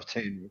a run of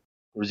 10,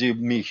 whereas you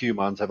mere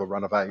humans have a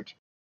run of 8.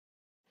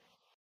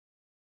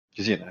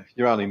 Because,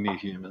 you're only mere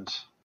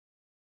humans.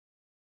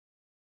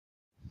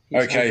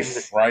 Okay,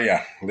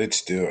 Freya,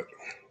 let's do it.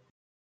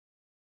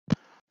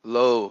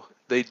 Lo,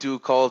 they do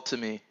call to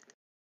me.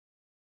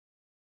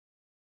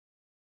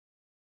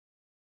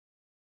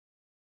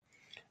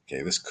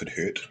 Okay, this could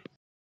hurt.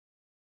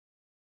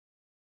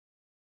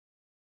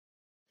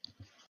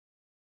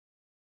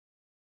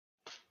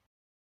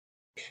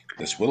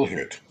 This will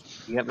hurt.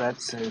 Yep,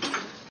 that's it.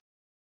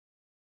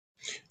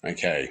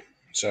 Okay,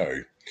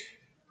 so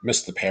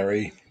missed the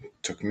parry,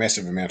 took a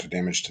massive amount of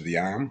damage to the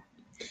arm,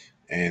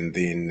 and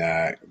then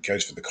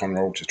goes for the con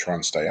roll to try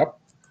and stay up.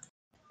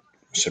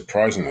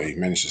 Surprisingly,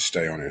 managed to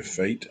stay on her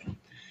feet.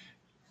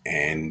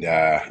 And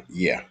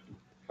yeah.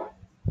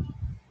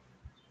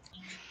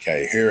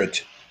 Okay,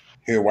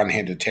 her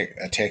one-handed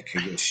attack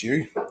against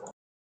you.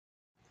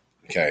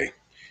 Okay,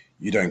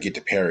 you don't get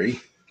to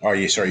parry. Oh,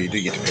 yeah, sorry, you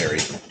do get to parry.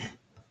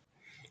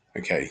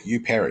 Okay, you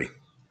parry.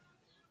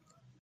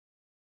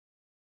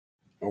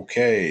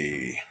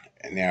 Okay,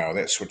 and now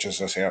that switches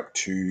us out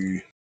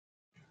to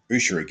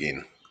Usha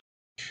again.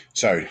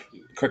 So,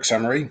 quick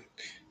summary.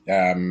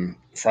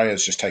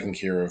 Freya's just taken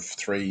care of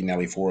 3,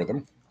 nearly 4 of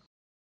them.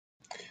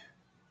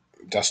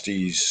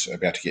 Dusty's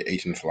about to get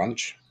eaten for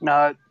lunch.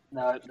 No.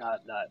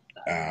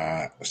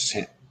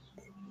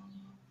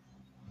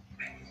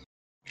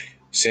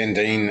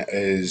 Sandine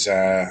is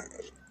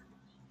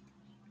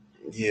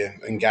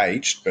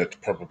engaged, but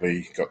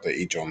probably got the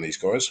edge on these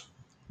guys.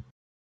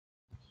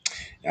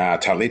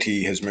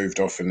 Taleti has moved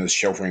off and is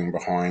sheltering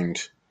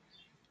behind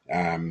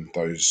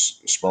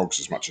those sprogs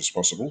as much as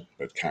possible,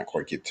 but can't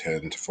quite get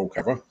into full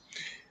cover.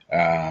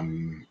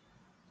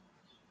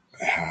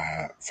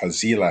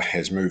 Fazila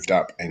has moved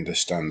up and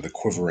just done the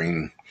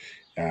quivering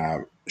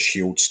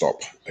shield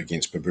stop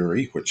against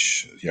Baburi,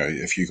 which,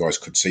 if you guys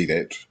could see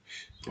that,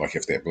 like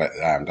if that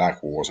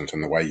Dark War wasn't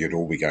in the way, you'd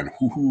all be going,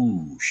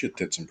 hoo, shit,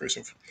 that's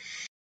impressive.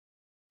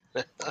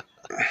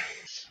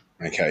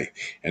 Okay,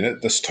 and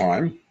at this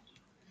time,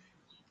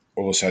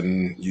 all of a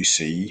sudden you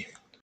see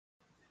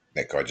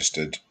that guy just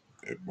did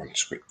one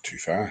sweat too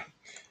far.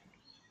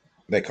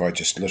 That guy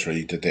just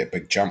literally did that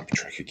big jump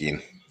trick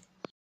again.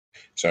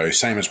 So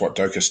same as what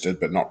Docus did,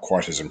 but not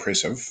quite as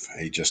impressive.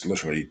 He just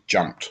literally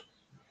jumped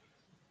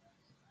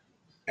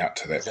out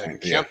to that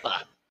point there.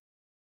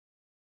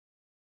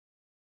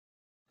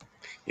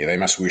 Yeah, they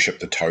must worship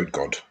the toad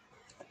god.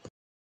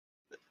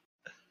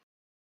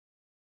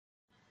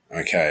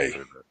 Okay.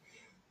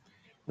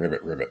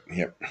 Ribbit,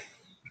 yep.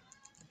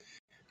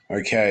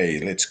 Okay,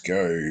 let's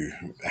go.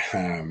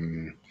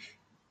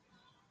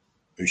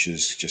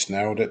 Usha's just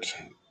nailed it.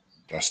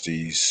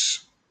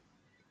 Dusty's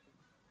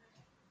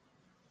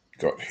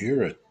got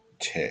her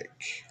attack.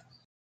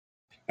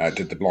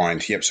 Did the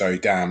blind. Yep, so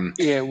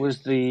it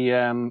was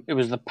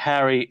the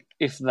parry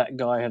if that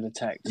guy had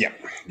attacked.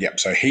 Yep.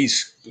 So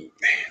he's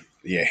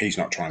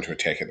not trying to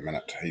attack at the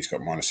minute. He's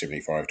got minus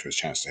 75 to his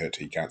chance to hit.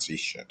 He can't see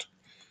shit.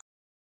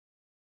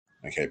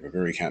 Okay,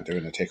 Baburi can't do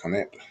an attack on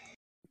that.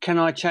 Can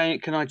I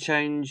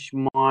change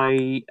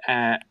my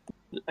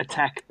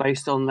attack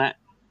based on that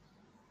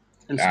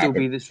and still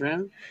be this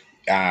round?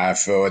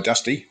 For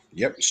Dusty,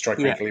 yep, strike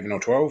rank 11 or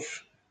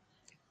 12.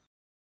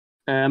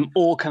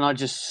 Or can I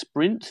just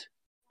sprint?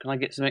 Can I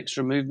get some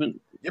extra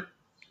movement? Yep.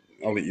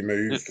 I'll let you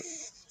move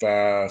 2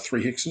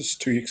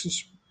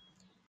 hexes.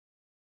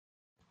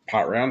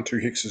 Part round, 2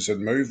 hexes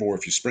and move, or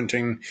if you're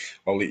sprinting,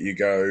 I'll let you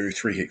go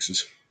 3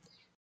 hexes.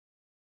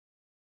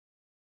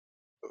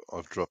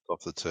 I've dropped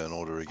off the turn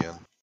order again.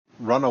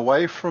 Run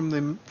away from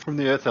the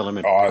earth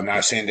element. Oh no,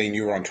 Sandine,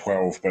 you were on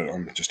 12, but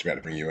I'm just about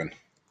to bring you in.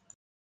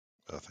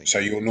 So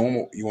your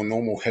normal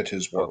hit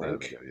is what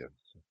rank? There we go, yeah.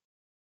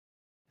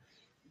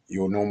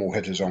 Your normal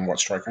hit is on what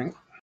strike rank?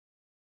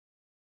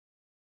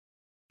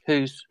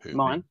 Who's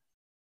mine?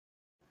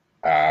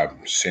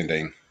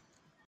 Sandine.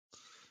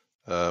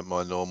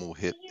 My normal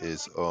hit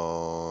is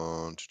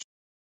on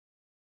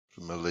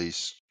melee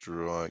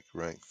strike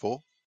rank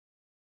 4.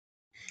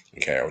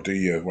 Okay, I'll do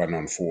your one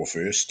on 4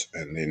 first,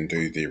 and then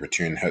do the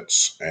return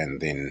hits, and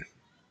then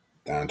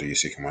do your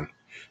second one.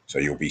 So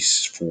you'll be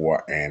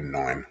 4 and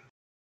 9.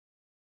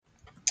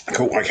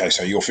 Cool. Okay,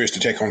 so your first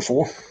attack on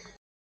 4.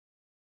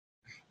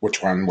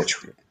 Which one? Which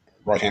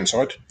right-hand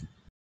side?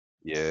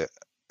 Yeah.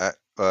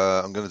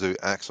 I'm going to do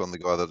axe on the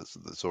guy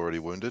that's already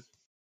wounded.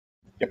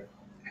 Yep.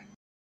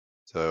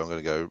 So I'm going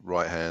to go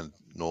right hand,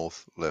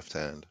 north, left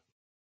hand,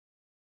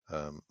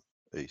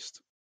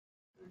 east.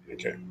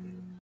 Okay.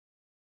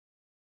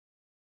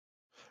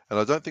 And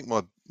I don't think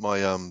my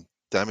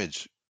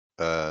damage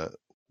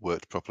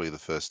worked properly the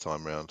first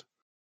time round.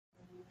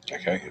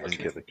 Okay. I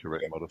didn't get the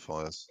correct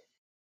modifiers.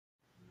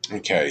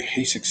 Okay,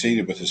 he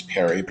succeeded with his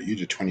parry, but you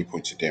did 20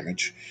 points of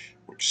damage,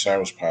 which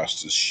sails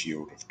past his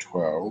shield of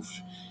 12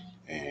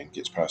 and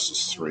gets past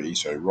his 3.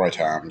 So right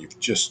arm, you've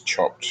just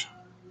chopped,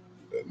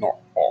 not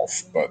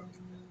off, but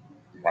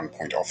 1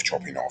 point off,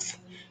 chopping off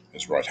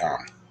his right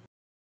arm.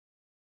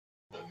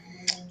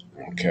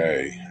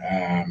 Okay,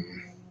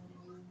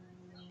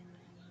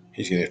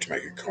 he's going to have to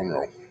make a con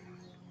roll.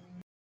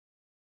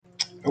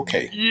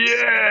 Okay.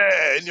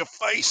 Yeah, in your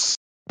face.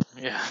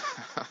 Yeah.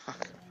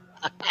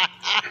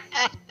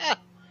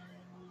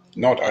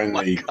 Not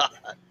only,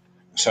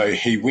 so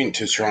he went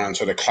to try and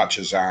sort of clutch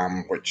his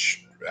arm,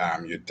 which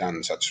you'd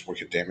done such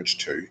wicked damage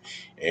to,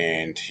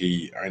 and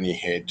he only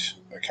had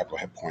a couple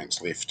of hit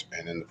points left,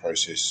 and in the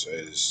process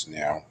is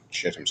now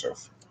shit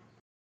himself.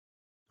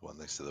 The one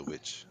next to the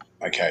witch.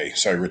 Okay,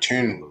 so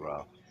return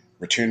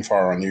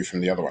fire on you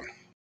from the other one.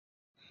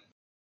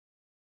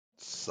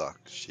 Suck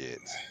shit.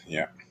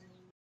 Yeah.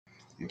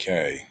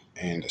 Okay,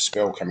 and a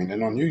spell coming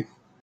in on you.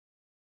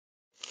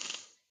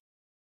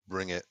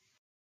 Bring it.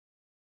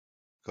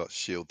 Got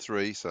shield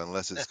 3, so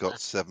unless it's got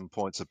 7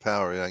 points of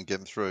power, it ain't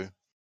getting through.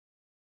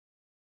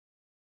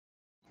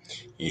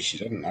 Yeah, she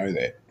doesn't know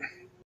that.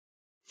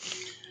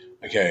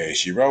 Okay,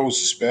 she rolls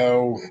the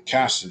spell,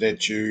 casts it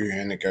at you,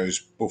 and it goes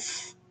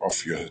boof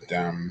off your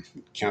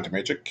counter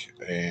magic,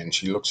 and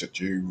she looks at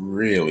you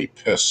really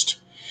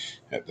pissed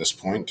at this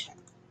point,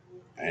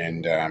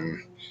 and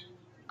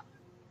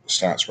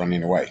starts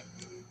running away.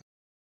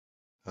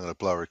 I'm going to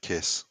blow her a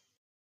kiss.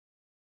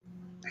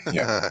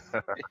 Yeah.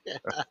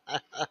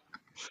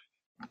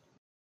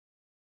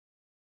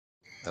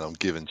 And I'm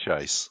giving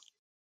chase.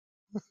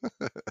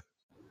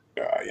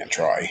 Yeah,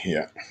 try,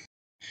 yeah.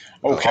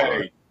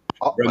 Okay.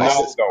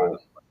 Ronaldo.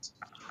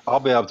 I'll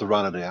be able to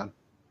run it down.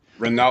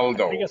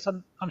 Ronaldo. I guess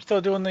I'm still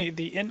doing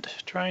the int,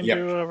 trying to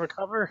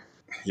recover.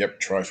 Yep,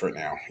 try for it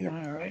now. Yep.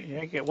 All right,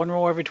 yeah, I get one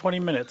roll every 20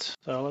 minutes.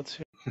 So let's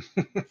see.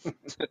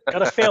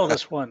 Gotta fail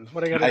this one.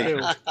 What I gotta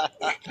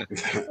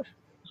do?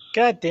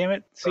 God damn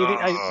it! See,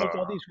 I make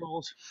all these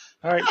rolls.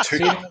 All right,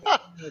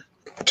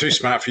 Too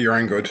smart for your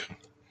own good.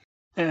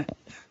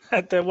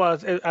 That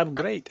was. I'm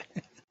great.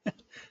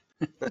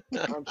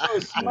 I'm so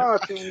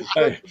smart and you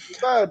selected me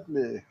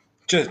badly.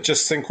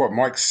 Just think what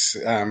Mike's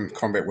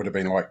combat would have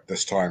been like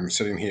this time,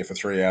 sitting here for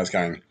 3 hours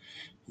going,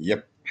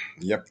 yep,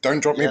 don't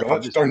drop me,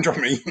 Billet, don't drop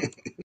me.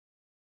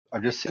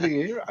 I'm just sitting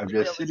here.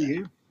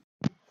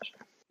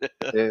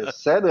 Yeah,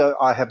 sadly,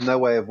 I have no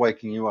way of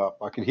waking you up.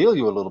 I can heal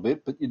you a little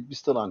bit, but you'd be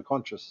still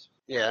unconscious.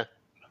 Yeah.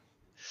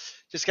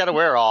 Just got to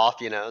wear off,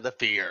 the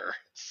fear.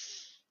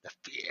 The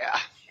fear.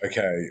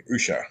 Okay,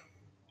 Usha.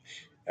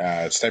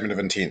 Statement of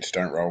intent,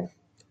 don't roll.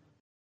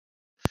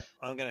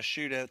 I'm going to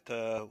shoot at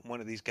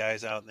one of these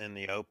guys out in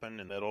the open,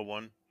 the middle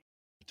one,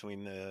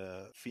 between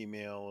the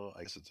female,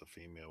 I guess it's a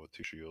female with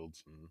 2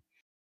 shields, and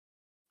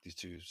these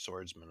 2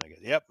 swordsmen, I guess.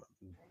 Yep,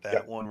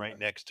 that one right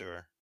next to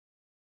her.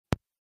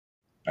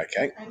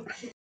 Okay.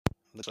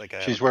 Looks like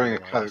I She's have wearing a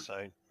clear line of coat.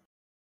 sight.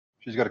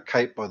 She's got a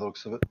cape by the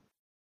looks of it.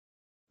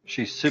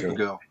 She's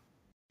Supergirl.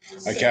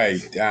 Cool. Okay,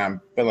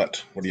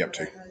 Billet, what are you up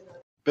to?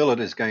 Billet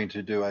is going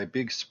to do a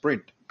big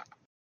sprint.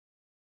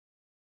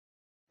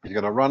 He's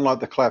going to run like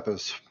the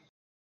clappers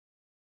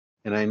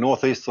in a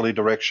northeasterly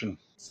direction.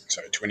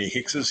 So 20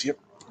 hexes, yep.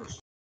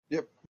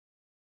 Yep.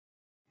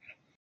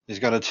 He's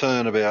going to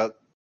turn about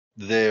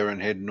there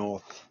and head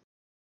north.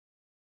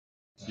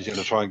 He's going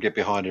to try and get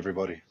behind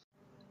everybody.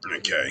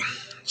 Okay,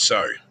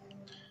 so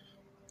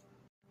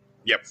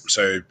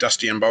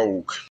Dusty and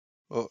Bolg.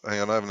 Oh, hang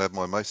on, I haven't had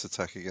my mace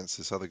attack against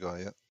this other guy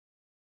yet.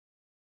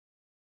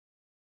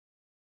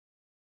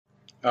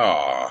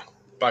 Ah,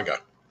 bugger.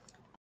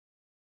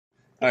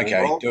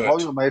 Okay, do it.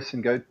 Roll your mace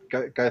and go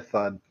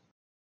thud.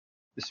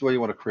 This is where you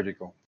want a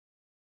critical.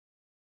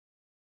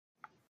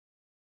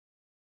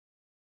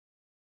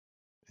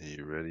 Are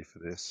you ready for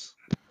this?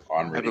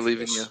 I'm ready. I believe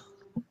in you.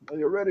 Are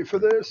you ready for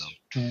this?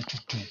 Here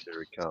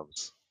he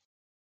comes.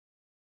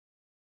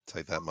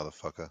 Take that,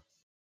 motherfucker.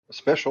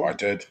 Special. I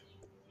did.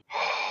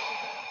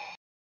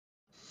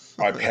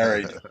 I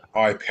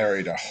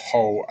parried a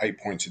whole 8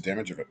 points of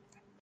damage of it.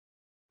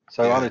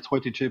 So only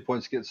 22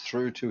 points gets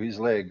through to his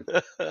leg.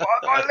 By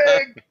my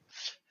leg!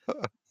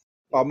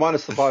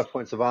 Minus the 5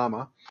 points of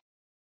armor.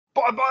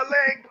 By my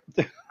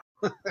leg!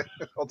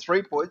 On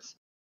 3 points.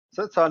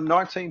 So that's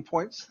 19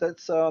 points.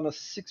 That's on a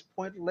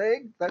 6-point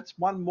leg. That's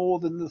one more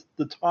than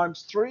the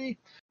times 3.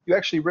 You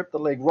actually rip the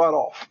leg right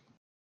off.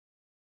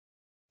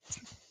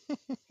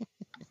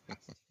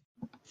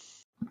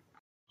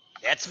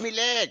 That's me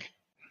leg.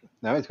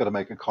 Now he's got to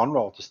make a con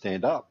roll to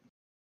stand up.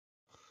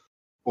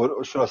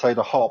 Or should I say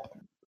to hop?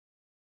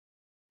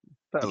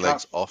 That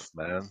leg's off,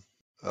 man.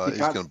 He's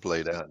going to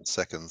bleed out in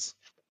seconds.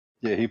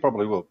 Yeah, he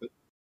probably will. But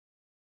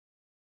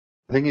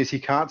the thing is, he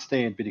can't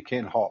stand, but he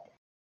can hop.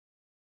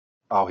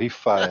 Oh, he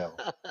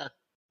failed.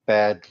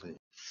 Badly.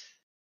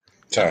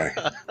 So,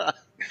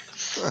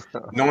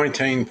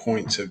 19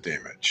 points of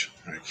damage.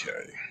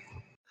 Okay.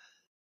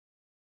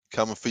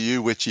 Coming for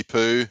you, witchy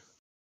poo.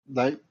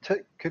 No,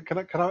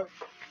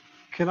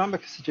 can I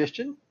make a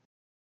suggestion?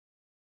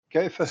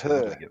 Go for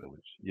her.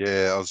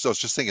 Yeah, I was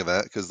just thinking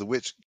that because the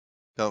witch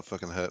can't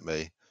fucking hurt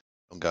me.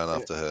 I'm going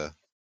after her.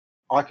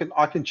 I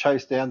can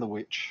chase down the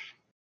witch.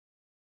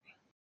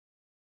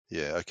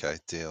 Yeah, okay,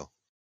 deal.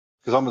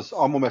 Because I'm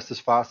almost as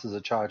fast as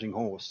a charging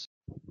horse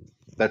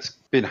that's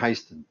been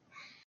hasted.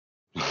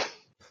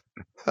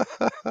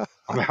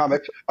 I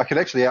can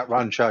actually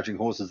outrun charging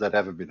horses that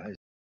haven't been hasted.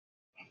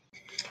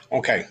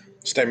 Okay,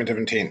 statement of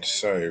intent.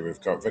 So we've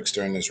got Vix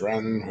doing his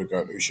run. We've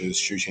got Usha's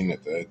shooting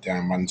at the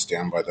down ones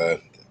down by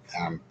the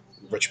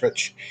rich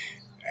bitch.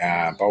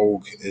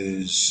 Bolg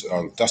is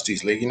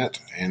Dusty's legging it,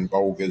 and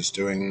Bolg is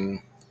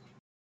doing.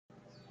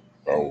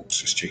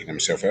 Bolg's just checking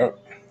himself out.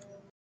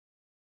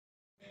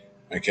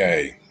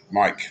 Okay,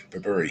 Mike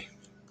Baburi.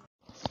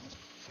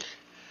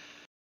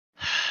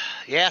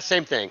 Yeah,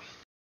 same thing.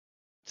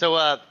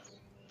 So,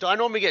 do I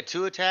normally get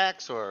 2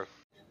 attacks or?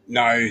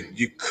 No,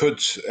 you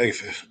could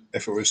if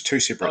it was 2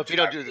 separate. Oh, if you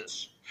don't do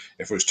this.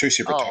 If it was 2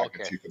 separate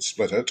targets, you could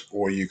split it,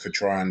 or you could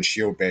try and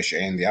shield bash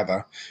and the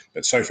other.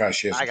 But so far,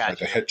 she hasn't tried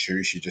to hit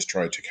you. She just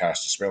tried to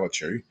cast a spell at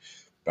you.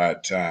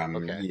 But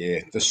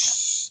yeah,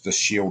 this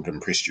shield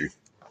impressed you.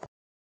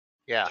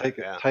 Yeah, take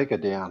her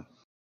down.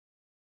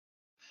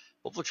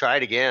 Well, we'll try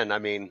it again. I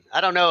mean,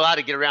 I don't know how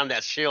to get around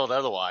that shield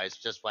otherwise,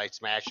 just by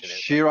smashing it.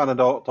 Sheer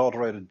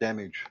unadulterated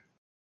damage.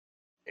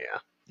 Yeah.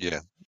 Yeah.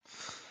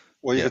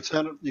 Or you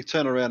could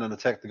turn around and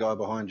attack the guy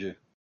behind you.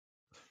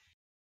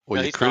 Or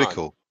you're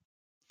critical. Gone.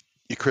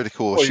 You're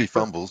critical, or she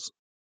fumbles.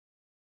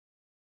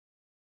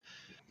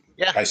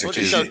 Yeah.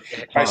 Basically,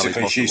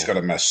 she's got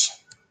a miss.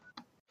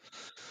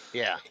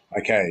 Yeah.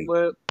 Okay.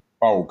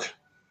 Bolg.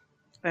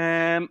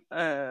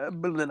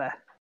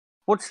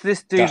 What's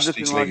this dude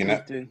Dusty's looking like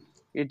he's doing?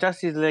 Yeah,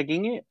 Dusty's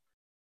legging it.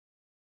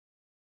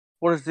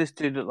 What does this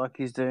dude look like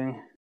he's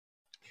doing?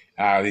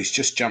 He's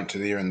just jumped to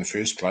there in the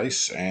first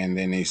place, and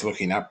then he's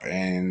looking up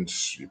and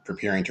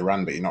preparing to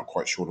run, but you're not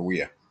quite sure to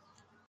where.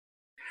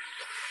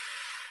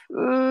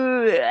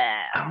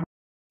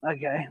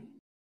 Okay.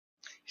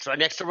 It's right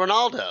next to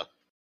Ronaldo.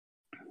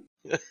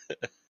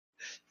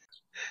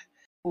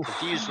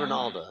 Confused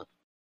Ronaldo.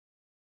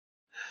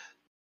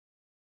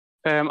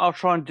 I'll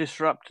try and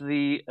disrupt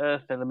the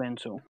Earth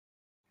Elemental.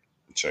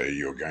 So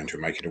you're going to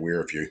make it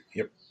aware of you.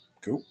 Yep.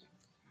 Cool.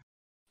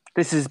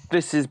 This is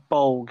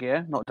Bolg,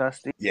 yeah, not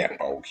Dusty. Yeah,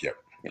 Bulk. Yep.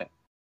 Yeah.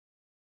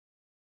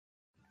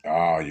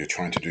 Oh, you're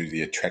trying to do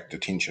the attract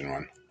attention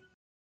one.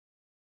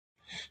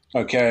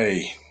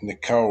 Okay,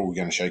 Nicole, we're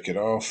going to shake it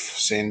off.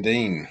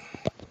 Sandine.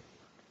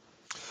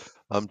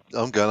 I'm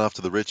going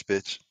after the rich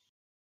bitch.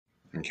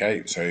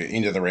 Okay, so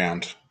end of the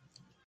round.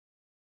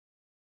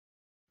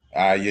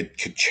 You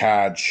could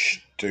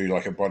charge, do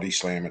like a body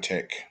slam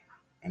attack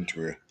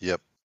into her. Yep.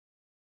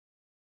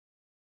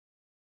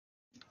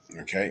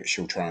 Okay,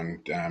 she'll try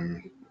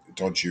and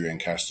dodge you and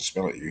cast a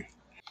spell at you.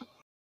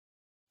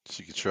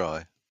 She could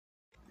try.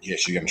 Yeah,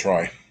 she's going to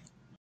try.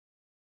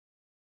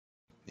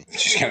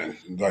 She's going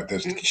to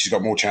she's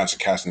got more chance of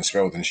casting a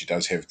spell than she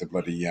does have the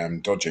bloody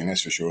dodging.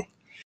 That's for sure.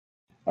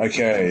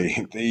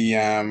 Okay,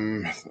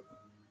 the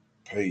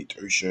Pete,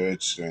 Usha,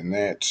 it's doing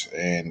that,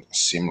 and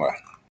Simla.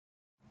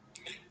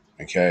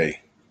 Okay,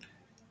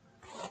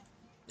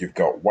 you've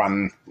got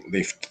one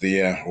left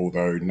there,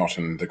 although not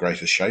in the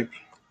greatest shape.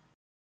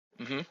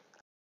 Mm-hmm.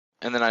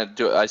 And then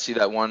I see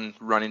that one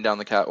running down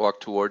the catwalk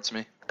towards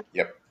me.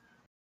 Yep.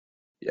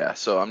 Yeah,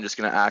 so I'm just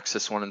gonna axe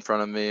this one in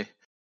front of me,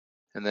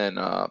 and then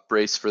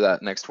brace for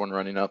that next one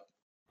running up.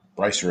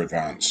 Brace or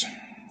advance.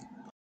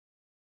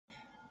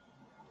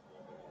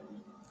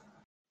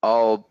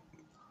 I'll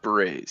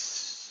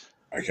brace.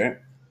 Okay.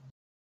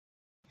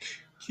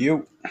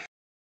 Heal.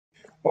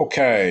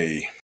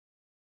 Okay.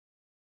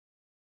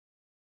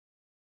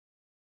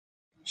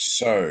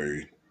 So,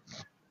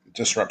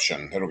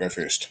 disruption. That'll go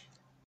first.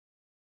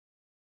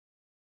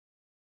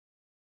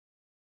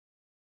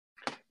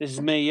 This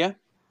is me, yeah?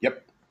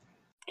 Yep.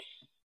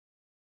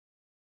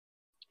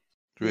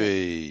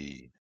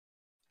 3.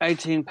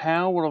 18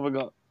 power, what have I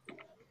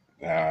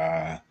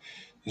got?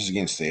 This is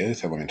against the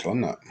Earth Elemental,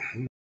 isn't it?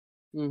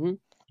 Mm-hmm.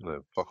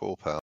 No, fuck all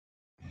power.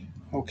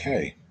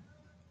 Okay.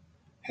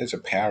 Has a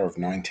power of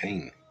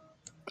 19.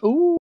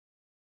 Ooh.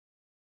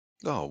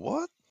 Oh,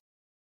 what?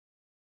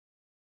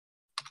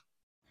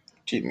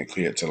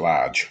 Technically, it's a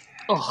large.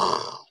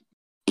 Oh.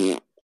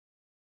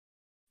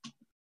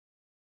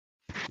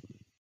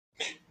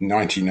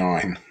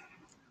 99.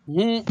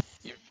 Mm-hmm.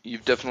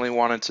 You've definitely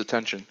won its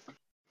attention.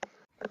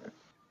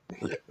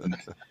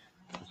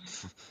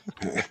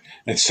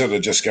 It sort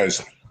of just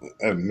goes,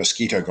 a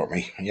mosquito got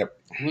me. Yep.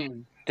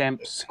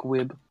 Damp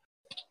squib.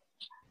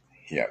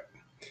 Yep.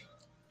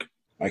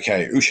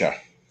 Okay, Usha. I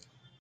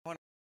want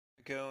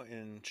to go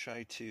and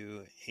try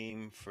to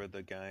aim for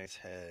the guy's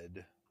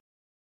head.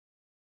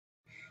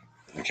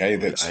 Okay,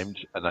 that's an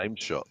aim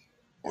shot.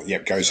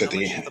 Yep, goes So at how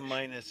the much is the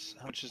minus?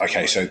 How much is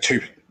Okay, the so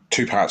minus?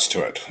 two parts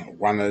to it.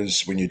 One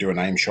is when you do an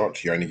aim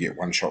shot, you only get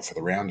one shot for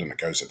the round, and it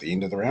goes at the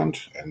end of the round.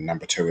 And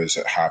number two is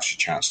it halves your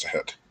chance to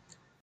hit.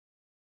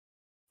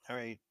 All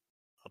right,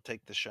 I'll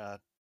take the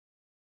shot.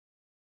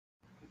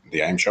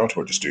 The aim shot,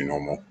 or just do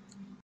normal?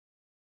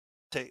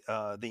 Take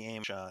the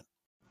aim shot.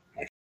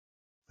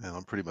 Man,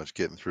 I'm pretty much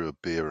getting through a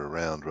beer a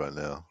round right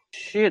now.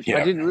 Shit, Yeah.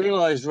 I didn't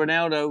realise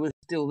Ronaldo was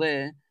still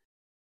there.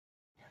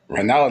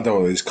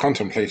 Ronaldo is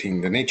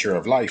contemplating the nature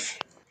of life.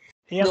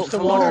 Yeah, I'm Not still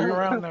for wandering long.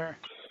 around there.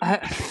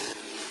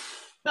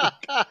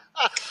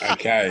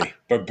 Okay,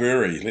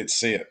 Baburi, let's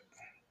see it.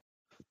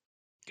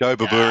 Go,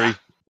 Baburi.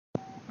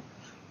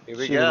 Here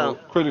we go.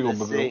 Critical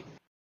Let's Baburi. see.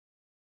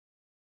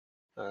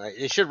 All right,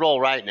 it should roll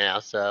right now.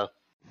 So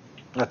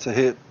That's a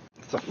hit.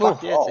 It's a Oh,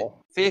 fuck yeah, it's a- roll.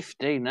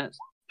 15, that's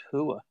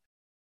poor.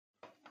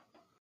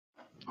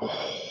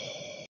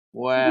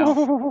 Wow.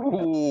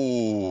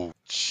 Oh,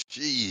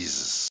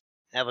 Jesus.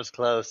 that was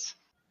close.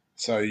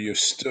 So you've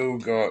still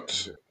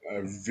got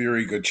a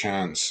very good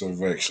chance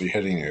of actually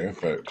hitting her,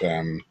 but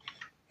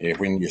yeah,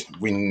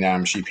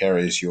 when she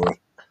parries your,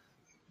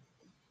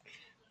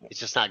 It's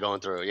just not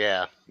going through.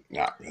 Yeah.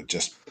 no,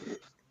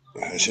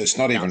 it's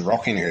not even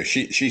rocking her.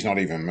 She's not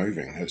even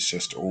moving. It's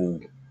just all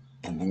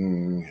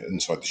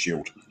inside the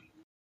shield.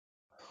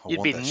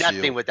 You'd be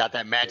nothing without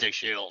that magic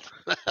shield.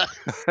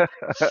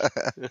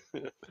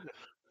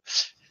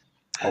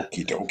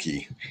 Okie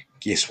dokie.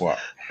 Guess what?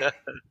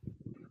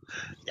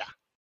 Yeah.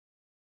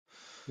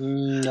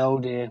 Oh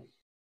dear.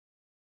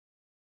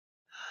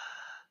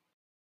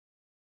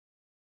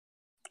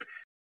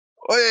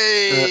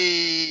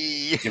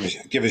 Hey!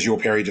 Give us your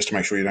parry just to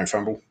make sure you don't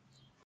fumble.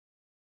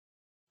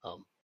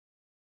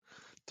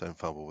 Don't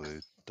fumble,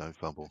 dude. Don't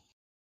fumble.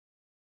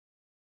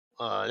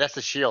 That's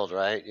the shield,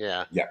 right?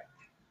 Yeah. Yeah.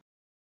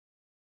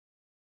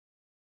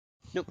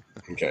 Nope.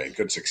 Okay,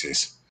 good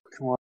success.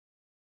 Come on.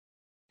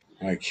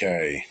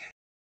 Okay.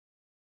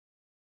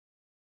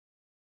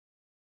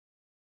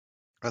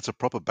 That's a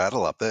proper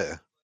battle up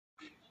there.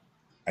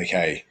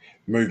 Okay.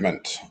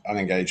 Movement.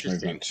 Unengaged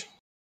movement.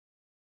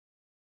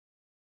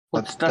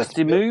 What's That's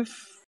Dusty move?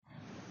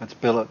 Let's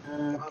bill it.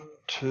 1,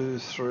 2,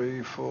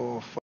 3,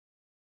 4, 5.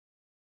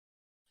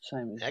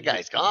 Same as That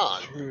guy's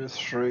gone. 2,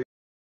 3.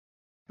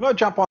 Can I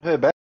jump on her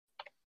back?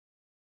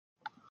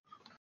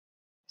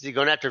 Is he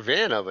going after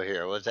Vin over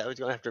here? Was that who's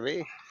going after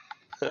me?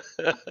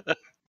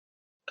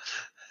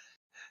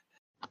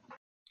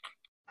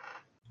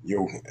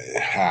 You'll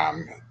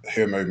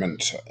her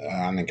movement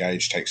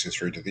unengaged takes her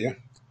through to there.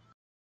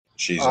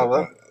 She's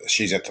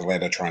at the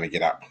ladder trying to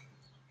get up.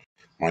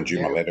 Mind you,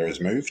 my ladder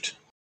is moved.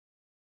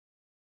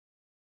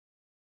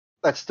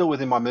 That's still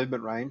within my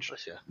movement range.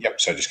 Yep.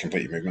 So just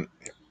complete your movement.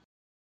 Yep.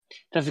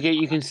 Don't forget,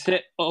 you can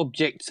set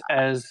objects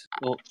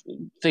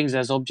things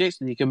as objects,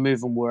 and you can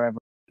move them wherever.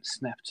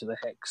 Snap to the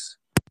hex.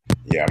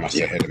 Yeah, I must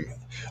have had him.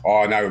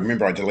 Oh no!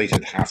 Remember, I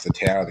deleted half the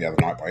tower the other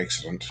night by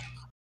accident.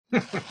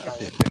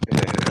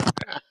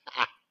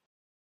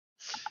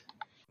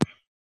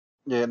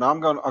 Yeah, no, I'm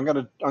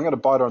gonna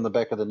bite her on the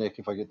back of the neck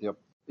if I get I'm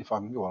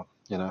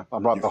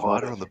right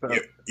behind her. On the back.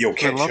 You'll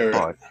catch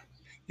her.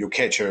 You'll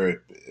catch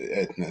her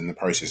in the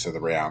process of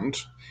the round.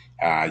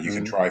 You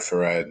can try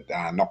for a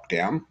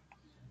knockdown.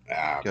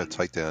 Go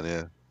takedown,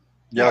 yeah.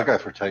 Yeah, I'll go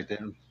for a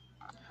takedown.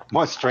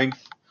 My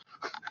strength,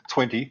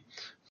 20.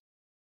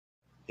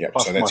 Yep,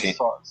 so that's it.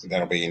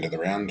 That'll be end of the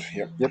round.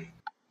 Yep.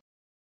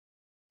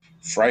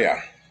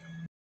 Freya.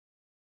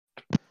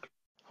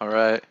 All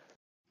right.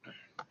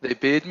 They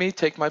bid me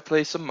take my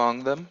place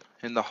among them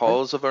in the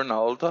halls of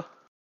Arnalda.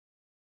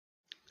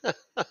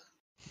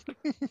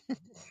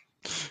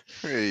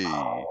 Hey.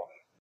 Yeah,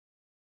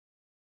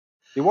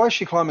 why is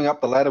she climbing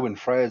up the ladder when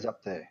Freya's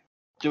up there?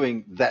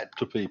 Doing that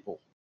to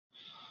people.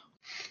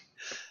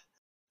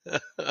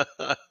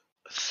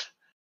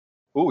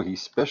 Ooh,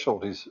 he's special.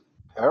 He's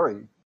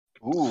Harry.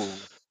 Ooh.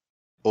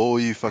 All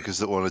you fuckers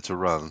that wanted to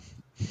run.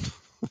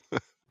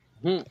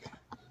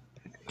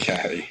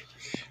 Okay.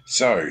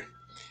 So,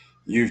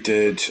 you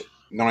did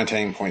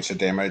 19 points of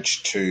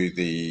damage to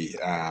the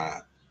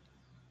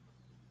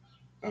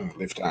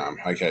left arm.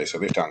 Okay, so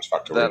left arm's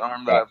fucked already. That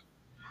arm that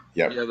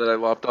that I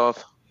lopped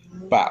off.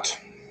 But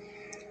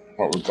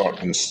what we've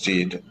got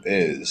instead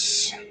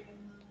is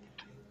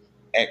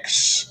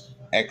X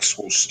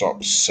will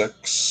stop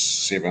 6,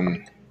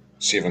 7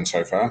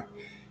 so far,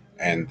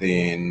 and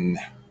then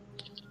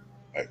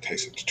that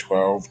takes it to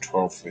 12.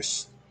 12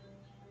 less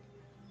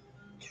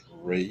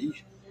 3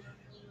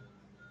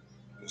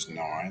 is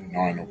 9.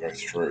 9 will go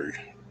through.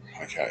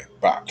 Okay,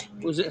 but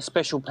was it a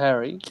special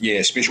parry?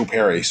 Yeah, special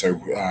parry. So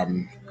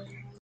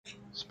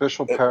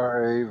special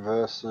parry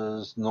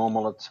versus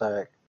normal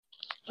attack.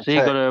 So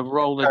you got to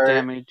roll the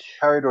damage.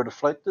 Parried or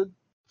deflected.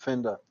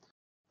 Defender.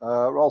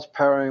 Rolls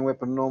parrying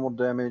weapon normal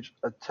damage.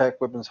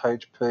 Attack weapon's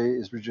HP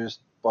is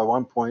reduced by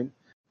 1 point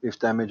if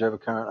damage over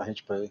current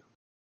HP.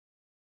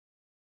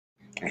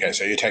 Okay,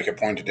 so you take a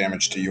point of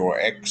damage to your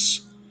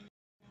X,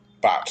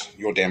 but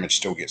your damage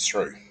still gets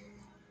through.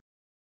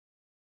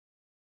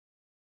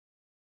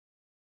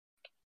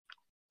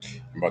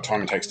 And by the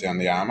time it takes down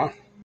the armor,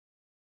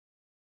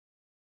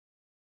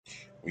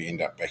 we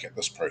end up back at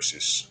this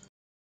process.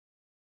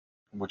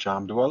 Which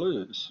arm do I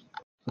lose?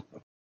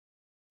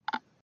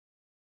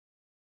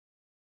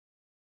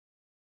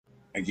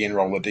 Again,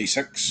 roll a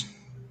d6.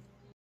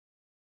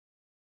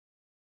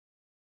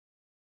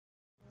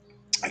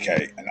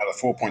 Okay, another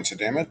 4 points of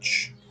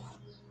damage.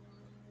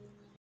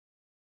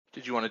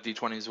 Did you want a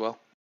d20 as well?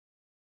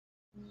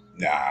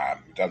 Nah,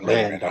 doesn't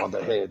Land really on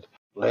the head.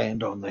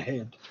 Land on the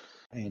head.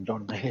 Land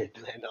on the head.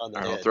 Land on the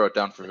I'll head. throw it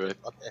down for Vic.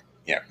 Okay.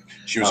 Yeah,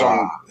 she was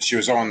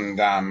on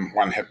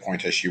 1 hit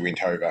point as she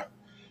went over.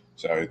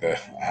 So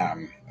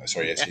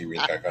as he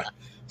went over.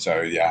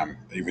 So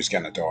he was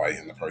going to die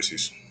in the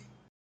process.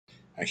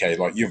 Okay,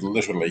 like you've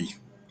literally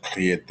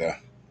cleared the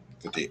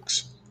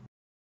decks.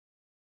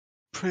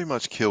 Pretty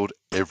much killed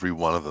every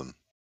one of them.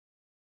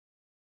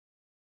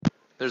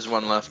 There's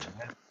one left.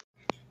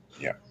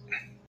 Yeah.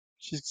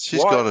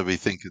 She's got to be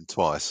thinking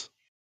twice.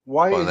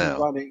 Why is he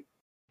running?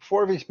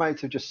 4 of his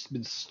mates have just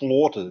been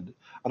slaughtered.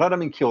 And I don't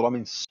mean killed, I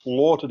mean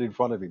slaughtered in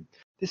front of him.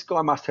 This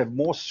guy must have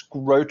more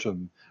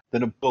scrotum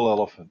than a bull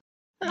elephant.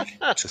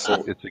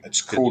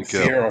 It's called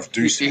fear of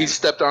Doosan. He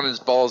stepped on his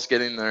balls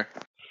getting there.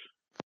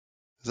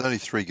 There's only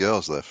 3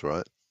 girls left,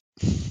 right?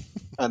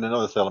 And an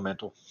earth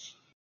elemental.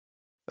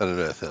 And an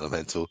earth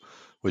elemental,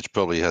 which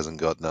probably hasn't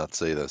got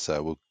nuts either.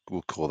 So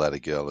we'll call that a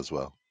girl as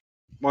well.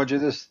 Mind you,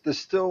 there's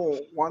still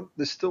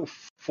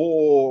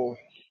four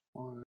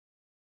and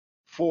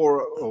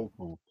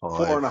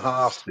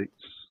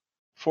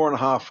a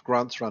half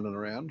grunts running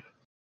around.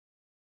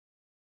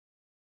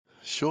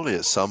 Surely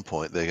at some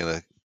point they're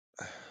gonna.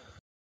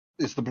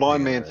 Is the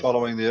blind man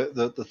following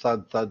the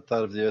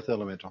thud of the earth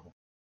elemental?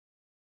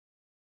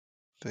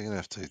 They're gonna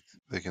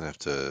have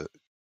to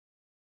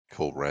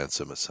call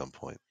ransom at some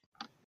point.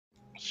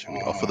 Should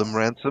we offer them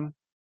ransom?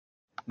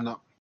 No.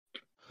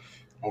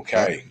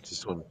 Okay.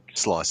 Just want to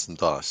slice and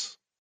dice.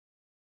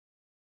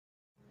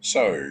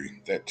 So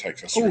that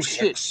takes us through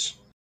 6.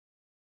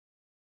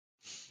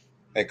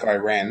 That guy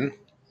ran,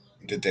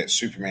 did that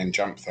Superman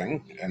jump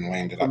thing, and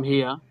landed from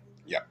here.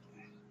 Yep.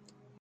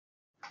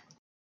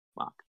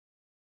 Fuck.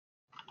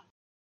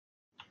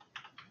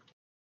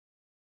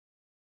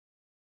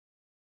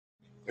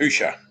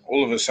 Usha,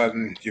 all of a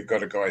sudden you've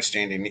got a guy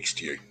standing next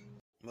to you.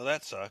 Well,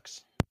 that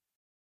sucks.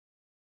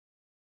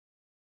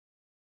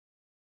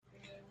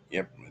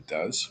 Yep, it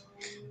does.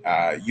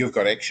 You've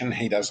got action,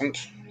 he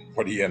doesn't.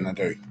 What are you going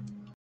to do?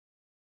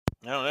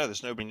 I don't know.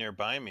 There's nobody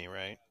nearby me,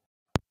 right?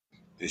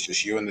 There's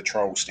just you and the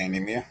troll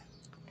standing there.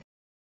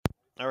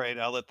 All right,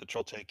 I'll let the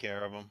troll take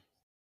care of him.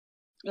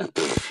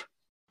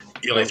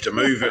 You'll have to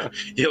move.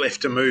 You'll have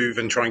to move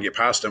and try and get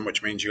past him,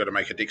 which means you've got to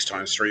make a Dex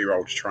 ×3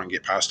 roll to try and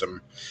get past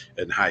him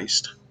in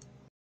haste.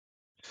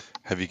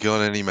 Have you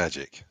got any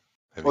magic?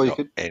 Have Or you you got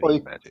could, any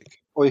magic?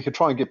 or you could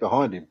try and get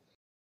behind him.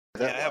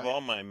 Yeah, I have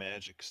all my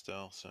magic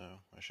still, so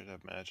I should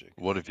have magic.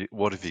 What have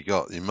you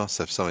got? You must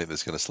have something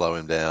that's going to slow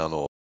him down,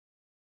 or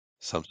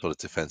some sort of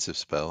defensive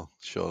spell,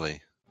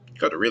 surely.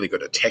 Got a really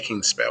good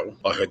attacking spell.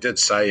 Like I did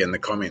say in the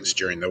comments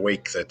during the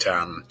week that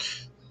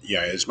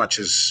as much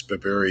as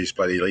Baburi's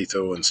bloody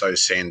lethal and so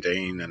is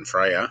Sandine and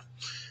Freya,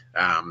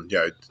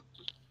 the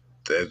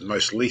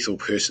most lethal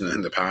person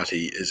in the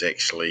party is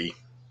actually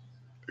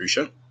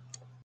Usha.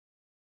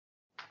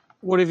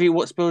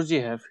 What spells do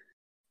you have?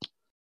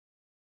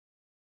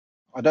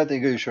 I don't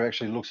think Usha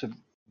actually looks at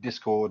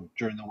Discord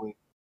during the week.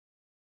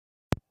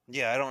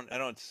 Yeah, I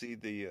don't see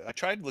the. I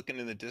tried looking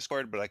in the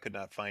Discord, but I could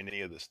not find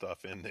any of the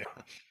stuff in there.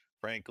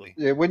 Frankly.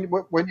 Yeah, when you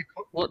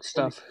What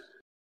stuff?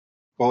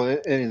 Well,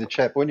 any of the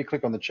chat. When you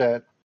click on the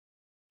chat,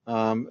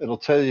 it'll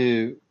tell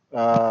you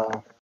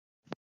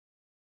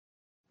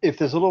if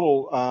there's a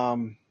little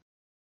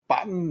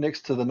button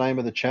next to the name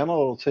of the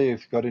channel. It'll tell you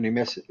if you've got any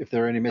if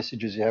there are any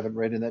messages you haven't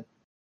read in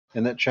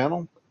that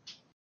channel.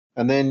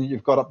 And then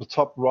you've got up the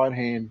top right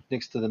hand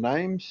next to the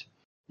names,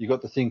 you've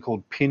got the thing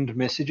called pinned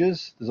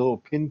messages. There's a little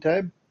pin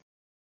tab.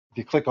 If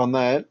you click on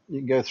that, you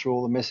can go through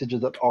all the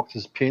messages that Oct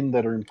has pinned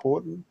that are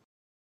important.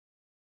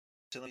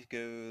 So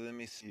let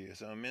me see.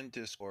 So I'm in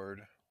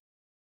Discord.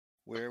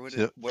 Where would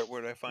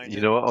I find it?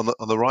 You know what?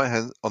 On the right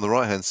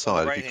hand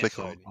side, if you click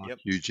side, on yep.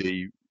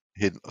 RQG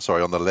hidden,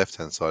 sorry, on the left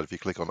hand side, if you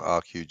click on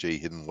RQG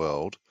Hidden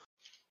World,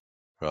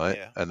 right,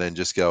 and then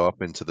just go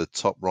up into the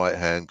top right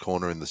hand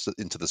corner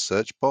into the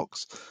search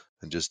box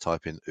and just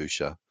type in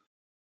Usha,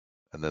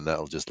 and then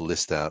that'll just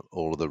list out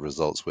all of the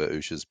results where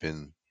Usha's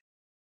been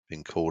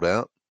called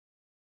out.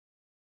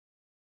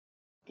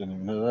 Didn't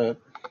even know that.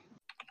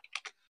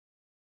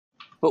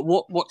 But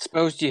what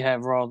spells do you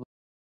have, rather?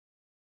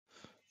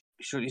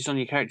 Sure, it's on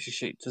your character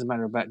sheet. Doesn't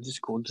matter about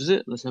Discord, does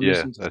it?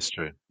 Yeah, that's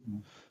true.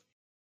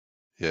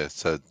 Yeah,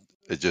 so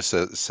it just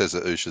says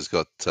that Usha's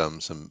got some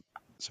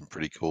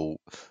pretty cool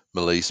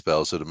melee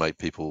spells that make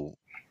people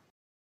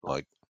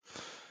like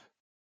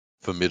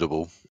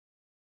formidable.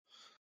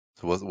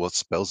 So what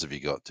spells have you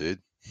got,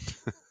 dude?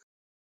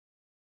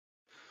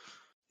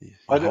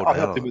 I've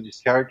had to with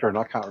this character and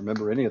I can't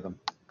remember any of them.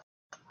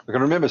 I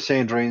can remember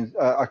Sandrine.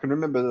 I can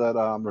remember that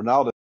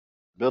Ronaldo's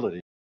ability,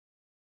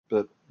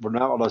 but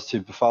Ronaldo's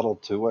too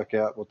befuddled to work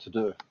out what to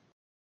do.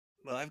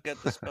 Well, I've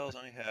got the spells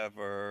I have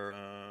are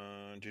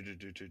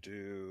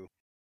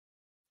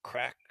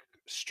crack,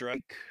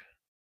 strike,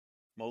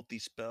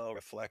 multi-spell,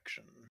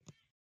 reflection,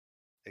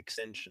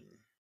 extension.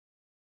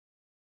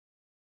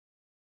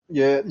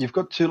 Yeah, you've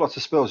got two lots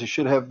of spells. You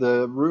should have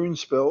the rune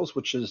spells,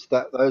 which is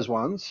those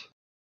ones.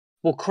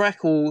 Well,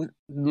 crack will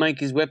make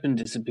his weapon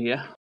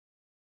disappear.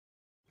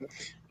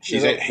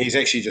 He's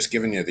actually just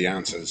given you the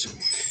answers.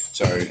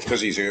 So because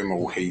he's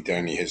Ermal, he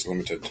only has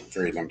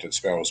very limited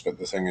spells. But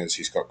the thing is,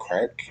 he's got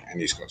crack and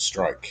he's got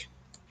strike.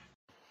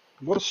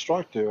 What does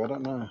strike do? I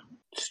don't know.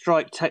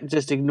 Strike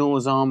just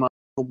ignores armor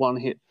for one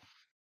hit.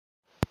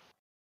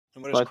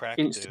 And what does crack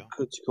do?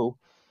 Critical.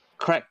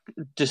 Crack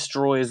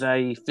destroys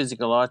a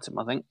physical item,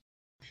 I think.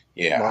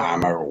 Yeah,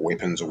 armor or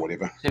weapons or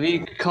whatever. So if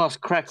you cast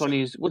crack on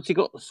his, what's he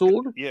got? The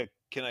sword? Yeah,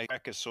 can I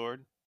crack a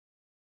sword?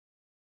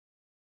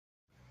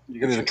 You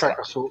can crack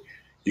a sword.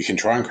 You can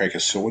try and crack a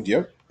sword,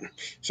 yep.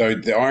 So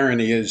the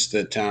irony is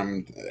that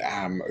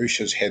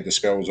Usha's had the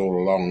spells all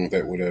along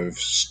that would have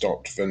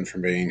stopped Vin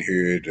from being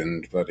heard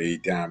and bloody,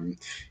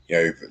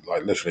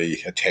 like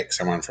literally attack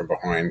someone from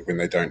behind when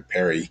they don't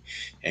parry,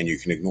 and you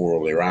can ignore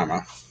all their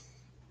armor.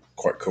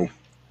 Quite cool.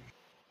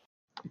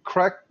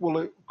 Crack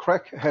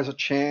has a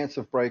chance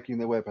of breaking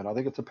the weapon. I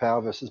think it's a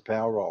power versus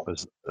power roll.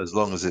 As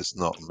long as it's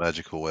not a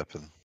magical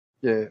weapon.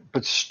 Yeah,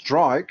 but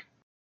strike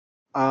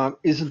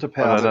isn't a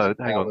power. No,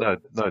 hang on.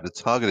 No, the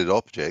targeted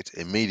object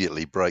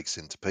immediately breaks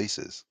into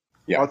pieces.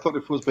 Yeah, I thought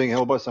if it was being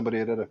held by somebody,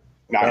 it had a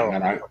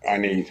No.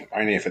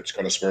 Only if it's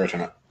got a spirit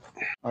in it.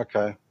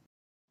 Okay.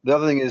 The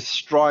other thing is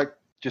strike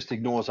just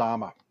ignores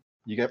armor.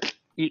 You get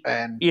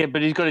yeah,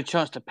 but he's got a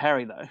chance to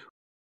parry though.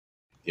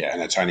 Yeah,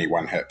 and it's only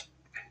one hit.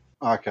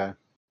 Okay.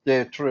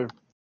 Yeah, true.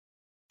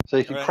 So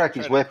you can crack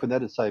his weapon.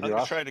 That'd save your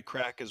ass. Try to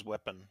crack his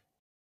weapon.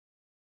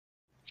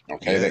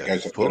 Okay,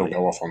 that'll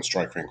go off on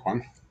strike rank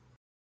 1.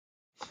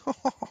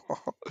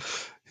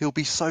 He'll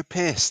be so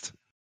pissed.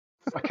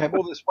 I came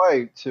all this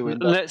way to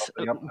end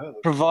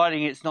up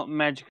providing it's not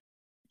magical.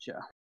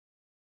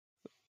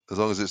 As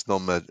long as it's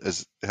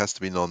it has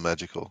to be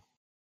non-magical.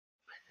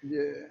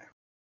 Yeah.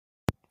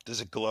 Does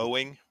it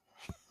glowing?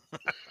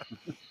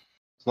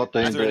 It's not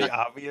Is there any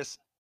obvious?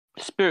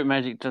 Spirit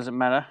magic doesn't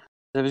matter.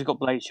 If he's got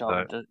blade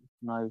shard,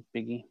 no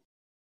biggie.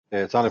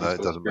 Yeah, it's only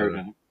it doesn't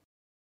matter.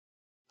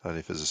 Only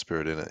if there's a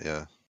spirit in it,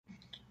 yeah.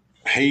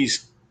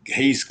 He's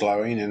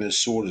glowing and his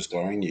sword is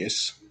glowing,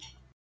 yes.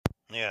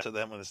 Yeah, so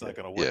that one is not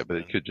going to work. Yeah, but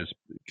it could just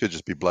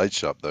be blade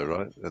sharp though,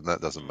 right? And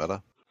that doesn't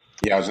matter.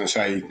 Yeah, I was going to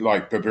say,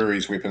 like,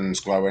 Baburi's weapon's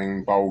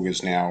glowing. Bulg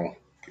is now.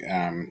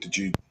 Did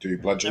you do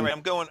bludgeon? Anyway,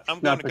 I'm going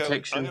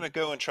to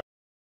go and try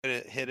to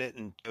hit it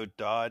and go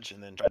dodge,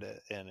 and then try to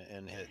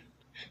and hit.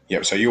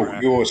 Yep. So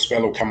your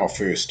spell will come off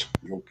first.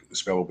 Your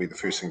spell will be the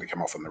first thing to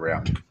come off in the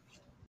round.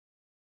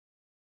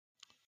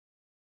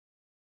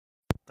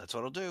 That's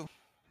what I'll do.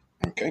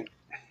 Okay.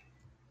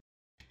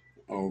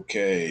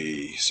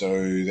 Okay.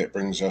 So that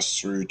brings us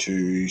through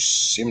to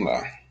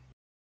Semler.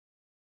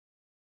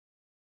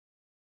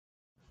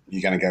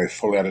 You're going to go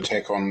full out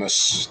attack on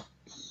this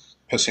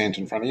pissant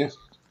in front of you?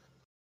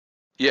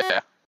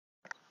 Yeah.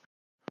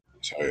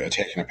 So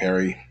attack and a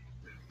parry.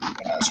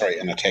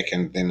 An attack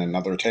and then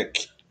another attack.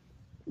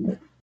 No,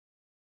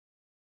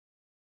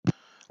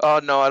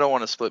 I don't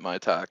want to split my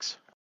attacks.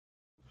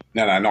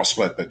 No, not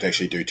split, but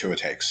actually do 2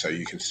 attacks, so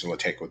you can still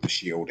attack with the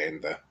shield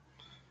and the...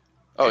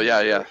 Oh,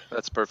 yeah,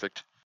 that's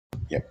perfect.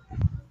 Yep.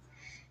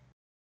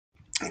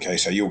 Okay,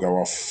 so you'll go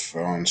off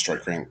on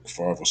strike rank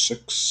 5 or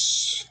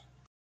 6.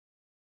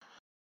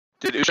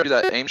 Did you do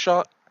that aim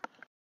shot?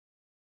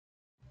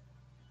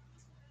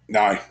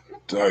 No,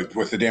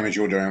 with the damage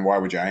you're doing, why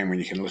would you aim when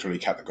you can literally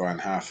cut the guy in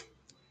half?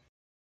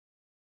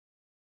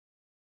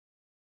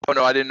 Oh,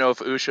 no, I didn't know if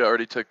Usha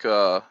already took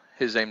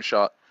his aim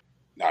shot.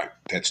 No,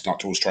 that's not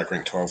till strike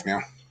rank 12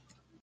 now.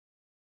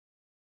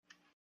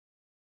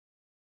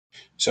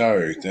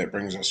 So, that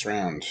brings us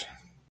round.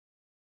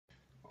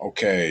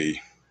 Okay.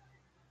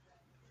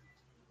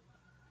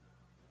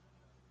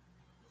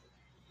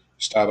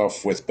 Start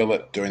off with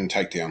Billet doing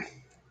takedown.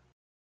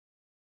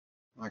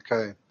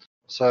 Okay.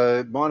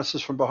 So minus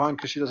is from behind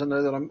because she doesn't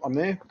know that I'm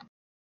there?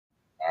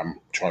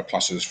 Try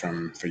pluses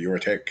for your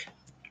attack.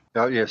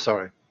 Oh, yeah,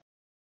 sorry.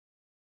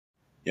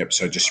 Yep,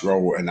 so just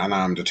roll an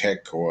unarmed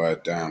attack or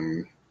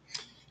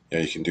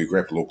you can do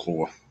grapple or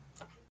claw.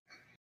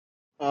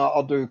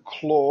 I'll do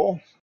claw.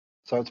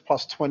 So it's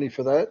plus 20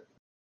 for that.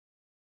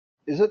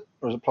 Is it?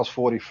 Or is it plus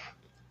 40?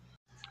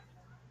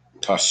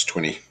 Plus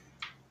 20.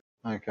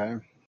 Okay.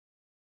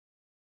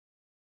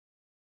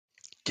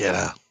 Get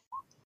her.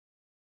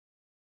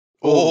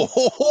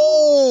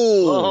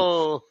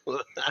 Oh!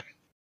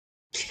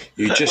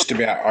 You just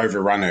about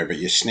overrun her, but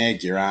you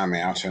snag your arm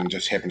out and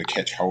just happen to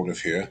catch hold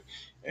of her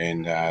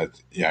and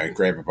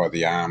grab her by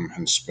the arm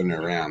and spin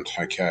her around.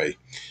 Okay.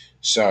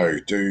 So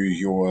do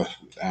your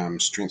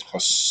strength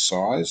plus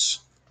size.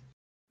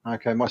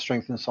 Okay, my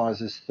strength and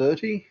size is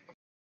 30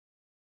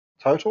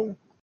 total.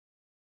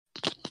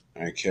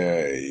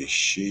 Okay,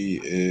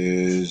 she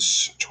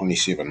is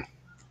 27.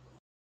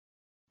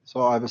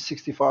 So I have a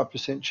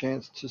 65%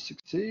 chance to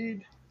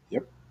succeed.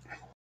 Yep.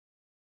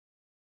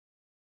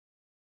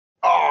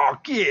 Oh,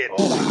 get!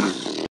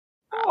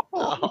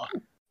 Oh.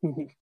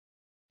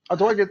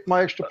 Do I get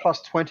my extra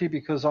plus 20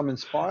 because I'm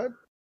inspired?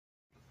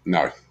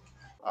 No.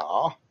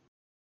 Oh.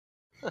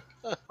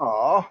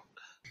 Oh.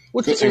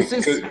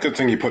 Good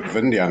thing you put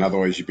Vin down,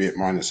 otherwise you'd be at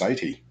minus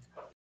 80.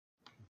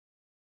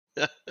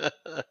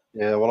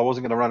 Yeah, well, I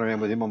wasn't going to run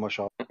around with him on my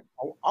shoulder.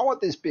 I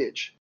want this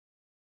bitch.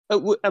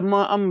 I'm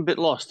a bit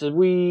lost.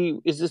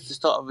 Is this the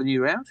start of a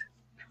new round?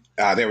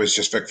 That was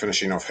just Vic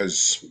finishing off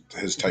his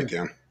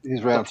takedown.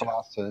 His round for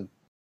last turn.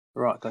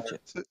 Right, gotcha.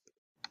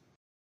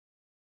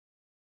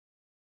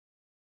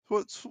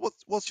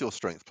 What's your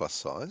strength plus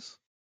size?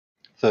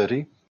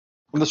 30.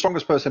 I'm the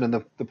strongest person in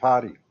the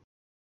party.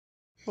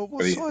 Well,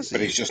 what size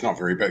but he's just not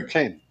very big.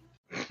 10.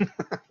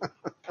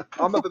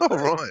 I'm a bit big.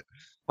 Right.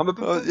 I'm a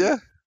bit big. Yeah.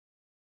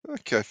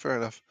 Okay, fair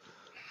enough.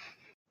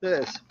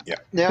 Yes. Yeah.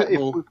 Now,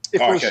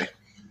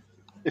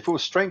 if it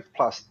was strength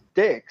plus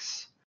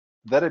dex,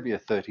 that'd be a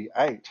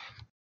 38.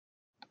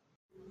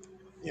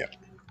 Yeah.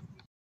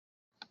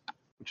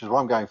 Which is why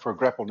I'm going for a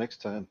grapple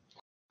next turn.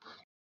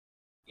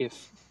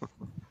 If.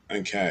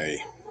 Okay.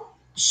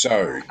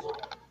 So,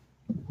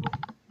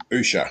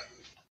 Usha.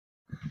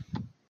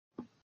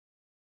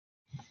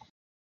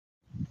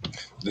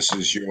 This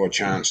is your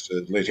chance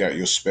to let out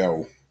your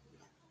spell.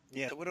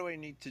 Yeah. So what do I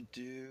need to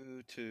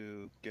do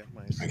to get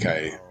my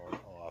spell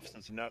off?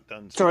 Since I'm not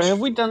done. Sorry, have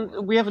we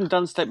done? We haven't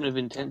done statement of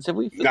intent, have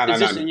we? No. Is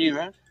this a new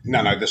round?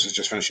 No. This is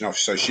just finishing off.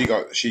 So she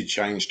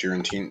changed her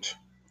intent.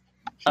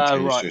 She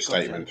changed her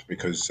statement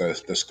because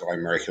this guy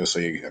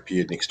miraculously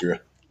appeared next to her.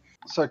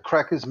 So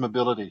crack is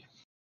mobility,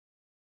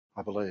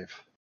 I believe.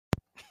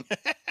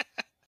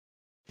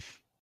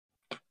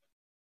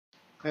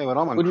 Yeah, when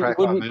I'm on crack,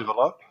 I move a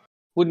lot.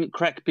 Wouldn't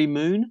crack be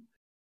moon?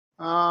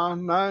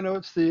 No,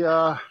 it's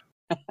the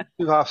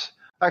 2 halves.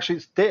 Actually,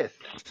 it's death.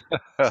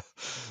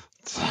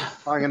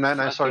 Sorry.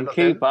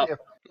 Keep up. Yeah,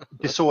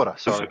 disorder,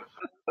 sorry.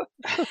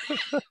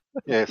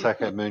 Yes,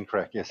 okay, moon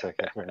crack. Yes,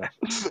 okay, fair enough.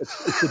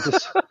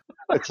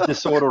 It's a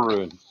disorder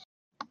rune.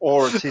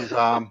 Or it's his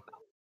power.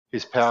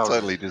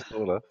 Totally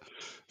disorder.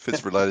 If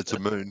it's related to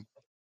moon.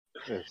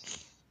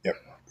 Yes. Yep.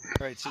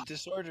 Right, so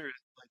disorder is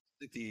like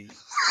the...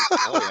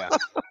 Oh, yeah.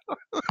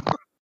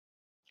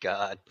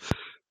 God.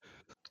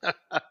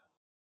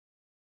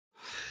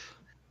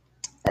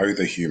 Oh,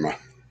 the humour.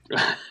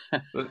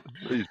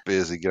 These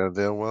beers are going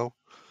down well.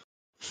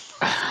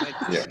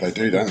 Yeah, they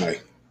do, don't they?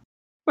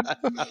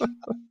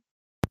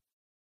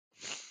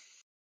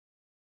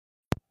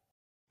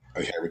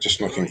 Okay, we're just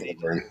looking for the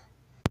rune.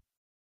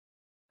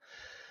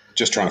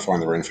 Just trying to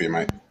find the rune for you,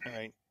 mate. All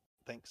right,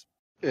 thanks.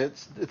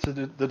 It's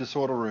the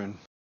disorder rune.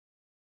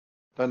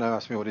 Don't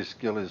ask me what his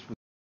skill is.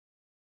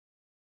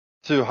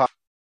 Too hard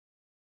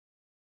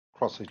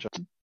cross each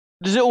other.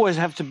 Does it always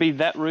have to be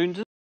that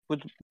rune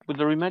with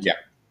the rune magic? Yeah.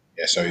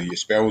 So your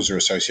spells are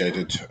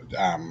associated.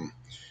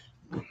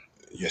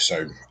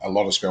 So a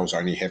lot of spells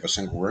only have a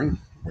single rune,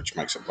 which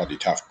makes it bloody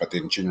tough. But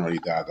then generally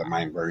they're the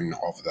main rune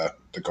of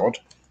the god.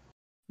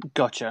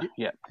 Gotcha.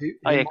 Yeah.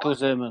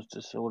 Because Irma's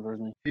disorder,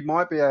 isn't he? He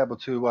might be able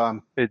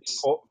to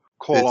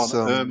call on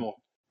Irma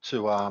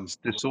to It's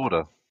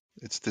disorder.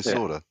 It's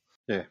disorder.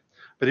 Yeah.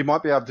 But he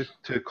might be able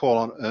to call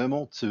on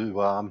Irma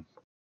to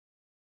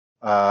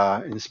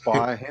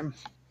inspire him.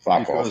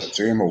 Fuck off, it's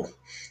Irma.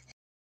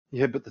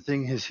 Yeah, but the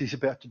thing is, he's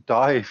about to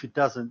die if he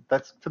doesn't.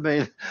 That's, to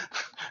me...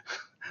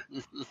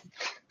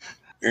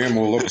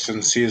 Irma looks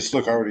and says,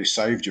 "Look, I already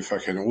saved you,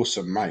 fucking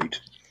awesome,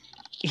 mate."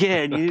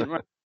 Yeah, you...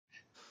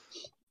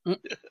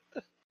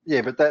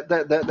 Yeah, but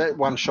that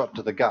one shot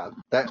to the gut,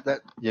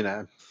 that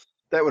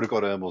would have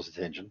got Irma's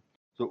attention.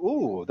 So,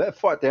 ooh, that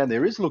fight down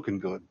there is looking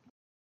good.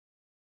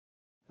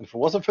 And if it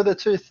wasn't for the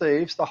two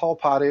thieves, the whole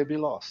party would be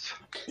lost.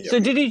 Yep. So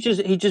did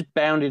he just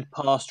bounded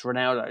past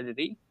Ronaldo, did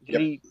he?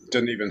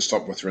 Didn't even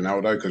stop with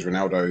Ronaldo, because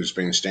Ronaldo's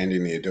been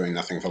standing there doing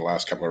nothing for the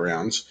last couple of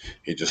rounds.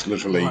 He just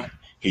literally,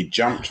 he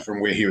jumped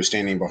from where he was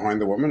standing behind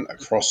the woman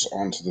across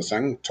onto the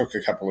thing, took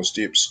a couple of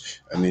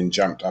steps, and then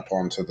jumped up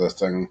onto the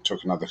thing,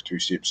 took another 2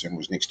 steps, and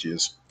was next to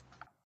his.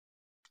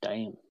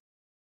 Damn.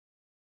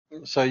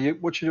 So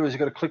what you do is you've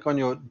got to click on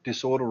your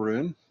disorder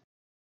rune,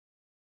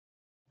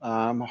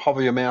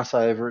 hover your mouse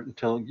over it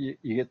until you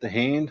get the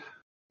hand,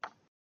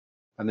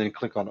 and then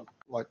click on it.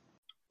 Like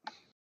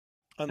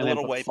on the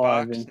little white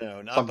box?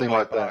 No, not something the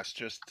white like box, that.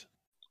 just...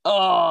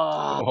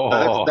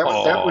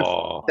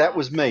 That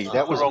was me.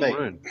 That was me.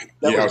 I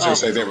was going to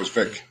say that was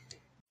Vic.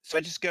 So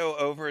I just go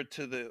over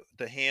to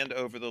the hand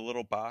over the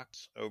little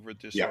box, over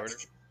disorder?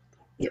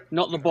 Yep.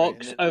 Not the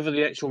box, over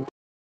the actual...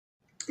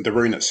 The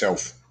rune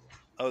itself.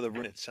 Oh, the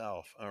rune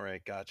itself. All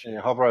right, gotcha.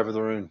 Yeah, hover over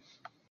the rune.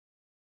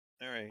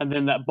 All right. And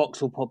then that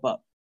box will pop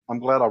up. I'm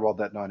glad I rolled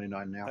that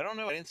 99 now. I don't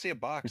know. I didn't see a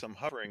box. I'm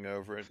hovering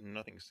over it, and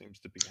nothing seems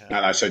to be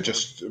happening. No. So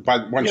just,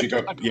 but once you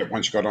got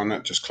on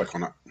it, just click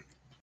on it.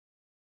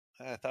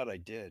 I thought I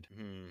did.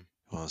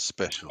 Oh,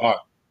 special. Oh,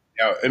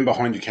 yeah. In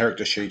behind your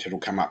character sheet, it'll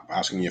come up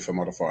asking you for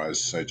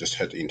modifiers. So just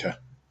hit enter.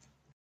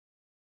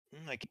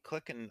 I keep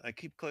clicking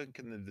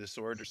the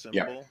disorder symbol.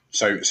 Yeah.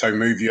 So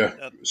move your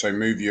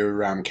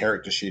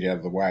character sheet out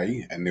of the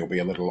way, and there'll be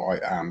a little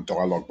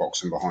dialogue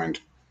box in behind.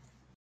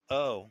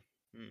 Oh.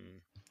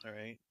 All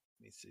right.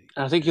 Let me see.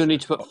 I think you'll need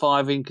to put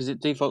 5 in because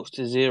it defaults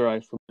to 0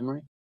 from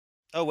memory.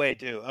 Oh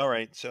wait, all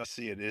right. So I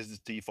see it is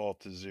default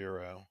to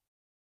 0.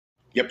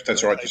 Yep,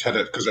 that's right. Just hit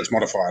it because it's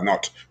modifier,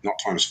 not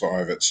times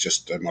 5. It's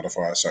just a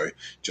modifier. So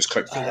just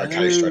click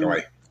OK straight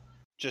away.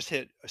 Just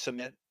hit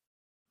submit.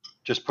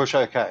 Just push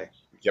OK.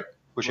 Yep.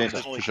 Push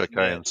enter. Push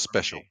OK and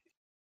special.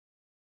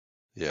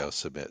 Yeah, I'll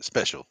submit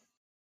special.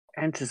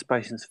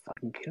 Anticipation's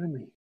fucking killing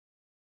me.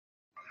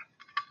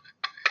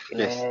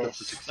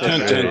 Yes.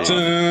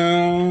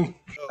 And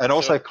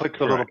also click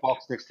the little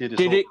box next to your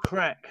disorder. Did it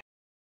crack?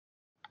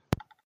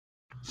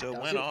 So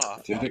it went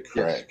off. Did it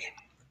crack?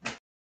 Yes.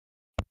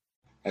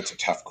 That's a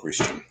tough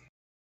question. Of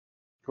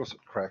course it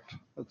cracked.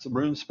 It's a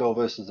rune spell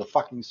versus a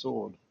fucking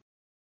sword.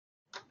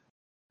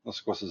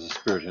 Of course there's a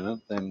spirit in it,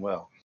 then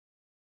well.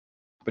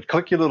 But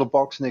click your little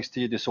box next to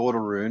your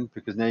disorder rune,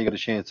 because now you got a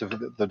chance of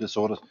your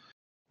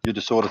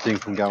disorder thing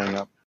from going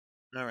up.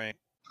 All right.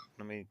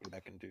 Let me go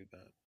back and do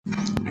that.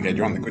 Okay, do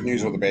you want the good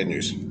news or the bad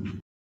news?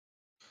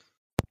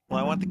 Well,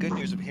 I want the good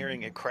news of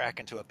hearing it crack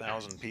into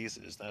 1,000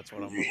 pieces. That's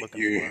what I'm looking for.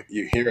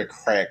 You hear a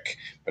crack,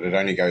 but it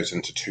only goes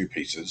into 2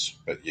 pieces.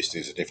 But yes,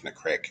 there's a definite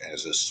crack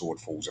as his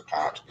sword falls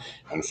apart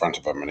in front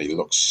of him, and he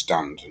looks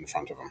stunned in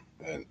front of him.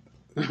 And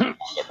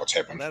what's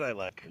happened? That I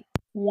like.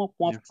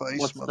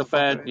 What's the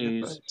bad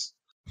news?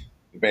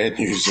 The bad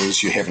news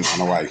is you haven't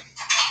run away.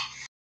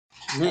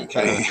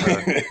 Okay.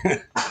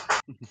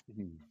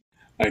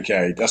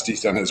 Okay,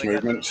 Dusty's done his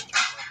movement.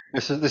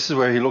 This is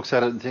where he looks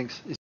at it and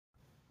thinks.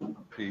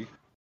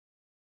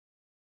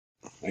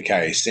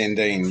 Okay,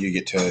 Sandine, you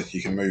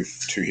can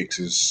move 2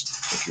 hexes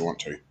if you want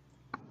to.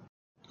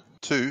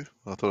 2?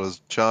 I thought I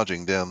was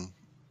charging down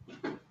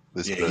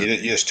this. Yeah,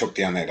 you just took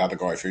down that other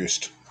guy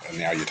first, and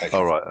now you're taking.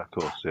 Oh right, of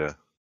course, yeah.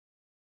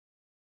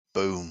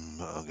 Boom!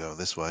 I'll go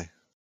this way.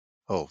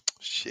 Oh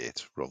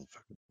shit! Wrong.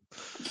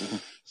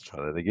 Let's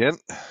try that again.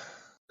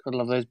 God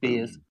love those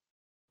beers.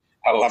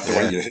 I love the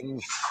way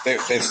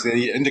that's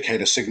the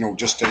indicator signal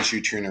just as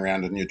you turn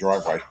around in your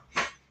driveway.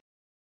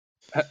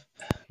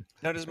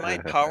 Now, does my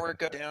power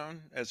go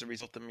down as a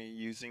result of me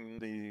using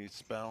the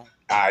spell?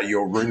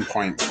 Your rune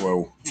point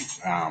will.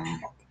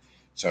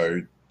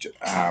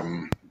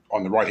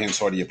 on the right-hand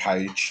side of your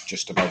page,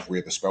 just above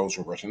where the spells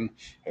are written,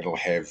 it'll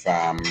have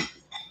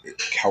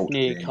Cult,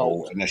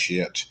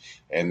 Initiate,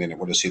 and then it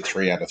would have said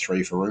 3 out of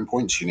 3 for rune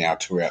points. You're now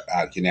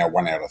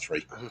 1 out of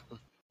 3. Gotcha.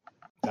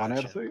 1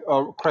 out of 3.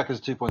 Oh,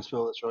 Cracker's 2-point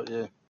spell. That's right.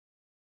 Yeah.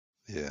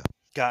 Yeah.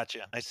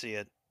 Gotcha. I see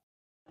it.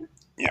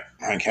 Yeah.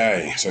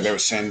 Okay. So that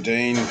was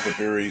Sandine. The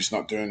berry's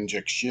not doing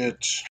jack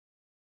shit.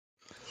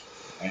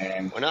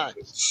 And why not?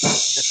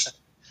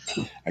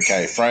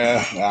 Okay,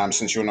 Freya.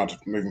 Since you're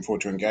not moving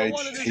forward to engage,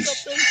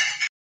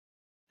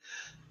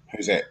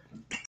 who's that?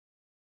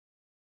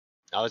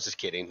 I was just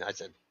kidding. I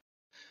said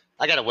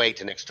I gotta wait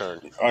till next turn.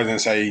 I was going to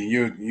say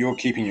you're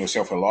keeping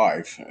yourself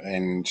alive,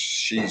 and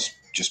she's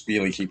just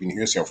barely keeping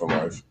herself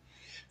alive.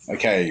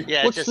 Okay.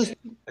 Yeah, it's just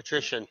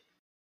attrition.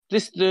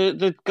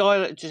 The guy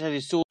that just had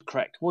his sword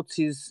cracked. What's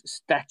his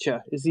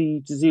stature? Does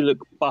he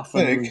look buff?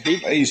 Big.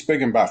 He's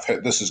big and buff.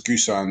 This is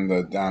Gusan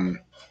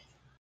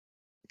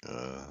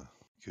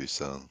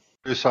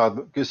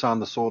Gusan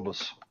the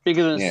Swordless.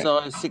 Bigger than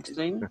size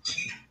 16.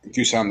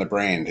 Gusan the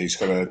brand. He's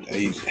got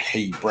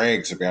he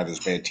brags about his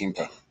bad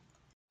temper.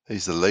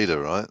 He's the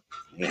leader, right?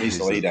 Yeah, he's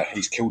the leader.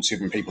 He's killed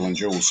 7 people in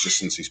duels just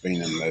since he's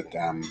been in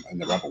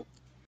the rubble.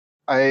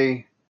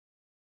 A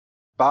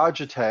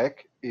barge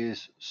attack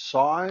is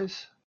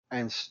size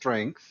and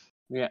strength.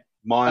 Yeah.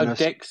 Minus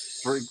dex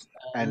strength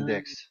and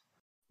dex.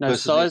 No,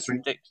 size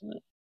and dex, isn't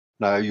it?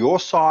 No, your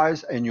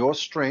size and your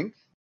strength.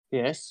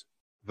 Yes.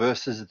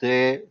 Versus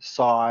their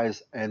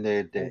size and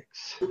their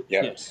dex.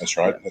 Yeah, yes. That's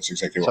right. That's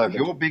exactly so if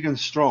you're big and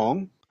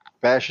strong,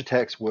 bash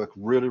attacks work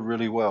really,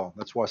 really well.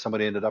 That's why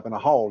somebody ended up in a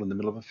hole in the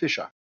middle of a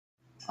fissure.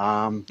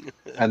 And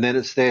then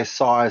it's their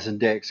size and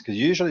dex, because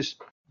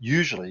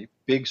usually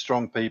big,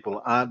 strong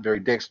people aren't very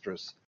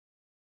dexterous.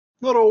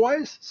 Not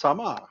always. Some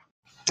are.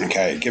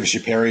 Okay, give us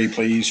your parry,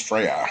 please,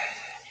 Freya.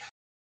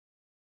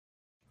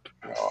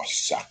 Oh,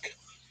 suck.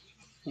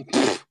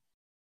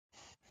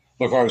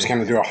 Look, I was going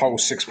to do a whole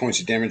 6 points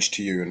of damage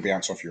to you and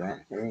bounce off your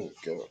own. Oh,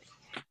 God.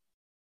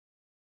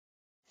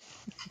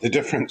 The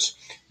difference,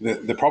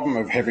 the problem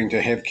of having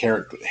to have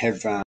hit,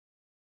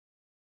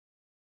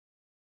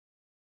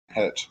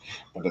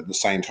 but at the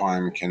same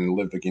time can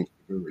live against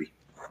the brewery.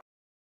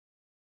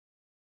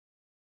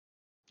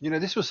 You know,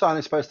 this was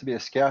only supposed to be a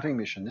scouting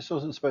mission. This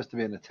wasn't supposed to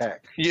be an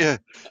attack. Yeah.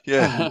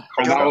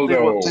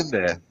 Ronaldo. What's in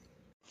there?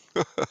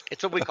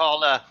 It's what we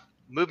call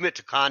movement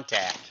to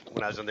contact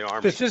when I was in the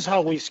army. This is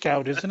how we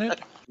scout, isn't it?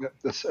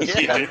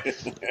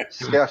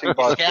 Scouting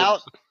by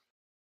scout.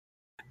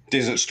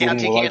 Desert Storm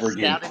all over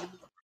again.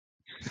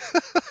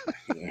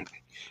 Yeah.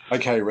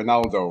 Okay,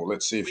 Ronaldo.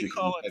 Let's see if you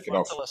can take it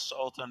off.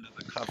 Assault under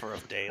the cover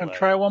of daylight. And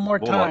try one more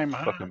time.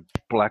 Like fucking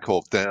Black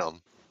Hawk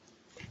Down.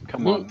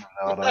 Come on,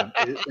 Ronaldo.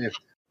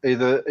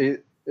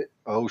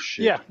 Oh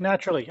shit. Yeah,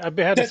 naturally. I've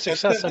had a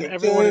success on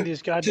every one of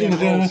these goddamn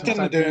rolls since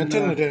I've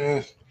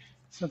been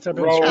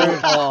screwed.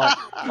 Oh,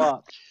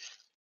 fuck.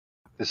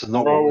 This is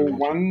not roll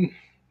 1,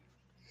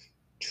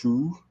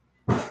 2,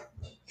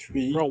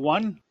 3. Roll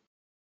 1.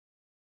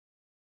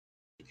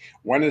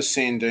 1 is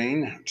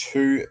Sandine.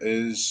 2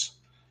 is.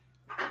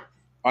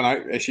 Oh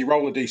no, actually,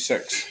 roll a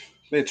d6.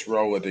 Let's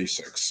roll a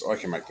d6. I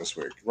can make this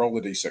work. Roll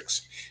a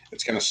d6.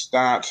 It's going to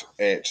start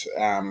at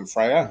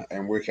Freya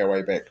and work our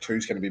way back. 2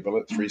 is going to be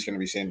Billet. 3 is going to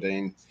be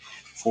Sandine.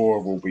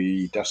 4 will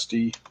be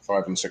Dusty.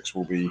 5 and 6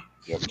 will be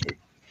the other 2.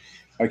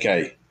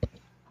 Okay,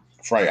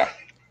 Freya.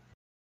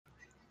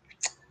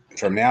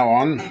 From now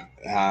on,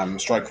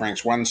 strike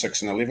ranks 1,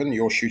 6, and 11.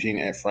 You're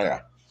shooting at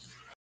Freya.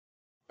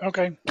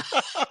 Okay.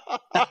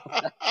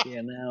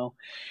 Yeah, now.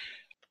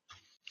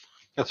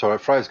 That's all right.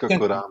 Freya's got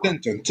good armor.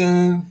 Dun, dun,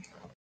 dun.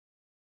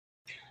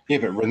 Yeah,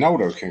 but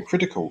Ronaldo can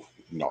critical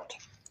not.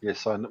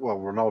 Yes, well,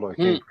 Ronaldo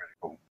can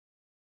critical.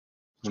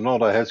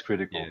 Ronaldo has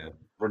critical. Yeah.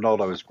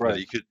 Ronaldo is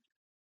great. But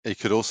he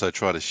could also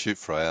try to shoot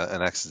Freya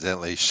and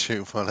accidentally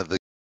shoot one of the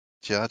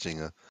charging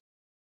her.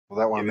 Well,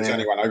 that one there's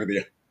only one over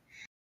there.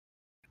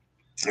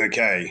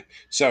 Okay,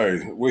 so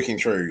working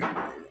through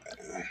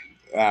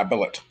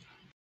Billet.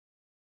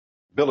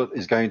 Billet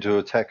is going to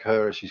attack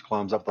her as she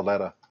climbs up the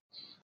ladder.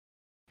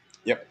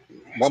 Yep.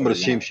 One would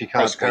assume she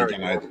can't parry.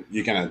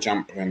 You're going to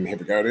jump and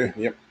have a go there.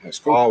 Yep, that's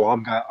cool. Oh,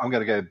 I'm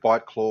going to go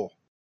bite claw.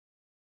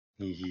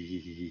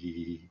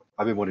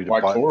 I've been wanting to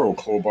bite claw or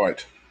claw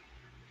bite.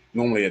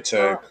 Normally, it's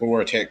a claw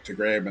attack to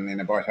grab and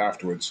then a bite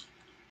afterwards.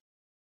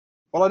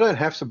 Well, I don't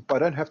have to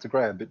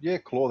grab, but yeah,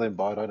 claw then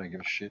bite. I don't give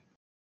a shit.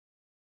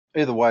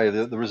 Either way,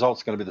 the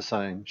result's going to be the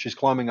same. She's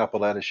climbing up a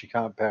ladder. She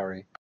can't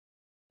parry.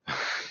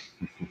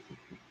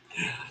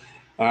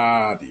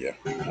 Ah, dear.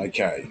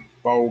 Okay,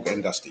 Bolg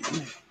and Dusty.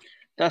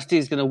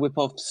 Dusty's going to whip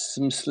off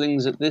some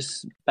slings at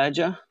this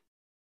badger.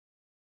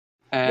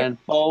 And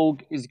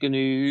Bolg is going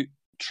to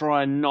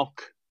try and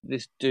knock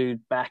this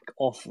dude back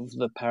off of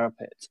the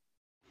parapet.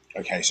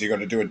 Okay, so you've got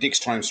to do a dex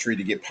times 3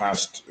 to get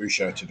past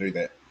Usha to do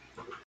that.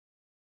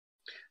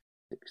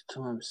 Dex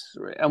times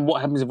 3. And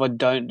what happens if I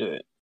don't do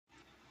it?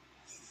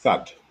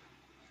 Thud.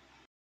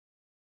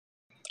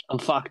 I'm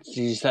fucked, did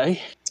you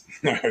say?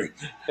 No.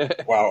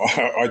 Well,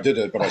 I did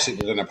it, but I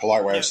said it in a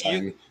polite way of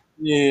saying,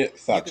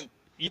 thud.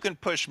 You can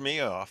push me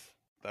off.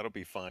 That'll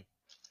be fun.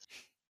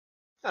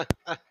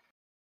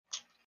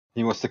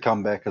 He wants to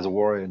come back as a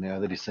warrior now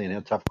that he's seen how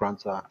tough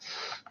grunts are.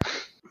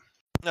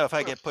 No, if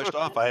I get pushed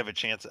off, I have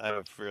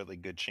a fairly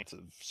good chance of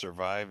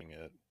surviving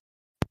it.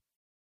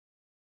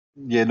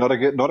 Yeah, not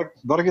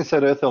against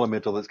that earth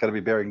elemental that's going to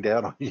be bearing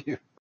down on you.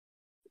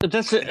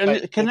 That's it.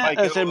 And can that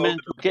earth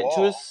elemental get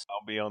to us?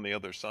 I'll be on the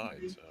other side.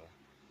 So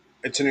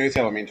it's an earth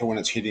elemental when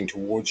it's heading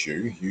towards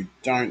you. You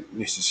don't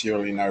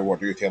necessarily know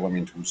what earth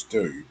elementals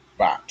do,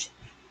 but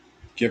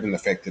given the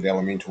fact that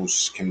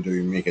elementals can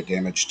do mega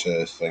damage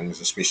to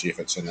things, especially if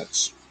it's in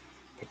its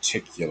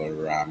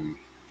particular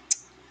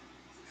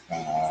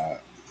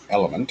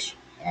element,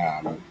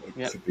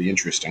 it could be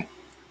interesting.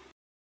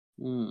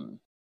 Mm.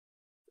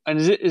 And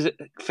is it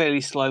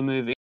fairly slow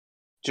moving?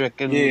 Do you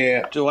reckon?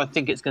 Yeah. Do I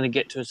think it's going to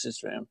get to us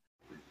this round?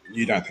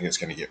 You don't think it's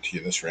going to get to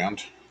you this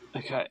round?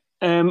 Okay.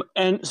 And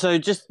so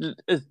just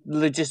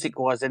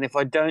logistic-wise, then, if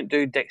I don't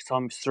do Dex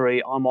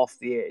 ×3, I'm off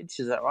the edge.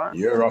 Is that right?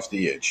 You're off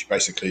the edge.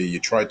 Basically, you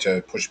tried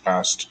to push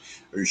past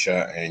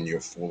Usha and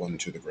you've fallen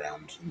to the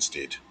ground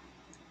instead.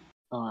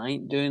 Oh, I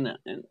ain't doing that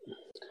then.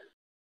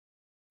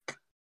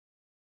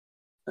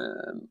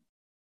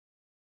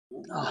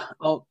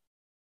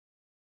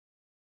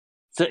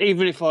 So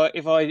even if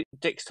I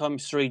Dex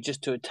 ×3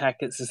 just to attack,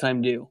 it's the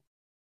same deal.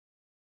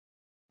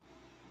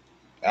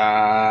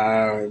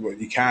 Well,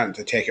 you can't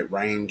attack at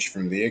range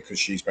from there because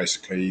she's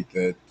basically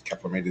the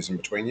couple of meters in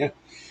between you.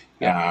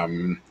 Yeah.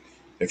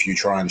 If you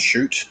try and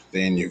shoot,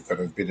 then you've got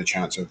a better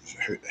chance of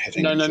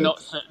hitting. No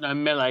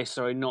melee.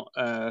 Sorry, not.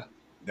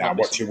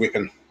 What's your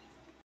weapon?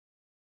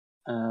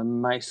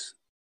 Mace.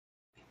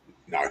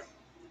 No,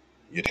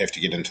 you'd have to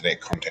get into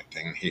that contact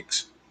thing,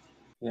 Hex.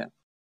 Yeah.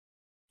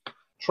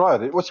 Try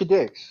it. What's your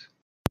dex?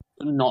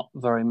 Not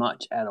very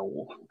much at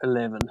all.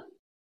 11.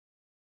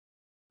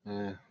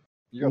 Yeah.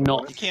 He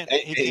can't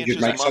just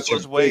muscle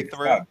his way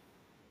through.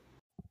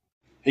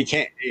 He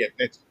can't. Yeah,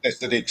 that's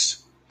the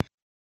dex.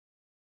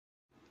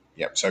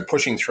 Yep. So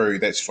pushing through,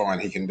 that's fine.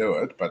 He can do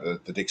it, but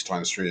the Dex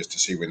 ×3 is to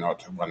see whether or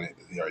not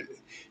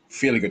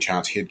fairly good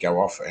chance he'd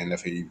go off, and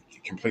if he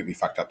completely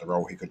fucked up the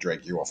roll, he could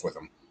drag you off with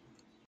him.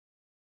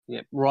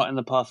 Yep, right in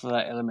the path of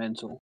that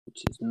elemental,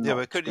 which is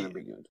not going to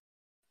be good.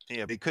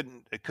 Yeah, but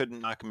it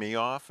couldn't knock me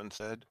off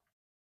instead.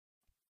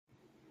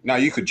 No,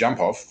 you could jump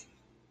off.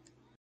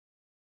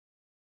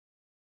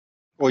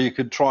 Or you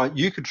could try and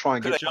get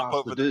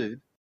past the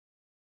dude.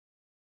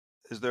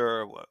 Is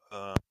there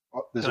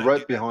there's a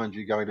rope behind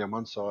you going down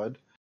one side.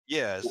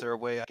 Yeah, is there a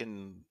way I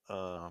can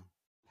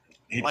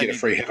he'd get a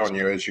free hit on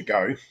you as you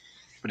go.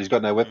 But he's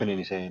got no weapon in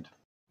his hand.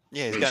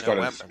 Yeah, he's got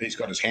no weapon. He's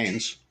got his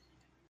hands.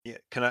 Yeah,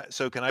 can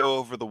I go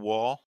over the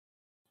wall?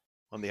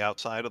 On the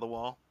outside of the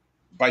wall?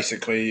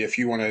 Basically, if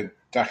you want to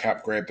duck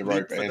up, grab the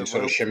rope and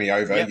sort of shimmy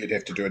over, you'd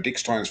have to do a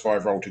Dex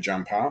 ×5 roll to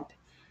jump up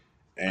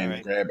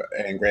and grab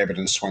it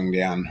and swing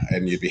down,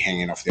 and you'd be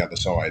hanging off the other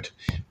side.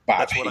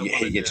 But he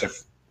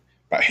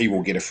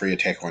will get a free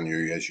attack on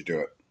you as you do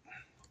it.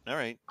 All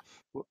right.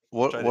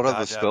 What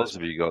other spells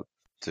have you got,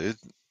 dude?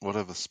 What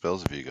other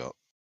spells have you got?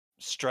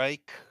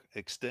 Strike,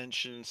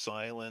 extension,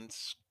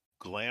 silence,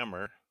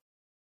 glamour.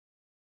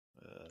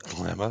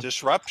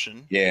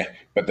 Disruption. Yeah,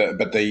 but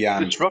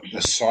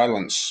the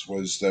silence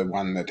was the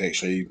one that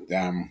actually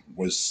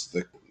was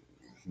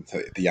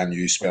the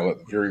unused spell at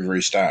the very,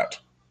 very start.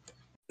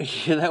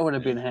 Yeah, that would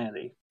have been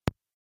handy.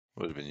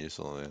 Would have been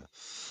useful, yeah.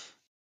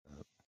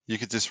 You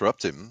could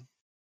disrupt him.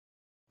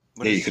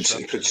 You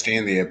could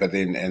stand there, but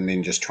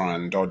then just try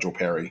and dodge or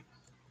parry.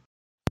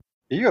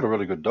 You got a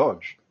really good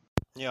dodge.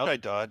 Yeah, I'll try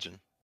dodging.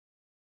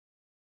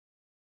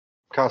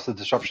 Cast a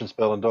disruption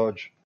spell and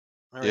dodge.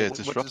 Right, yeah,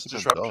 disruption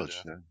and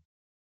dodge. Yeah.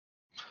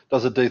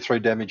 Does a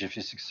D3 damage if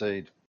you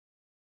succeed.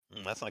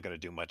 That's not going to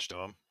do much to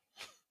him.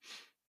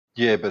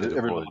 Yeah, but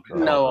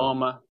no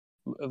armor.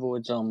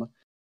 Avoids armor.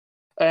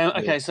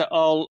 Okay,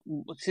 so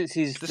since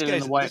he's still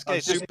in the way. This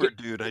guy's super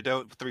dude. I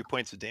doubt 3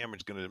 points of damage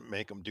is going to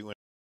make him do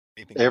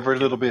anything. Every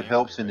little bit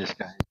helps in this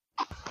game.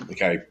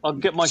 Okay. I'll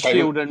get my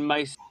shield and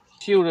mace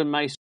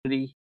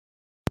ready.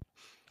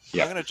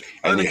 Yeah,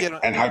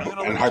 and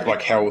hope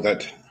like hell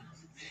that.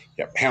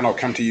 Yep, Hound, I'll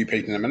come to you,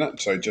 Pete, in a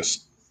minute. So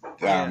just.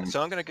 So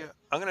I'm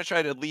gonna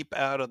try to leap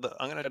out of the.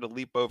 I'm gonna try to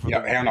leap over.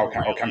 Yeah, Hound, I'll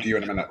come to you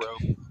in a minute.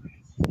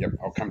 Yep,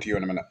 I'll come to you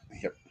in a minute.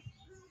 Yep.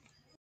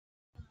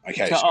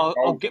 Okay, so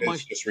I'll get my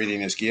just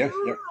reading his gear.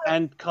 Yep.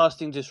 And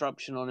casting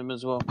disruption on him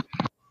as well.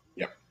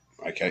 Yep.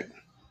 Okay.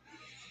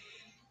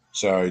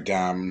 So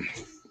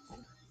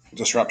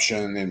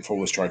disruption, then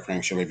full of strike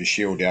rank. You'll have your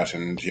shield out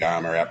and your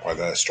armor out by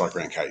the strike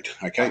rank 8.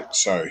 Okay.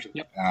 So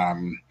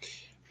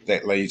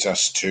that leads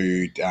us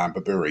to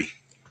Baburi.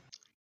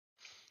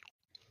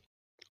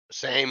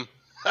 Same.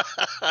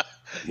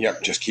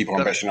 Yep. Just keep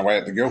on bashing away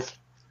at the girl.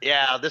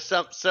 Yeah.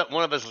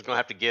 One of us is going to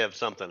have to give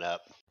something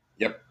up.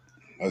 Yep.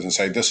 I was going to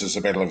say, this is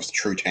the battle of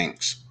true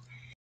tanks.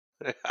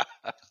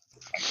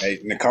 Okay,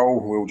 Nicole,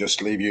 we'll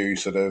just leave you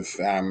sort of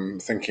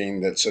thinking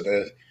that sort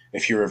of,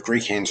 if you're of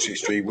Greek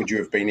ancestry, would you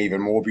have been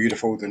even more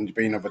beautiful than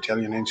being of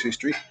Italian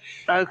ancestry?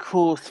 Of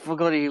course,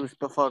 forgot he was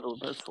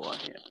befuddled, that's why,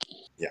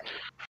 Yeah.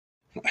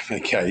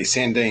 Okay,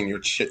 Sandine,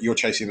 you're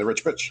chasing the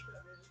rich bitch.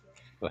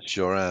 I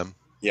sure am.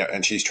 Yeah,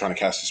 and she's trying to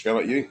cast a spell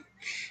at you.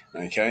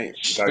 Okay,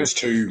 those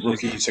two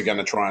rookies are going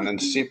to try and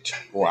intercept,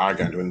 or are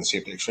going to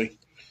intercept, actually.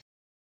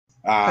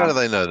 How do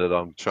they know that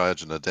I'm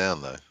charging her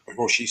down, though?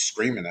 Well, she's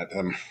screaming at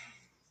him.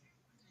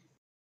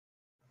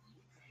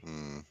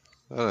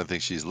 I don't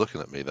think she's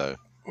looking at me, though.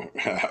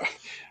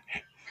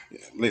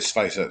 Let's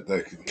face it,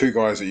 the two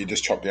guys that you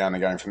just chopped down are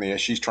going from there.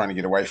 She's trying to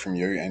get away from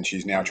you, and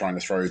she's now trying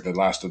to throw the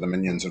last of the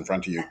minions in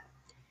front of you.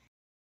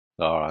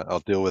 All right,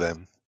 I'll deal with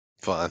them.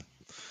 Fine.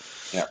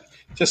 Yeah.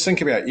 Just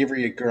think about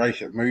every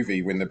great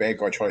movie when the bad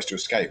guy tries to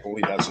escape, all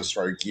he does is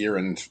throw gear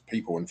and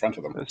people in front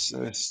of them.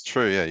 It's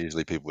true, yeah.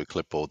 Usually people with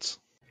clipboards.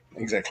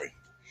 Exactly.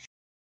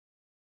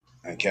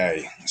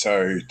 Okay,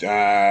 so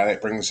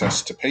that brings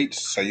us to Pete.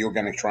 So you're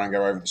going to try and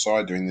go over the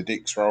side doing the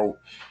dex roll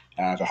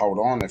to hold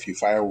on. If you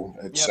fail,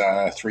 it's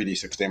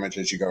 3d6 damage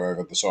as you go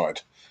over the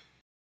side.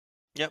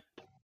 Yep.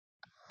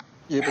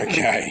 Yeah, but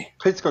okay.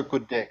 Pete's got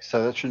good dex,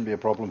 so that shouldn't be a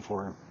problem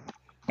for him.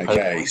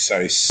 Okay, so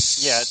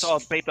yeah, it's all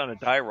based on a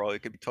die roll. It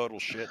could be total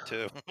shit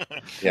too.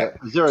 Yeah,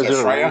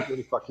 0-0 Freya,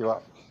 really fuck you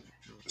up.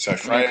 So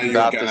Freya, you're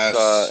got going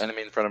this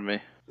enemy in front of me.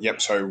 Yep.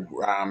 So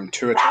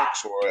 2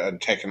 attacks or an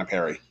attack and a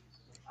parry.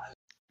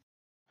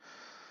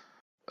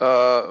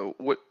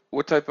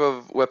 What type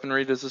of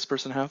weaponry does this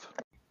person have?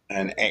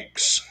 An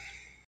axe.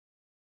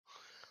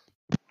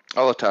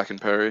 I'll attack and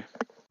parry.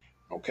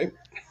 Okay.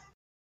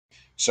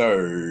 So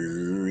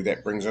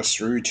that brings us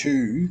through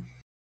to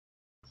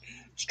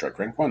strike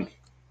rank 1.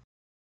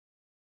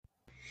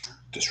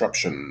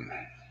 Disruption.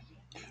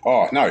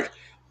 Oh no,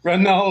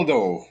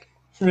 Ronaldo,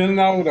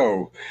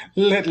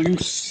 let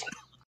loose.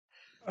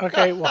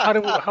 Okay, well, how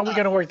are we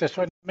going to work this?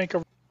 So I make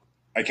a.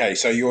 Okay,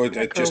 so you're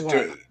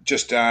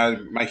just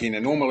making a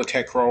normal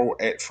attack roll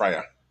at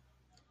Freya.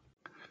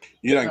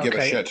 You don't give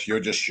a shit. You're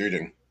just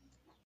shooting.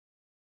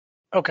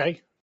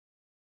 Okay.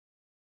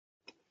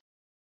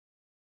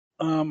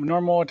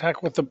 Normal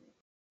attack with the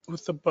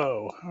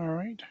bow. All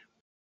right.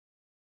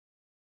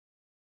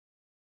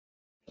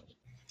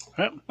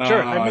 Well,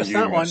 sure, I missed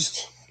that one.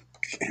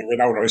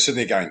 Ronaldo is sitting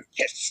there going,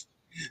 yes.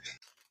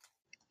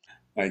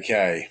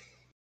 Okay.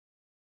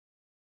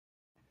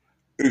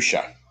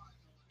 Usha.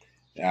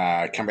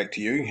 Come back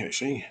to you,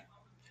 actually.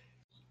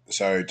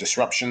 So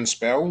disruption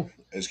spell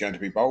is going to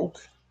be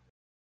bulk.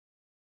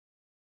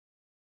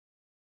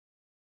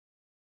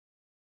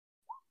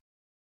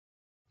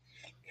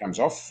 Comes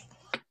off.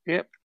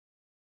 Yep.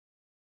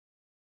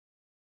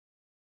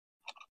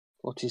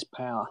 What is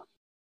power?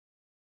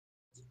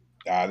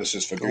 This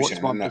is for Goose. What's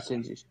my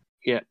percentage?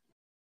 Yeah.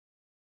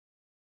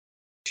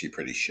 Actually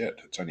pretty shit.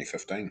 It's only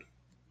 15.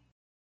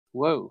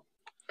 Whoa.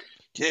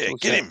 Yeah,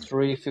 what's get that? him.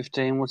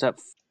 315. What's that?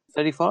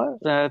 35?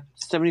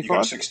 75? You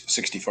got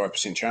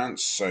 65%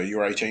 chance. So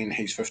you're 18,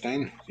 he's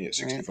 15. Yeah,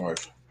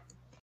 65.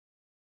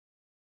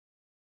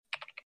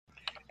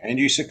 Yeah. And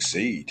you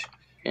succeed.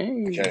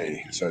 Hey.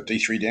 Okay, so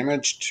D3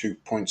 damage, 2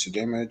 points of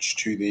damage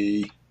to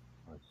the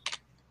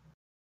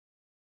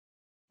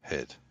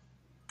head.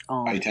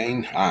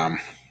 18.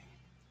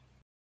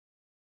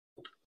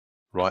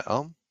 Right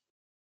arm.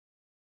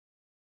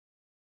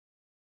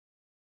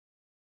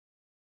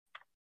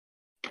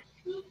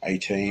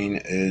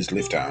 $18 is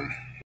left arm.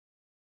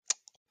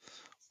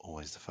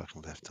 Always the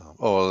fucking left arm.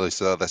 Oh, at least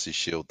that's his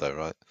shield, though,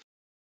 right?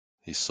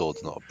 His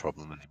sword's not a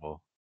problem anymore.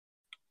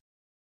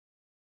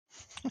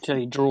 Until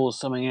he draws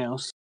something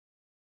else.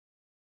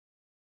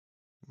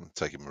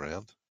 Take him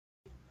around.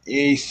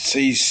 He's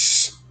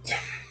Is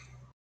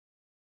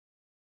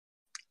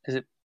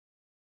it?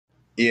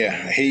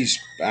 Yeah, he's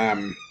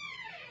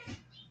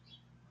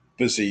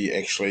busy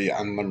actually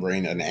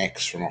unlimbering an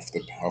axe from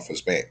off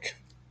his back.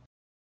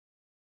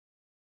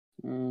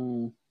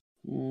 And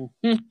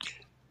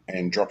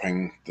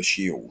dropping the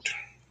shield.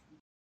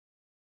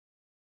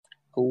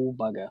 Oh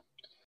bugger!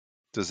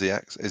 Is the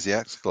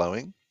axe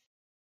glowing?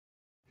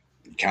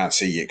 You can't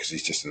see yet because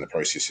he's just in the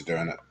process of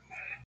doing it.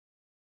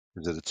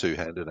 Is it a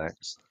two-handed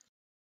axe?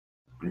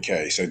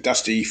 Okay, so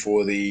Dusty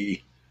for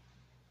the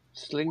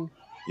sling.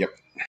 Yep.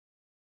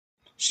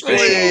 Special.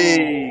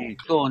 Hey!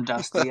 Go on,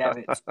 Dusty, have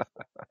it.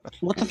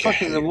 What the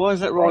fuck is it? Why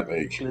is that right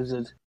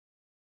lizard?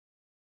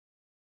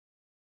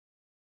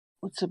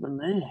 What's up in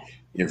there?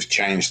 You've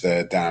changed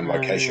the damn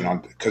location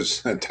on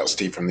because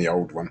Dusty from the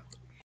old one.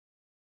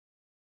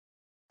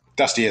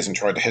 Dusty hasn't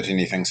tried to hit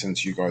anything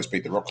since you guys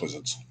beat the rock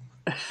lizards.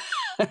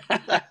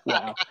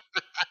 Wow.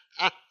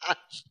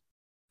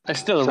 It's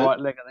still a right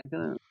leg, I think,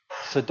 isn't it?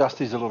 So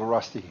Dusty's a little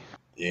rusty.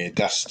 Yeah,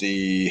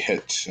 Dusty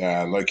hit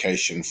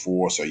location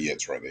 4, so yeah,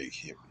 it's right leg.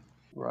 Yep.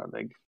 Right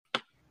leg.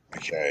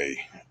 Okay.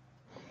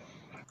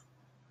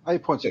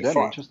 8 points of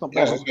damage, it's not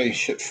bad. Okay,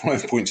 shit,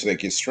 5 points so that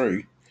gets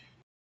through.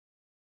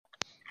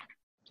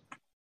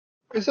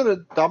 Is it a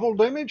double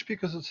damage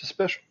because it's a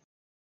special?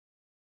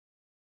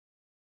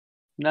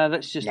 No,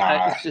 that's just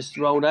 8. It's just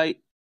rolled 8.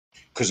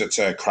 Because it's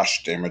a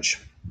crush damage.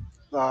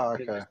 Oh,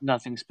 okay. There's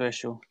nothing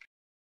special.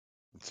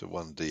 It's a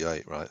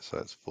 1d8, right? So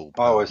it's full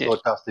power. I always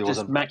thought Dusty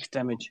wasn't. Just max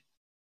damage.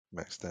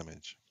 Max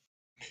damage.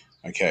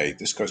 Okay,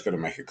 this guy's got to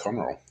make a con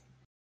roll.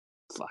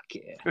 Fuck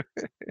yeah.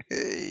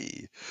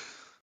 Hey.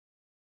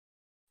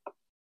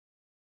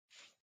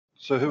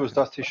 So who was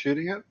Dusty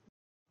shooting at?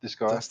 This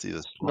guy. Dusty the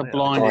The Slayer.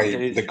 blinded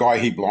dude. The guy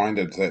he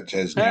blinded that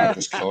has now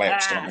just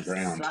collapsed on the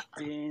ground.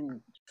 Sucked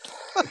in.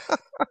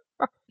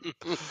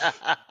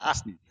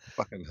 Dusty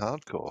fucking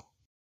hardcore.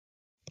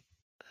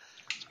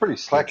 It's pretty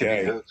slack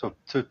Okay. of you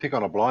to pick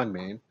on a blind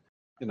man,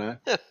 you know.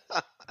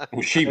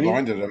 Well, she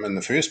blinded him in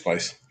the first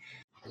place.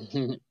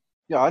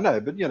 Yeah, I know,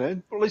 but, you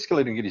know, at least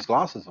let him get his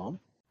glasses on.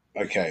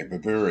 Okay,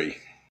 Baburi.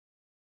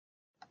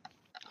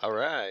 All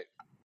right.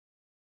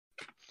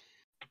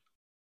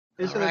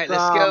 Isn't All right, it,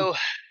 let's go.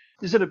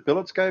 Isn't it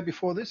Billets go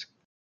before this?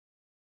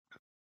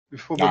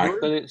 Before No.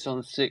 Baburi? But it's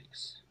on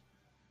 6.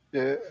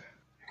 Yeah.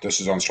 This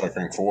is on strike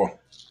rank 4.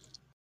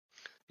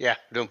 Yeah,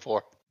 doing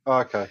 4. Oh,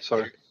 okay,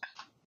 sorry.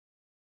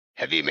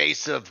 Heavy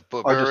Mace of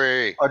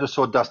Burberry. I just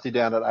saw Dusty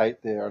down at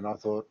 8 there, and I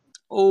thought,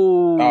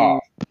 Oh,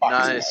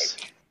 Nice.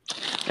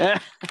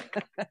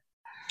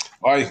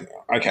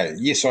 Okay,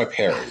 yes, I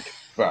parried,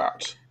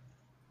 but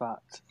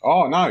but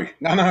oh no,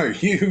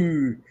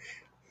 you.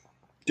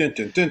 Dun,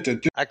 dun, dun, dun,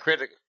 dun. I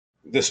critic.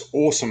 This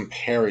awesome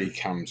parry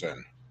comes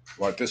in,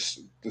 like this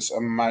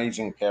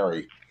amazing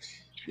parry.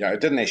 Yeah, it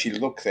didn't actually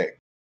look that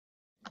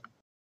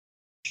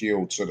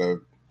shield sort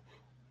of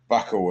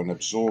buckle and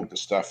absorb the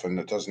stuff, and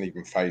it doesn't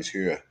even phase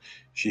her.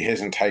 She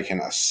hasn't taken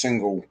a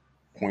single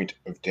point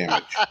of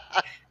damage,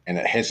 and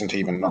it hasn't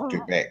even knocked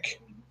her back.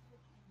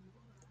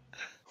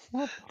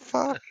 What the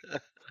fuck?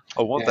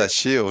 I want that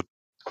shield.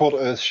 it's called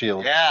Earth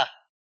Shield. Yeah,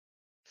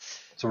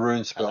 It's a rune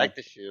I spell. like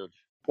the shield.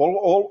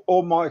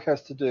 All Mike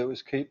has to do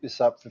is keep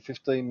this up for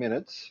 15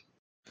 minutes,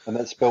 and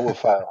that spell will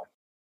fail.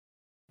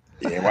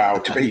 Yeah,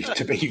 well,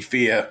 to be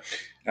fair,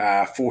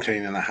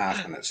 14 and a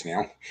half minutes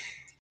now.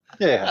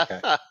 Yeah,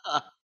 okay.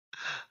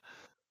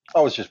 I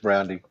was just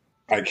rounding.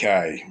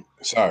 Okay,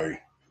 so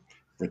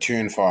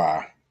return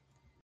fire.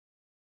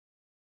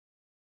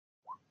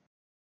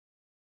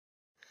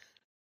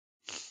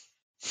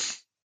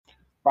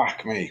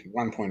 Fuck me,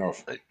 1 point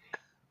off.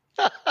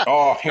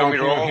 Oh, hang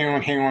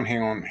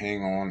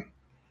on.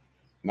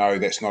 No,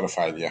 that's not a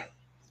failure.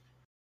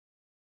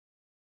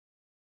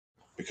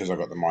 Because I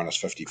got the minus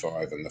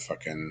 55 and the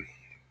fucking...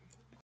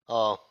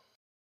 Oh,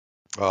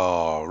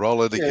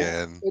 Roll it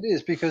again. It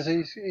is, because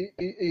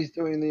he's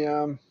doing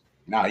the...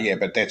 No, yeah,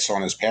 but that's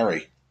on his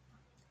parry.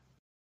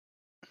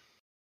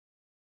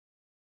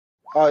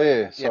 Oh,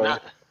 yeah, sorry. yeah,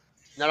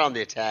 not on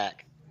the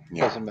attack.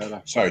 Yeah. Doesn't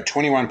matter. So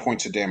 21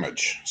 points of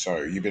damage.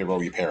 So you better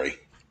roll your parry.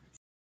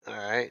 All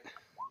right.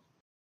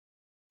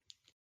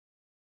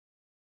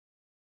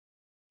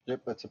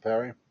 Yep, that's a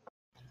parry.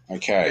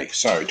 Okay,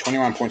 so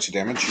 21 points of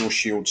damage. Your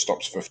shield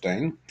stops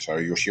 15. So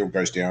your shield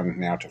goes down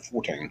now to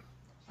 14.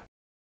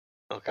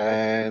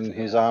 Okay. And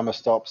his armor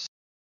stops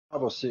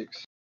 5 or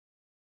 6.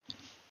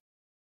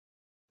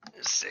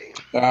 Let's see.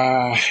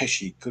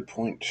 Actually, good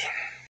point.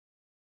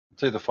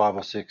 It's either 5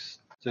 or 6.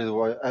 It's either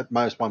way. At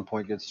most, 1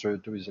 point gets through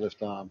to his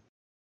left arm.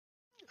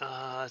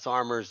 His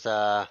armor's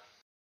left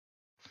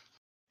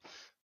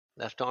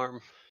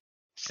arm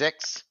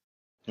 6.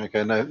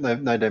 Okay,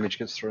 no damage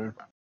gets through.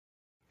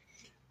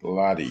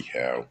 Bloody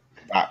hell.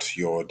 But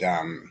you're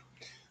down.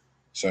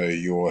 So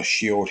your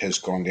shield has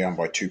gone down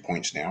by 2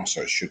 points now.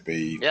 So it should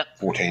be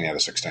 14 out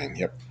of 16.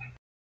 Yep.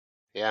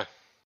 Yeah.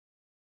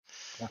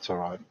 That's all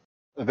right.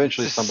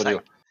 Eventually, somebody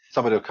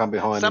will come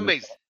behind.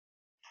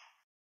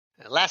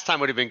 Last time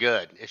would have been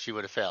good if she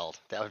would have failed.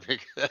 That would be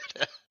good.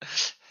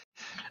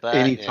 But,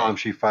 anytime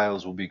she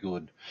fails will be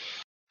good.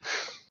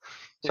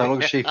 So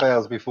long as she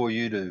fails before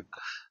you do.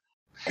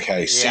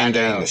 Okay,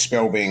 Sandine, the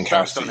spell being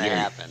cast at Stuff's you.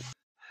 gonna happen.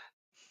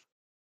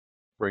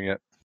 Bring it.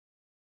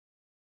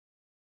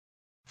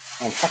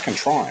 I'm fucking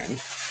trying.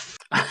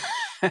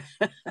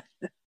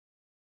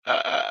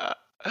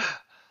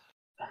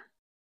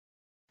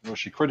 Well,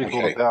 she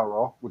critical the power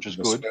roll, which is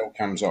the good. The spell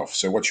comes off.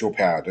 So what's your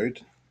power, dude?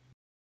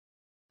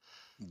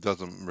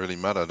 Doesn't really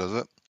matter, does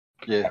it?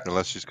 Yeah.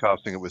 Unless she's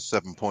casting it with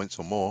 7 points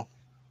or more.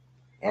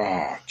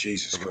 Oh,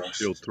 Jesus Christ.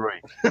 Shield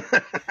 3.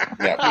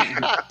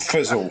 Yeah.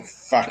 Fizzle.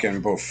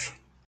 Fucking boof.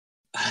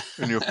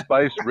 In your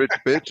face, rich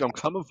bitch. I'm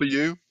coming for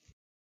you.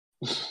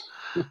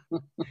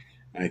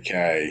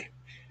 Okay.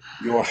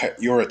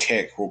 Your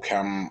attack will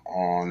come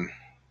on...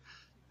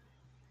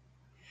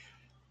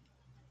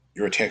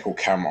 Your attack will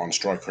come on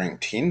strike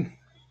rank 10.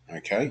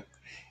 Okay.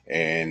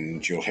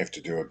 And you'll have to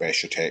do a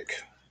bash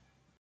attack.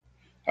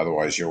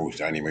 Otherwise, you'll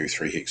only move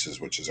 3 hexes,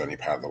 which is only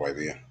part of the way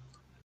there.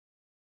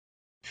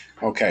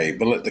 Okay,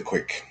 Billet the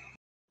Quick.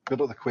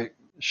 Billet the Quick.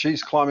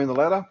 She's climbing the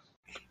ladder.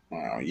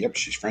 Yep,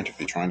 she's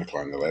frantically trying to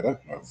climb the ladder.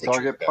 So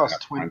I get plus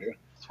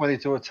 20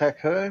 to attack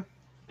her?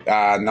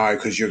 No,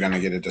 because you're going to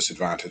get a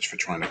disadvantage for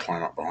trying to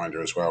climb up behind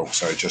her as well.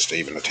 So just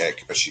even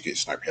attack, but she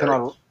gets no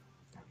parry.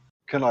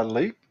 Can I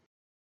leap?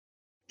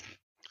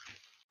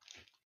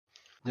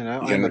 You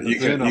know,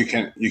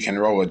 you can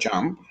roll a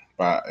jump,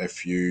 but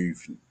if you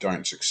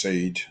don't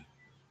succeed,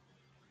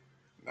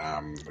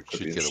 it could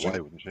She'd be get away,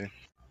 wouldn't she?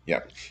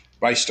 Yep.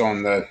 Based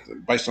on the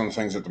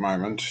things at the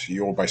moment,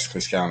 you're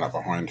basically scaling up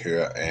behind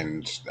her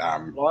and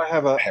well, I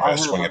have a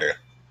swing at her.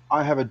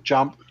 I have a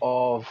jump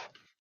of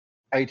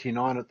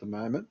 89 at the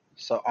moment,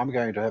 so I'm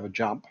going to have a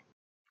jump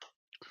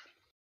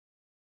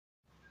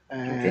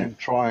and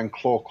try and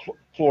claw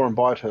and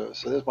bite her.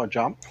 So there's my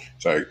jump.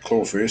 So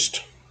claw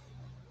first.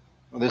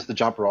 Well, there's the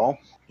jump roll.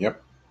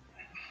 Yep.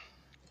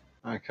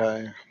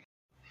 Okay.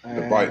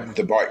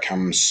 The bite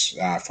comes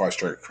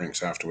 5-stroke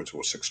cranks afterwards,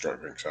 or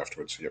 6-stroke cranks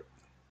afterwards. Yep.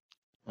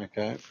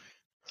 Okay.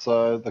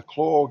 So the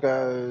claw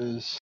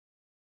goes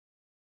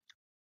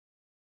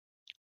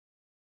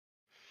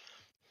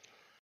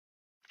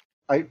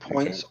 8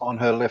 points on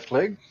her left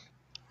leg.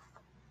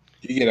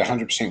 You get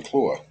 100%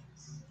 claw.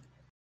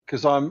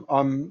 Because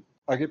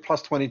I get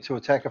plus 20 to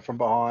attack her from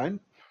behind,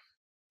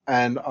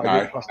 and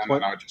I get plus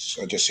 20. No, I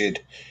just said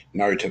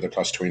no to the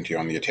plus 20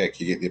 on the attack.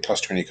 You get the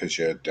plus 20 because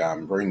your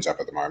rune's up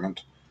at the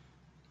moment.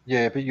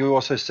 Yeah, but you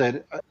also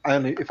said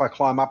only if I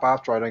climb up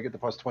after I don't get the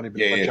plus 20.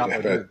 But if I jump,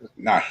 I do.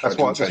 No, that's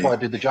why I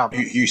did the jump.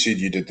 You said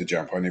you did the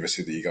jump. I never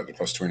said that you got the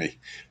plus 20,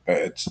 but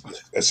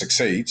it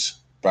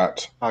succeeds.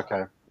 But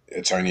okay,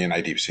 it's only an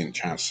 80%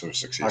 chance of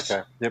success.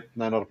 Okay, yep,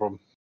 no, not a problem.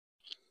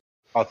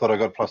 I thought I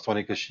got plus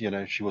 20 because she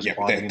was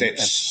climbing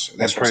that's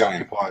and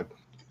preoccupied.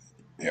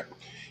 Yeah,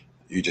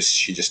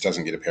 she just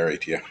doesn't get a parry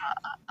to you.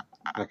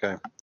 Okay,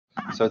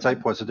 so it's 8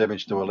 points of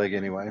damage to her leg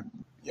anyway.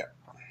 Yeah.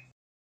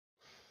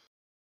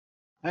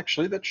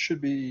 Actually, that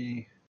should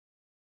be.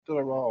 Did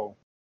I roll?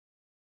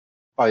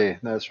 Oh yeah,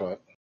 no, that's right.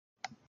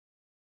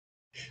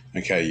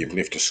 Okay, you've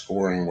left a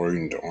scoring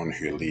wound on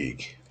her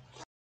leg.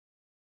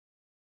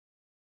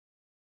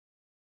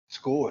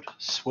 Scored.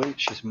 Sweet,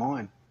 she's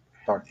mine.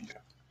 Sorry.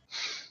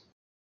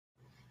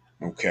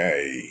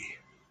 Okay.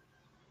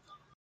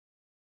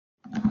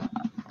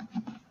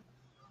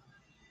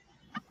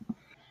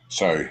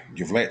 So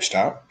you've latched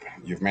up.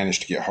 You've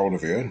managed to get hold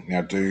of her.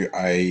 Now do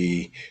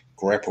a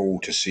grapple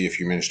to see if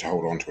you manage to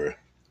hold on to her.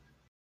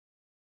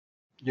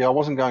 Yeah, I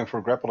wasn't going for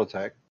a grapple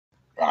attack.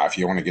 If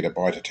you want to get a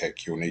bite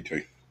attack, you'll need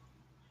to.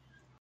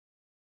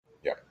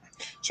 Yep.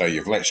 So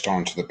you've latched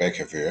on to the back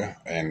of her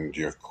and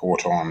you've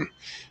caught on.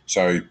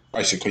 So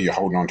basically you're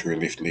holding on to her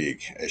left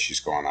leg as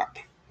she's gone up.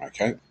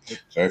 Okay. Yep.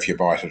 So if you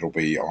bite, it'll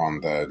be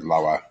on the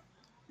lower.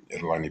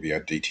 It'll only be a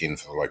D10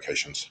 for the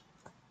locations.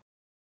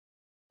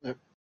 Yep.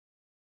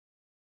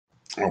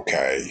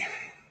 Okay.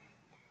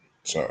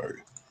 So,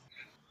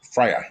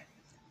 Freya.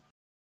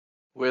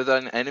 Where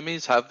thine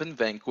enemies have been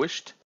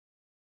vanquished.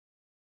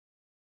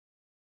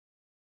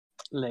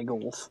 Leg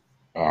off.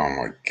 Oh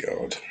my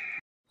god.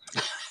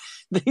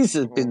 These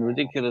have been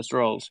ridiculous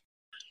rolls.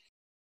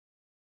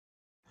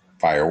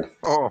 Fail.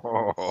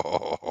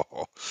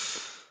 Oh.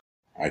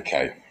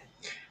 Okay.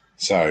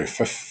 So,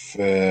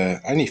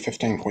 only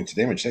 15 points of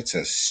damage. That's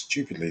a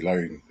stupidly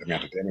low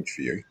amount of damage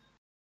for you.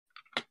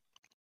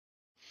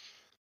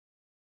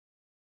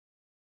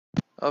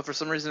 For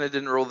some reason I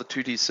didn't roll the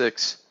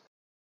 2d6.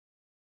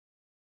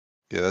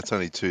 Yeah, that's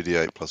only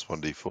 2d8 plus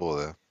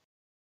 1d4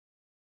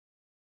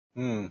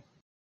 there.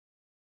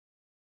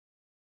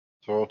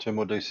 So roll 10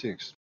 more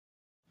d6.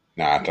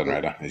 Nah, it doesn't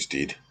matter. He's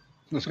dead.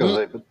 Let's go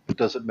with that, but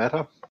does it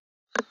matter?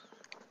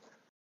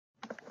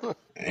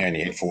 He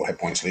only had 4 hit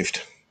points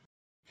left.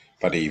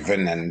 But he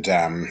Vin and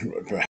him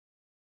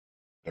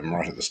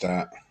right at the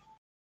start.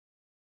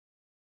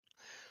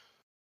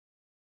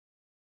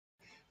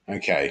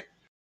 Okay.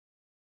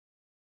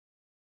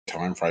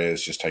 Time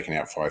Freya's just taken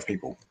out 5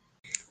 people.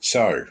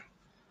 So,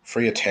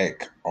 free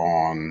attack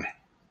on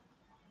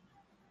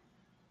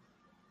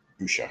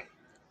Usha.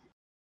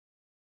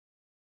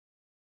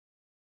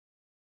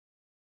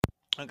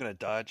 I'm going to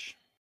dodge.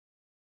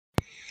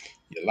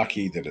 You're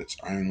lucky that it's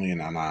only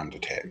an unarmed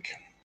attack.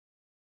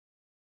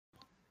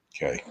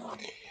 Okay.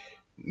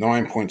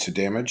 9 points of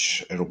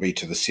damage. It'll be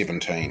to the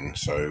 17,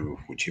 so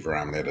whichever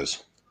arm that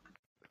is.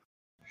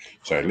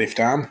 So left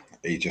arm,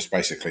 he just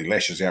basically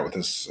lashes out with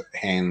his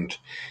hand,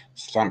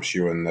 thumps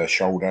you in the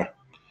shoulder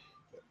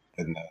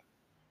in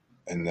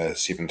the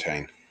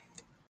 17.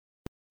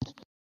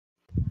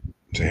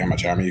 So how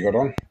much armor you got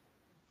on?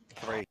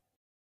 3.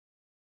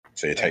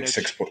 So you take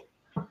 6 foot.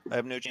 I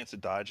have no chance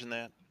of dodging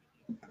that?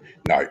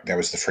 No, that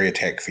was the free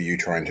attack for you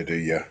trying to do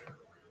your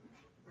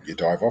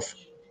dive off.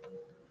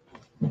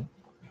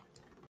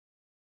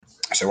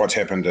 So what's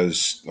happened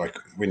is, like,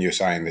 when you're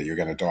saying that you're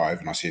going to dive,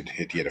 and I said,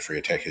 you had a free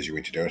attack as you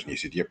went to do it, and you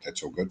said, yep,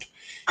 that's all good.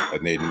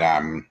 And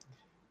then,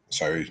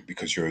 so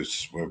because you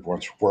were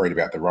once worried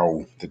about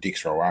the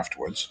dex roll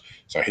afterwards,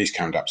 so he's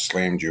come up,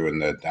 slammed you in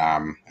the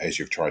arm as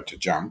you've tried to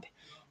jump.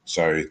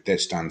 So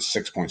that's done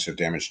 6 points of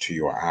damage to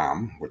your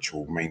arm, which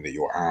will mean that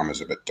your arm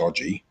is a bit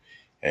dodgy,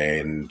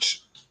 and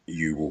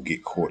you will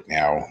get caught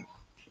now,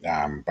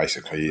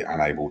 basically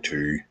unable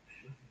to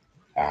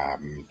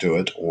do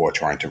it, or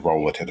trying to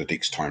roll it at a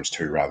dex times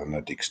 2 rather than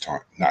a dex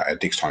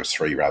times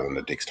 3 rather than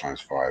a dex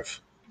times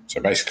 5.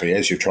 So basically,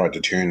 as you've tried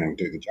to turn and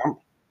do the jump,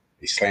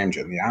 he slammed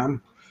you in the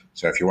arm.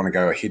 So if you want to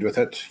go ahead with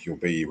it, you'll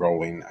be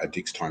rolling a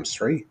dex times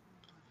 3.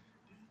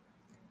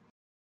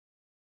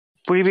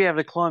 Will you be able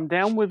to climb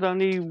down with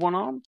only one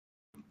arm?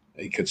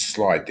 He could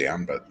slide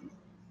down, but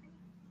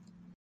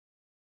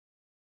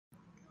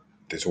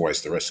there's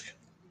always the risk.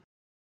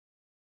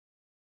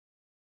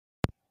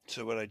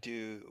 So what I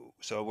do?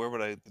 So where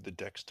would I the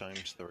dex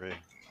times 3?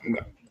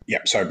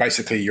 Yep. So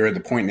basically, you're at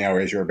the point now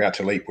as you're about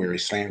to leap where he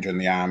slammed you in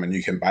the arm, and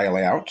you can bail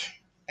out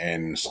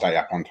and stay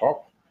up on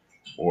top,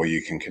 or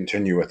you can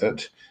continue with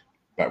it,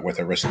 but with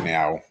a risk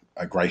now,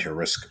 a greater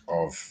risk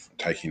of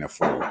taking a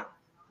fall.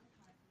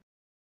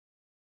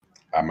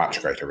 A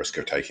much greater risk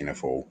of taking a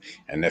fall.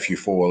 And if you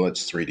fall,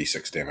 it's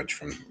 3d6 damage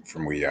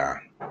from where you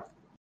are.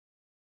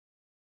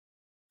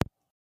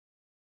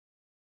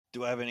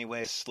 Do I have any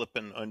way of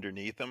slipping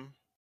underneath him,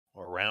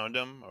 or around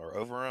him, or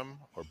over him,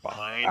 or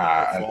behind,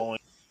 or falling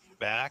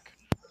back?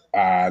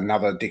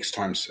 Another dex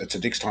times. It's a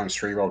dex times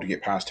 3 roll to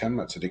get past him.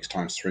 It's a dex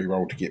times 3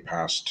 roll to get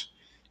past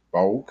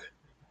Bolg,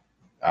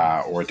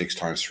 or a dex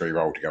times 3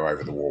 roll to go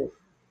over the wall.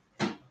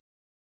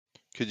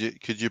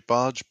 Could you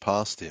barge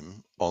past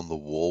him on the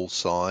wall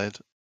side?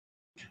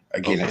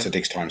 Again, it's a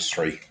dex times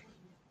 3.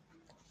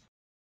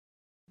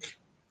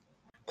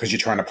 Because you're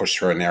trying to push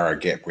through a narrow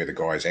gap where the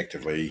guy is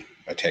actively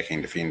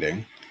attacking,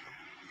 defending.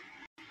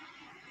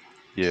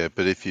 Yeah,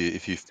 but if you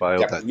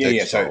fail that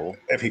dex roll, so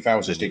if he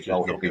fails his dex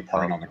roll, he'll be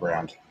prone on the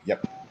ground.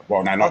 Yep.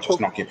 Well, no,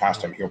 not get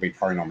past him. He'll be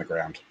prone on the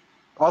ground.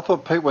 I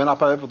thought Pete went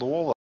up over the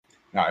wall.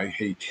 No,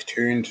 he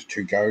turned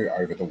to go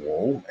over the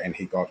wall, and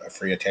he got a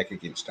free attack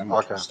against him,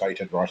 which was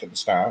stated right at the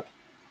start.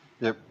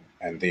 Yep.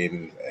 And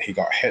then he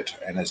got hit,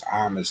 and his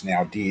arm is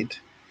now dead,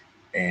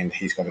 and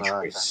he's got a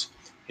choice.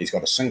 He's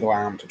got a single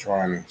arm to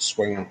try and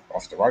swing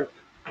off the rope,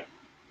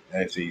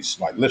 as he's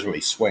like literally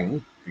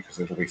swing, because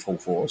it'll be full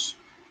force,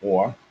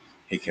 or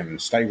he can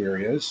stay where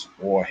he is,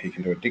 or he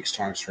can do a dex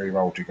times 3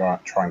 roll to go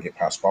try and get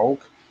past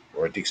Bolg,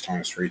 or a dex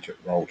times 3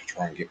 roll to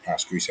try and get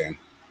past Gusan.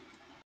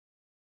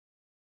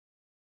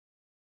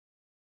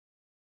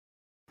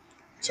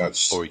 So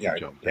it's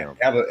jump down.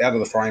 out of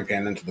the frying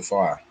pan into the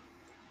fire.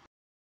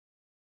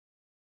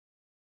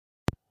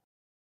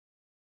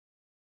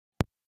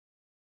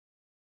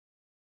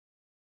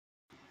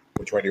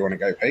 Which way do you want to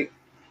go, Pete?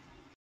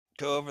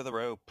 Go over the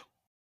rope.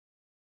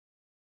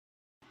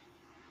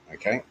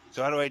 Okay.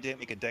 So how do I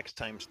make a dex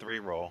times 3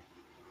 roll?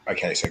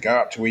 Okay, so go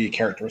up to where your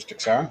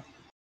characteristics are.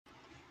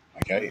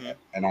 Okay,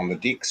 and on the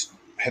dex,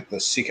 hit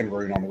the second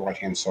rune on the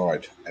right-hand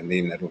side, and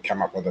then it'll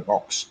come up with a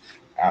box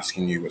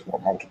asking you with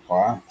what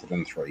multiplier, put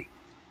in 3.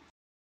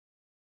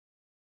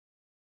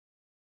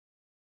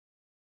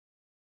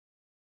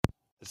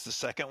 It's the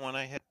second one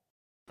I hit,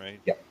 right?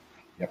 Yep.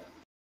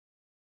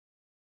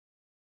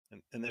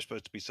 And there's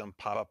supposed to be some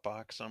pop-up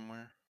box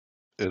somewhere?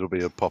 It'll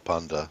be a pop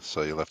under,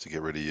 so you'll have to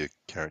get rid of your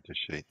character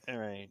sheet. All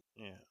right,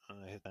 yeah,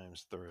 I hit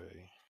times 3.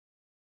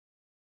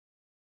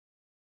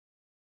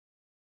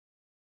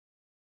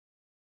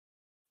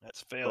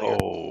 That's failure.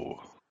 Oh.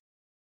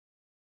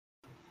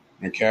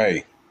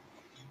 Okay,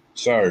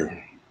 so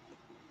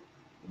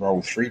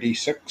roll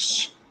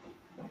 3d6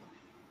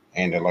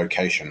 and a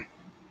location.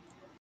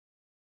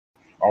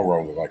 I'll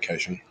roll the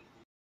location.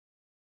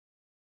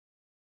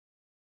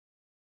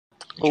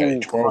 Okay,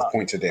 12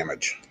 points of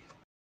damage.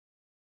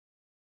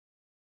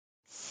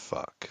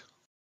 Fuck.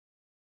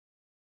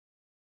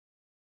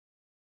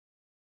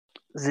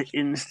 The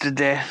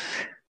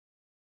insta-death.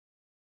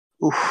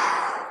 Oof.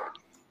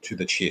 To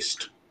the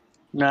chest.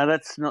 No,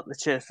 that's not the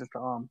chest, it's the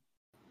arm.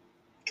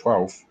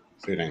 12?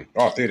 13.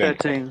 Oh, 13.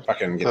 13.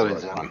 Fucking get the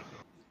right one.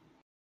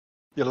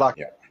 You're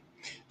lucky. Yeah.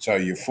 So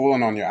you've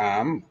fallen on your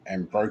arm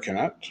and broken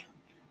it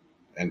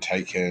and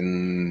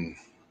taken...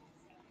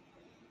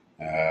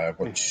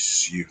 what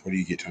do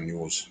you get on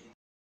yours?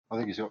 I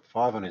think he's got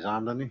 5 on his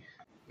arm, doesn't he?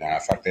 Nah,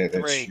 fuck that.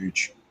 That's 3.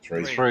 huge.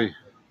 3. 3.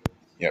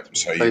 Yep,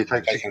 so you've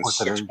taken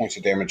 6 points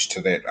of damage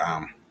to that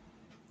arm.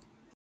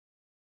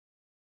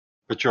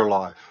 But you're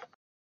alive.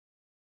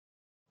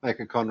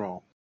 Make a con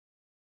roll.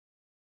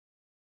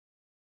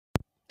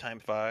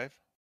 Times 5.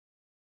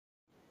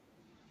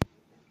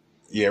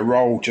 Yeah,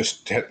 roll,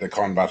 just hit the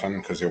con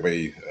button because there'll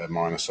be a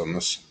minus on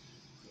this.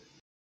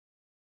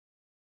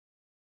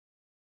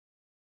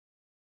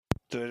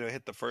 Did I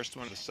hit the first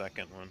one or the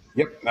second one?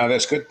 Yep, no,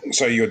 that's good.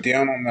 So you're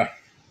down on the...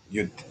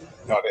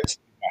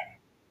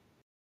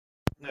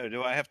 No,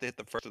 do I have to hit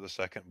the first or the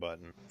second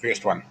button?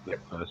 First one. The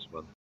first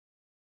one.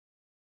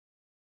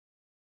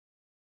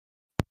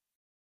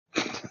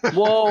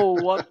 Whoa,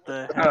 what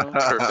the hell?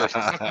 Perfect.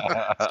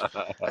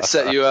 I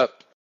set you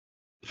up.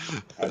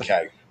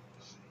 Okay.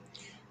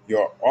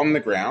 You're on the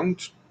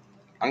ground,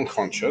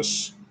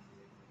 unconscious.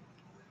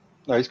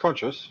 No, he's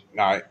conscious.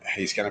 No,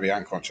 he's going to be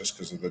unconscious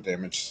because of the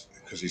damage,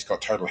 because he's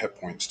got total hit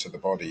points to the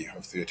body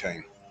of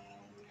 13.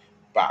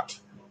 But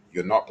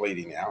you're not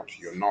bleeding out.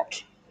 You're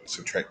not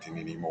subtracting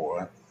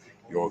anymore.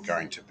 You're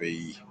going to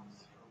be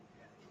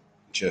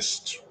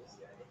just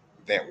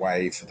that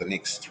way for the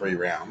next 3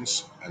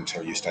 rounds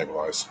until you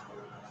stabilise.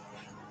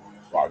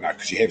 Well, no,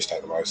 because you have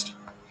stabilised.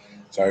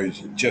 So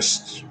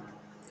just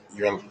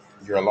you're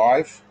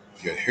alive.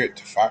 You're hurt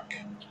to fuck,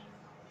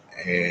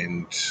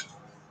 and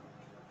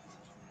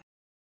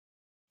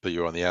but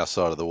you're on the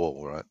outside of the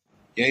wall, right?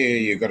 Yeah,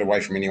 you got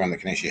away from anyone that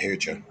can actually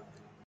hurt you.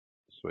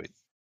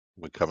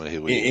 We're coming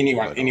here with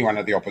anyone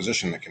of the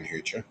opposition that can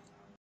hurt you.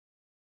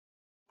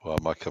 Well,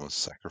 I might come and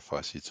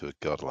sacrifice you to a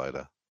god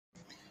later.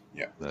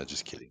 Yeah. No,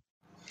 just kidding.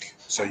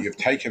 So you've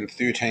taken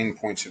 13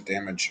 points of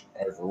damage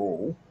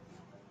overall.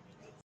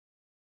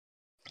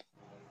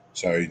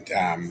 So,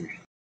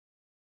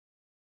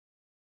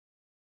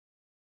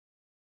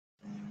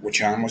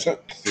 which arm was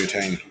it?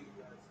 13.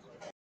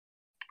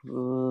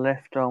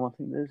 Left arm, I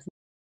think there's.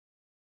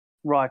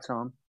 Right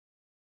arm.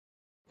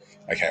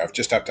 Okay, I've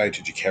just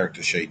updated your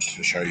character sheet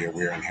to show you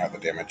where and how the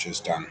damage is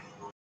done.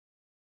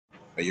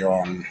 But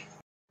you're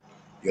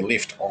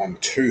left on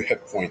 2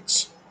 hit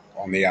points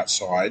on the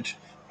outside,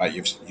 but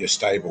you're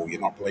stable,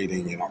 you're not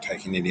bleeding, you're not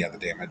taking any other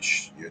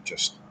damage, you're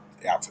just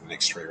out for the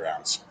next 3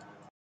 rounds.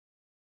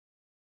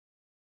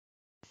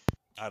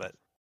 Got it.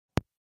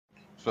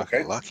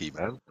 Fucking lucky,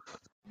 man.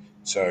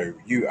 So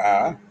you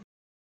are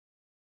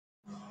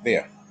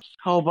there.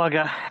 Oh,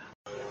 bugger.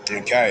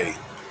 Okay,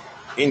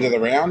 end of the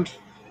round.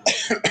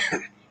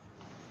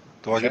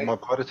 Do I get my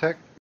bite attack?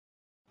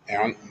 Hang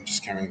on, I'm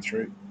just coming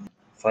through.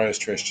 Freya's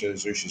trashed,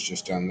 Zeus has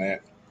just done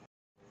that.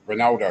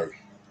 Ronaldo.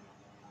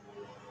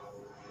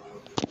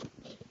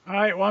 All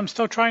right. Well, I'm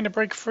still trying to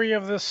break free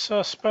of this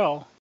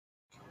spell.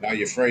 No,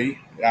 you're free.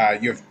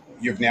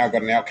 You've now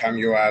got an outcome.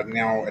 You are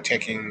now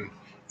attacking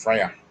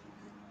Freya.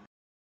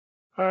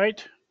 All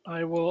right.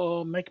 I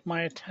will make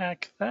my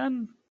attack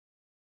then.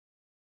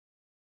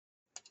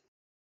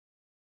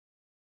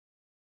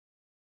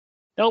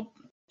 Nope.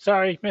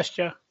 Sorry, missed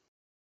you.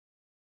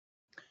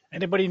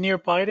 Anybody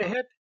nearby to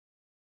hit?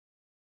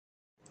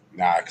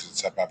 Nah, because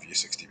it's above your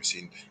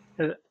 60%.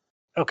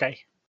 Okay.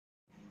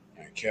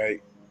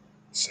 Okay.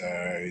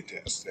 So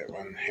that's that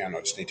one. Hang on,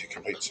 I just need to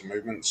complete some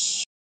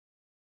movements.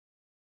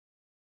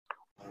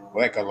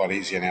 Well, that got a lot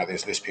easier now.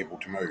 There's less people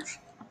to move.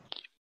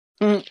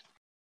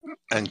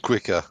 And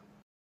quicker.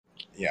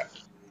 Yeah.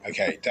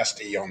 Okay,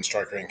 Dusty on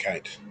Striker and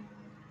Kate.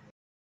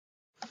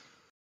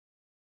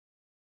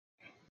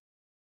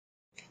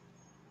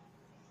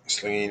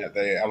 Slinging at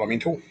the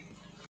elemental.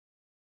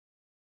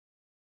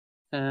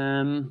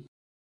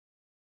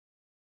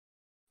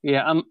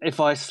 Yeah,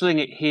 if I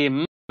sling at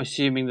him,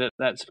 assuming that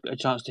that's a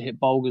chance to hit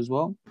Bolg as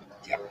well.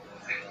 Yep.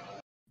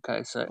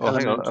 Okay, so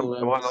hang on. elemental.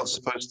 Am I not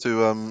supposed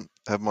to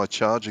have my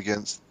charge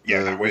against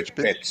the witch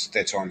bitch?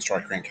 That's on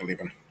Striker rank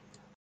 11.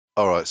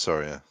 All right,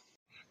 sorry. Yeah.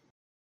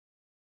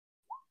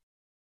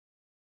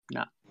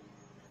 No.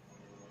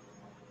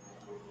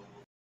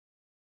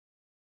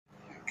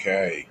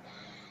 Okay.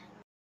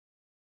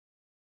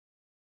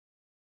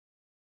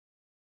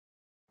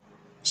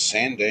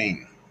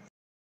 Sandine.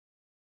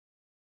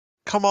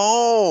 Come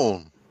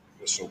on.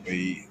 This will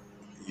be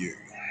you.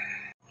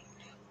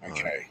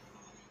 Okay. Right.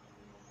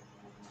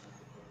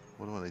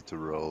 What do I need to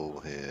roll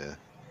here?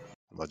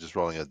 Am I just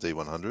rolling a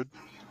D100?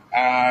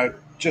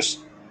 Just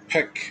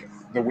pick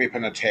the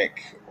weapon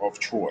attack of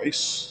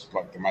choice,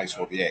 like the mace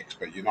or the axe,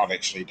 but you're not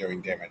actually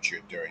doing damage.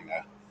 You're doing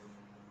a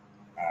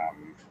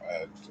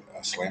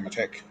slam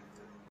attack.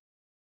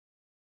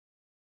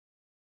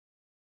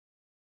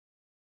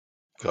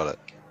 Got it.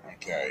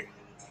 Okay.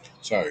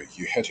 So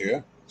you hit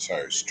her.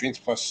 So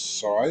strength plus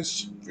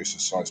size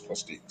versus size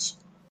plus dex.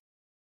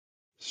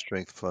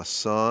 Strength plus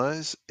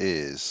size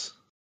is.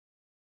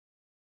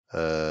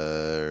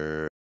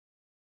 So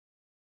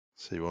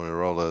you want me to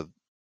roll a.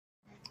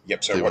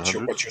 Yep. So what's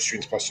your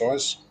strength plus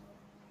size?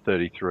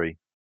 33.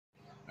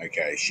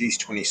 Okay. She's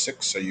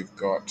 26, so you've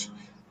got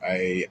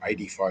a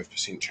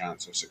 85%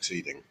 chance of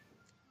succeeding.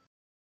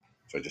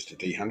 So just a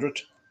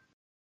D100.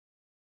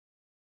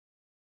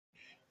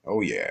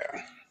 Oh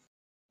yeah.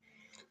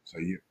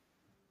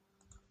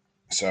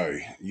 So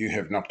you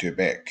have knocked her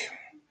back.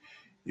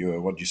 You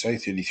are, what did you say,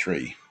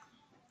 33?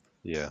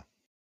 Yeah.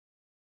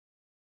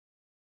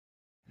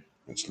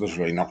 It's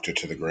literally knocked her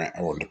to the ground,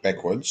 or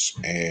backwards,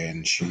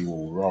 and she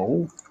will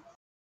roll.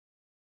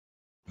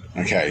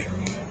 Okay.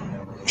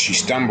 She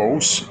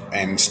stumbles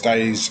and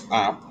stays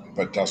up,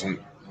 but doesn't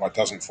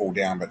fall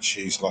down, but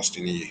she's lost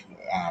any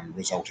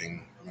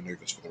resulting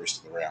maneuvers for the rest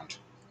of the round.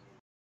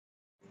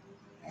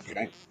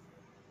 Okay.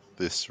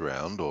 This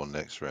round or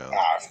next round?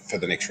 For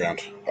the next round.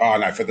 Oh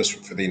no, for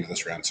the end of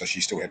this round. So she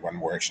still had one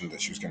more action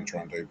that she was going to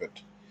try and do, but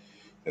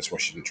that's why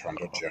she didn't try and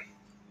dodge you.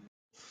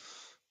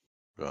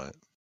 Right.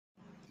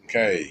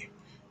 Okay.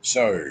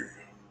 So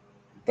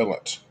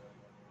Billet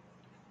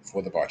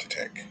for the bite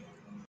attack.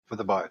 For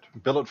the bite.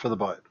 Billet for the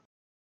bite.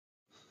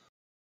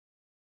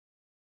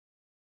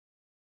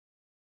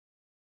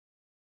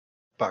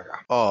 Bugger.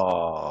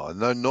 Oh,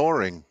 no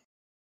gnawing.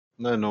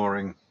 No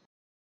gnawing.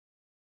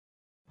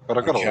 But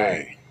I got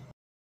away.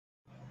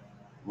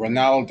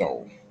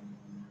 Ronaldo.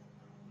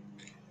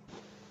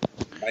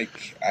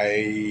 Make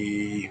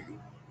a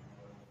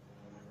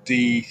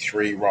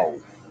D3 roll.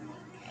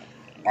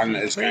 One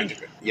is going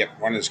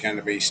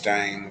to be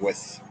staying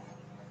with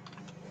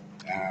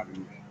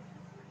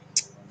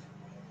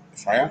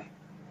Freya.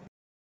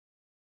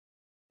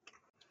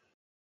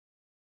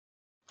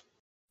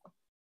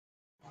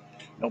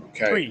 Nope.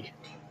 Okay. 3.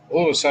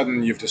 All of a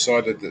sudden, you've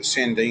decided that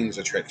Sandine's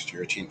attracts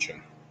your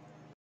attention.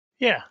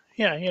 Yeah,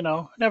 Yeah,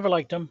 never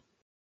liked him.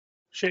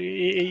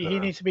 He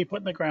needs to be put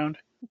in the ground.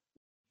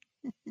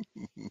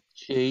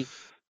 She.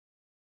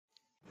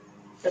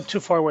 That's too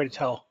far away to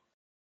tell.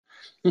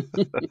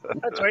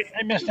 That's right.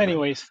 I missed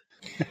anyways.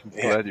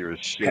 Glad you're a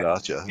shit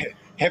archer.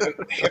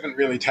 Haven't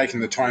really taken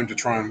the time to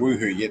try and woo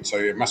her yet, so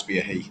it must be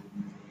a he.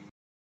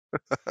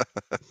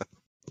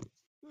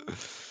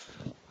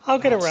 I'll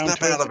get around Snap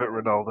to it. out of it,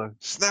 Ronaldo.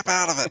 Snap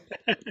out of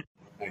it.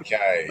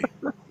 Okay.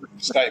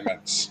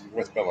 Statements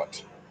with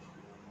Billet.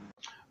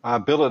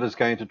 Billet is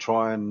going to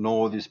try and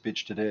gnaw this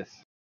bitch to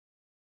death.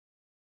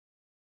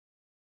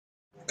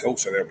 Cool,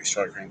 so that'll be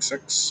strike rank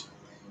 6.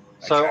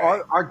 So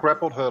Okay. I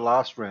grappled her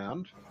last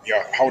round.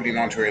 You're holding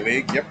onto her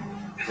leg, yep.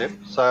 Yep.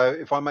 So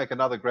if I make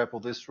another grapple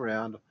this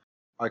round,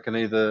 I can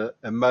either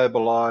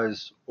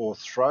immobilize or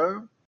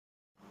throw.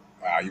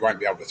 You won't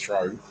be able to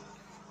throw,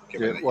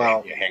 given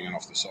that you're hanging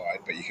off the side,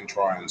 but you can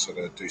try and sort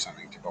of do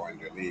something to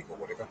bind her leg or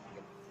whatever.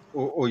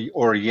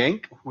 Or a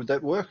yank. Would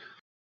that work?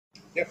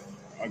 Yep.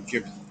 I'll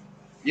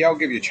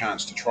give you a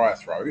chance to try a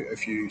throw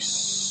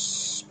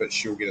but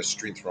she'll get a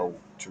strength roll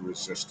to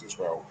resist as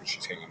well because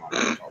she's hanging on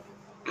the top.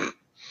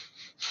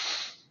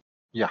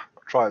 Yeah,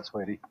 try it,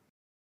 sweetie.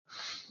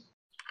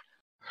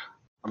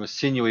 I'm a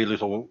sinewy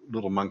little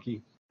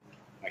monkey.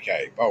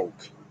 Okay, Bulk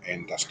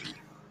and Dusty.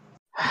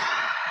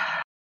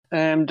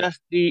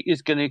 Dusty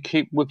is going to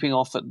keep whipping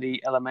off at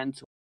the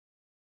elemental.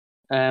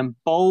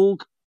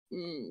 Bolg,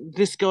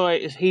 this guy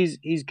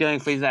he's going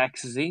for his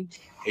axe, is he?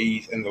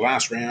 In the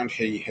last round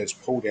he has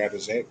pulled out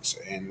his axe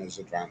and is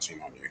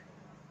advancing on you.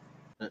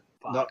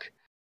 Fuck.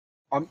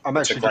 I'm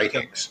it's actually a great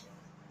axe.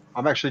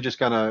 I'm actually just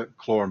going to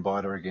claw and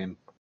bite her again.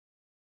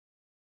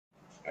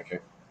 Okay.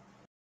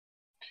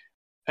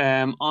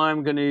 I'm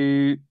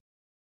gonna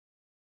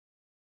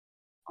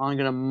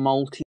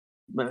multi.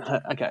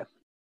 Okay.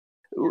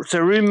 So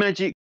rune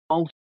magic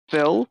multi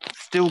spell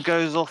still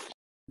goes off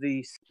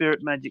the spirit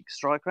magic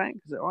strike rank.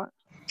 Is that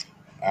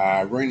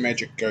right? Rune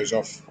magic goes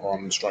off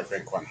on strike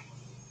rank 1.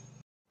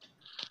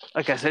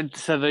 Okay,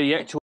 so the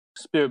actual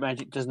spirit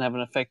magic doesn't have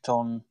an effect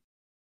on,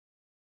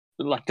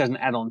 doesn't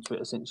add on to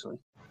it essentially.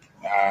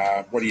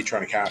 What are you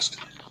trying to cast?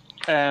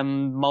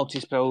 Multi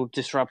spell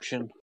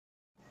disruption.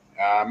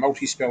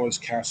 Multi-spell is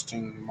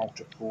casting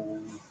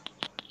multiple...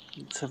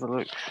 Let's have a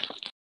look.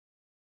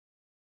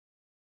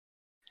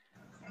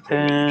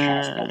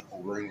 Cast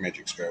multiple rune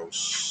magic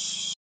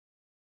spells.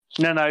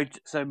 No.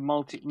 So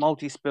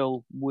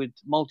multi-spell with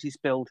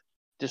multi-spelled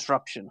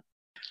disruption.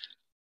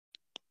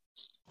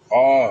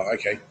 Oh,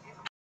 okay.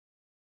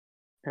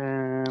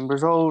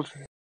 Resolved.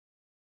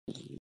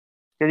 The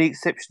only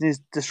exception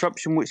is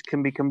disruption, which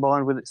can be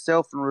combined with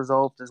itself and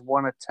resolved as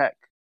one attack.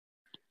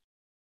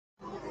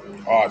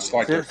 Oh, it's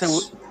like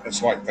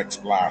it's like Vic's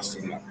blast,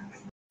 isn't it?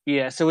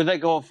 Yeah. So would that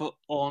go off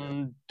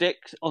on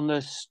Dex on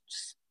the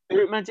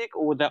spirit magic,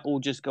 or would that all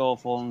just go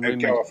off on?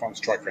 It'd go off on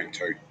strike rank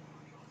 2.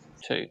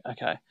 2.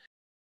 Okay.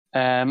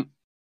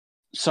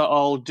 So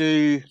I'll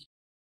do.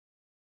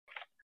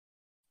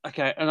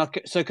 Okay, and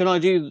so can I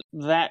do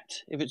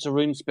that if it's a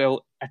rune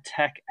spell,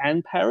 attack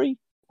and parry,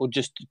 or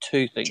just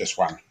 2 things? Just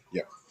 1.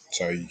 Yep.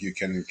 So you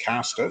can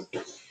cast it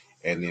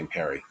and then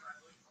parry,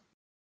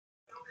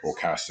 or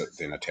cast it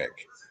then attack.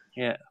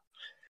 Yeah.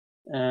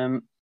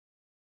 And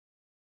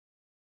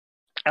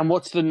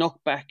what's the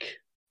knockback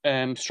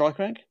strike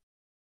rank?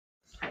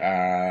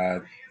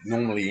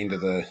 Normally into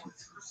the...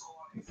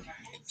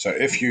 So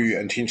if you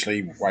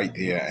intentionally wait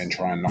there and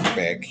try and knock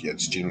back,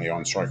 it's generally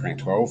on strike rank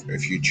 12.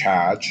 If you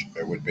charge,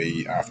 it would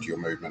be after your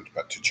movement,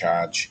 but to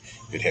charge,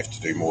 you'd have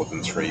to do more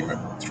than 3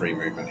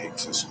 movement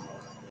hexes.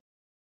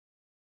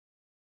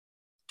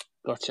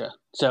 Gotcha.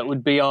 So it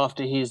would be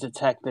after his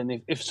attack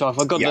then. If I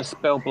got the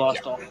spell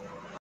blast off.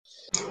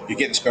 You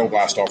get the spell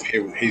blast off,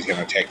 he's going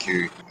to attack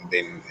you, and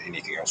then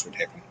anything else would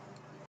happen.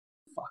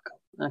 Fuck.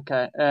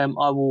 Okay.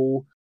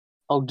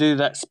 I'll do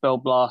that spell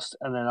blast,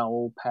 and then I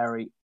will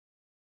parry.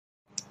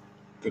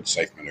 Good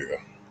safe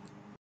maneuver.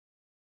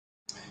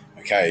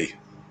 Okay.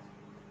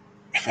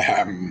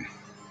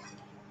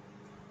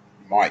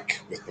 Mike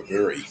with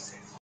Bavuri.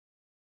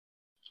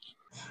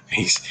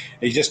 He's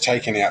just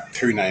taken out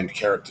 2 named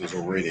characters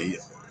already.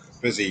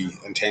 Busy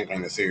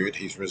entangling the third.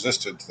 He's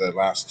resisted the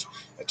last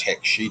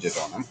attack she did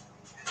on him.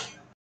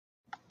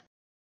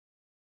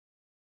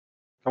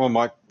 Come on,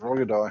 Mike, roll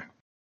your die.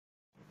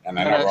 And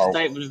then I roll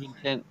statement of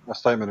intent. A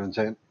statement of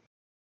intent.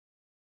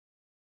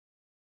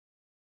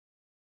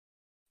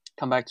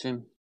 Come back to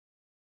him.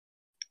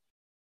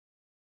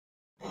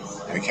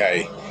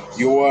 Okay.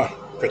 Your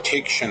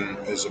protection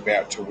is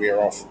about to wear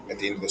off at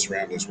the end of this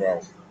round as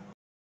well.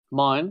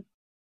 Mine?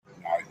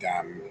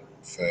 No,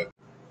 for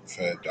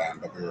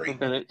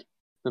Bavuri.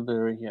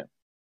 Bavuri, yeah.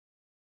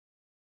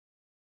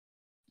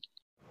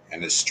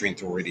 And his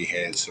strength already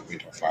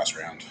went off last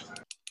round.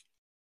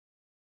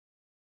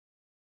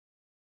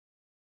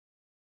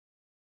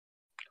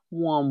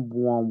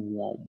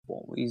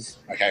 He's...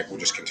 Okay, we'll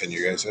just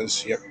continue as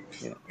is. Yep.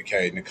 Yeah.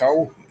 Okay,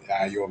 Nicole,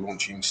 you're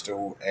launching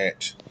still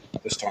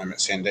this time at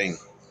Sandine.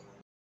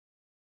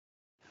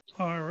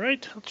 All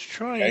right, let's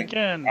try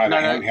again.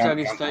 No, it's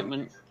only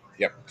statement.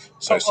 Yep.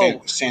 So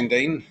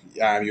Sandine,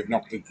 you've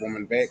knocked the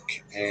woman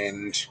back,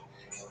 and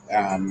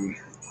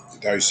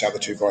those other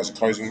two guys are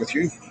closing with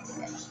you.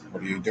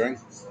 What are you doing?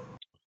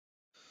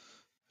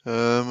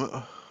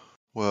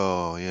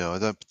 Well, I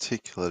don't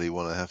particularly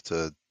want to have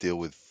to deal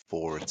with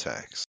 4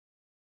 attacks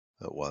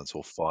at once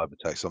or 5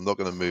 attacks. I'm not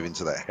going to move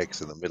into that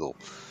hex in the middle.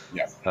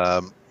 Yeah.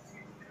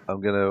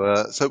 I'm going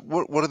to. So,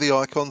 what are the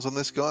icons on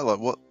this guy? Like,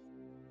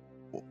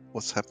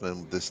 what's happening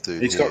with this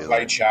dude He's here? got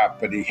blade sharp,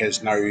 but he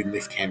has no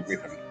left hand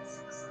weapon.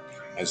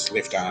 His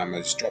left arm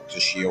has dropped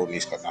his shield, and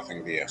he's got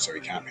nothing there, so he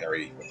can't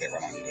parry with that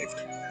one on your left.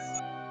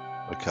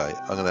 Okay,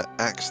 I'm going to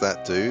axe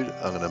that dude.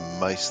 I'm going to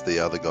mace the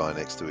other guy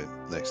next to me.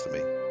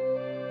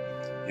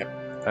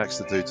 Yep. Axe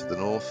the dude to the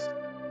north.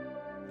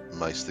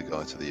 Mace the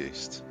guy to the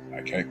east.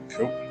 Okay,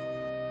 cool.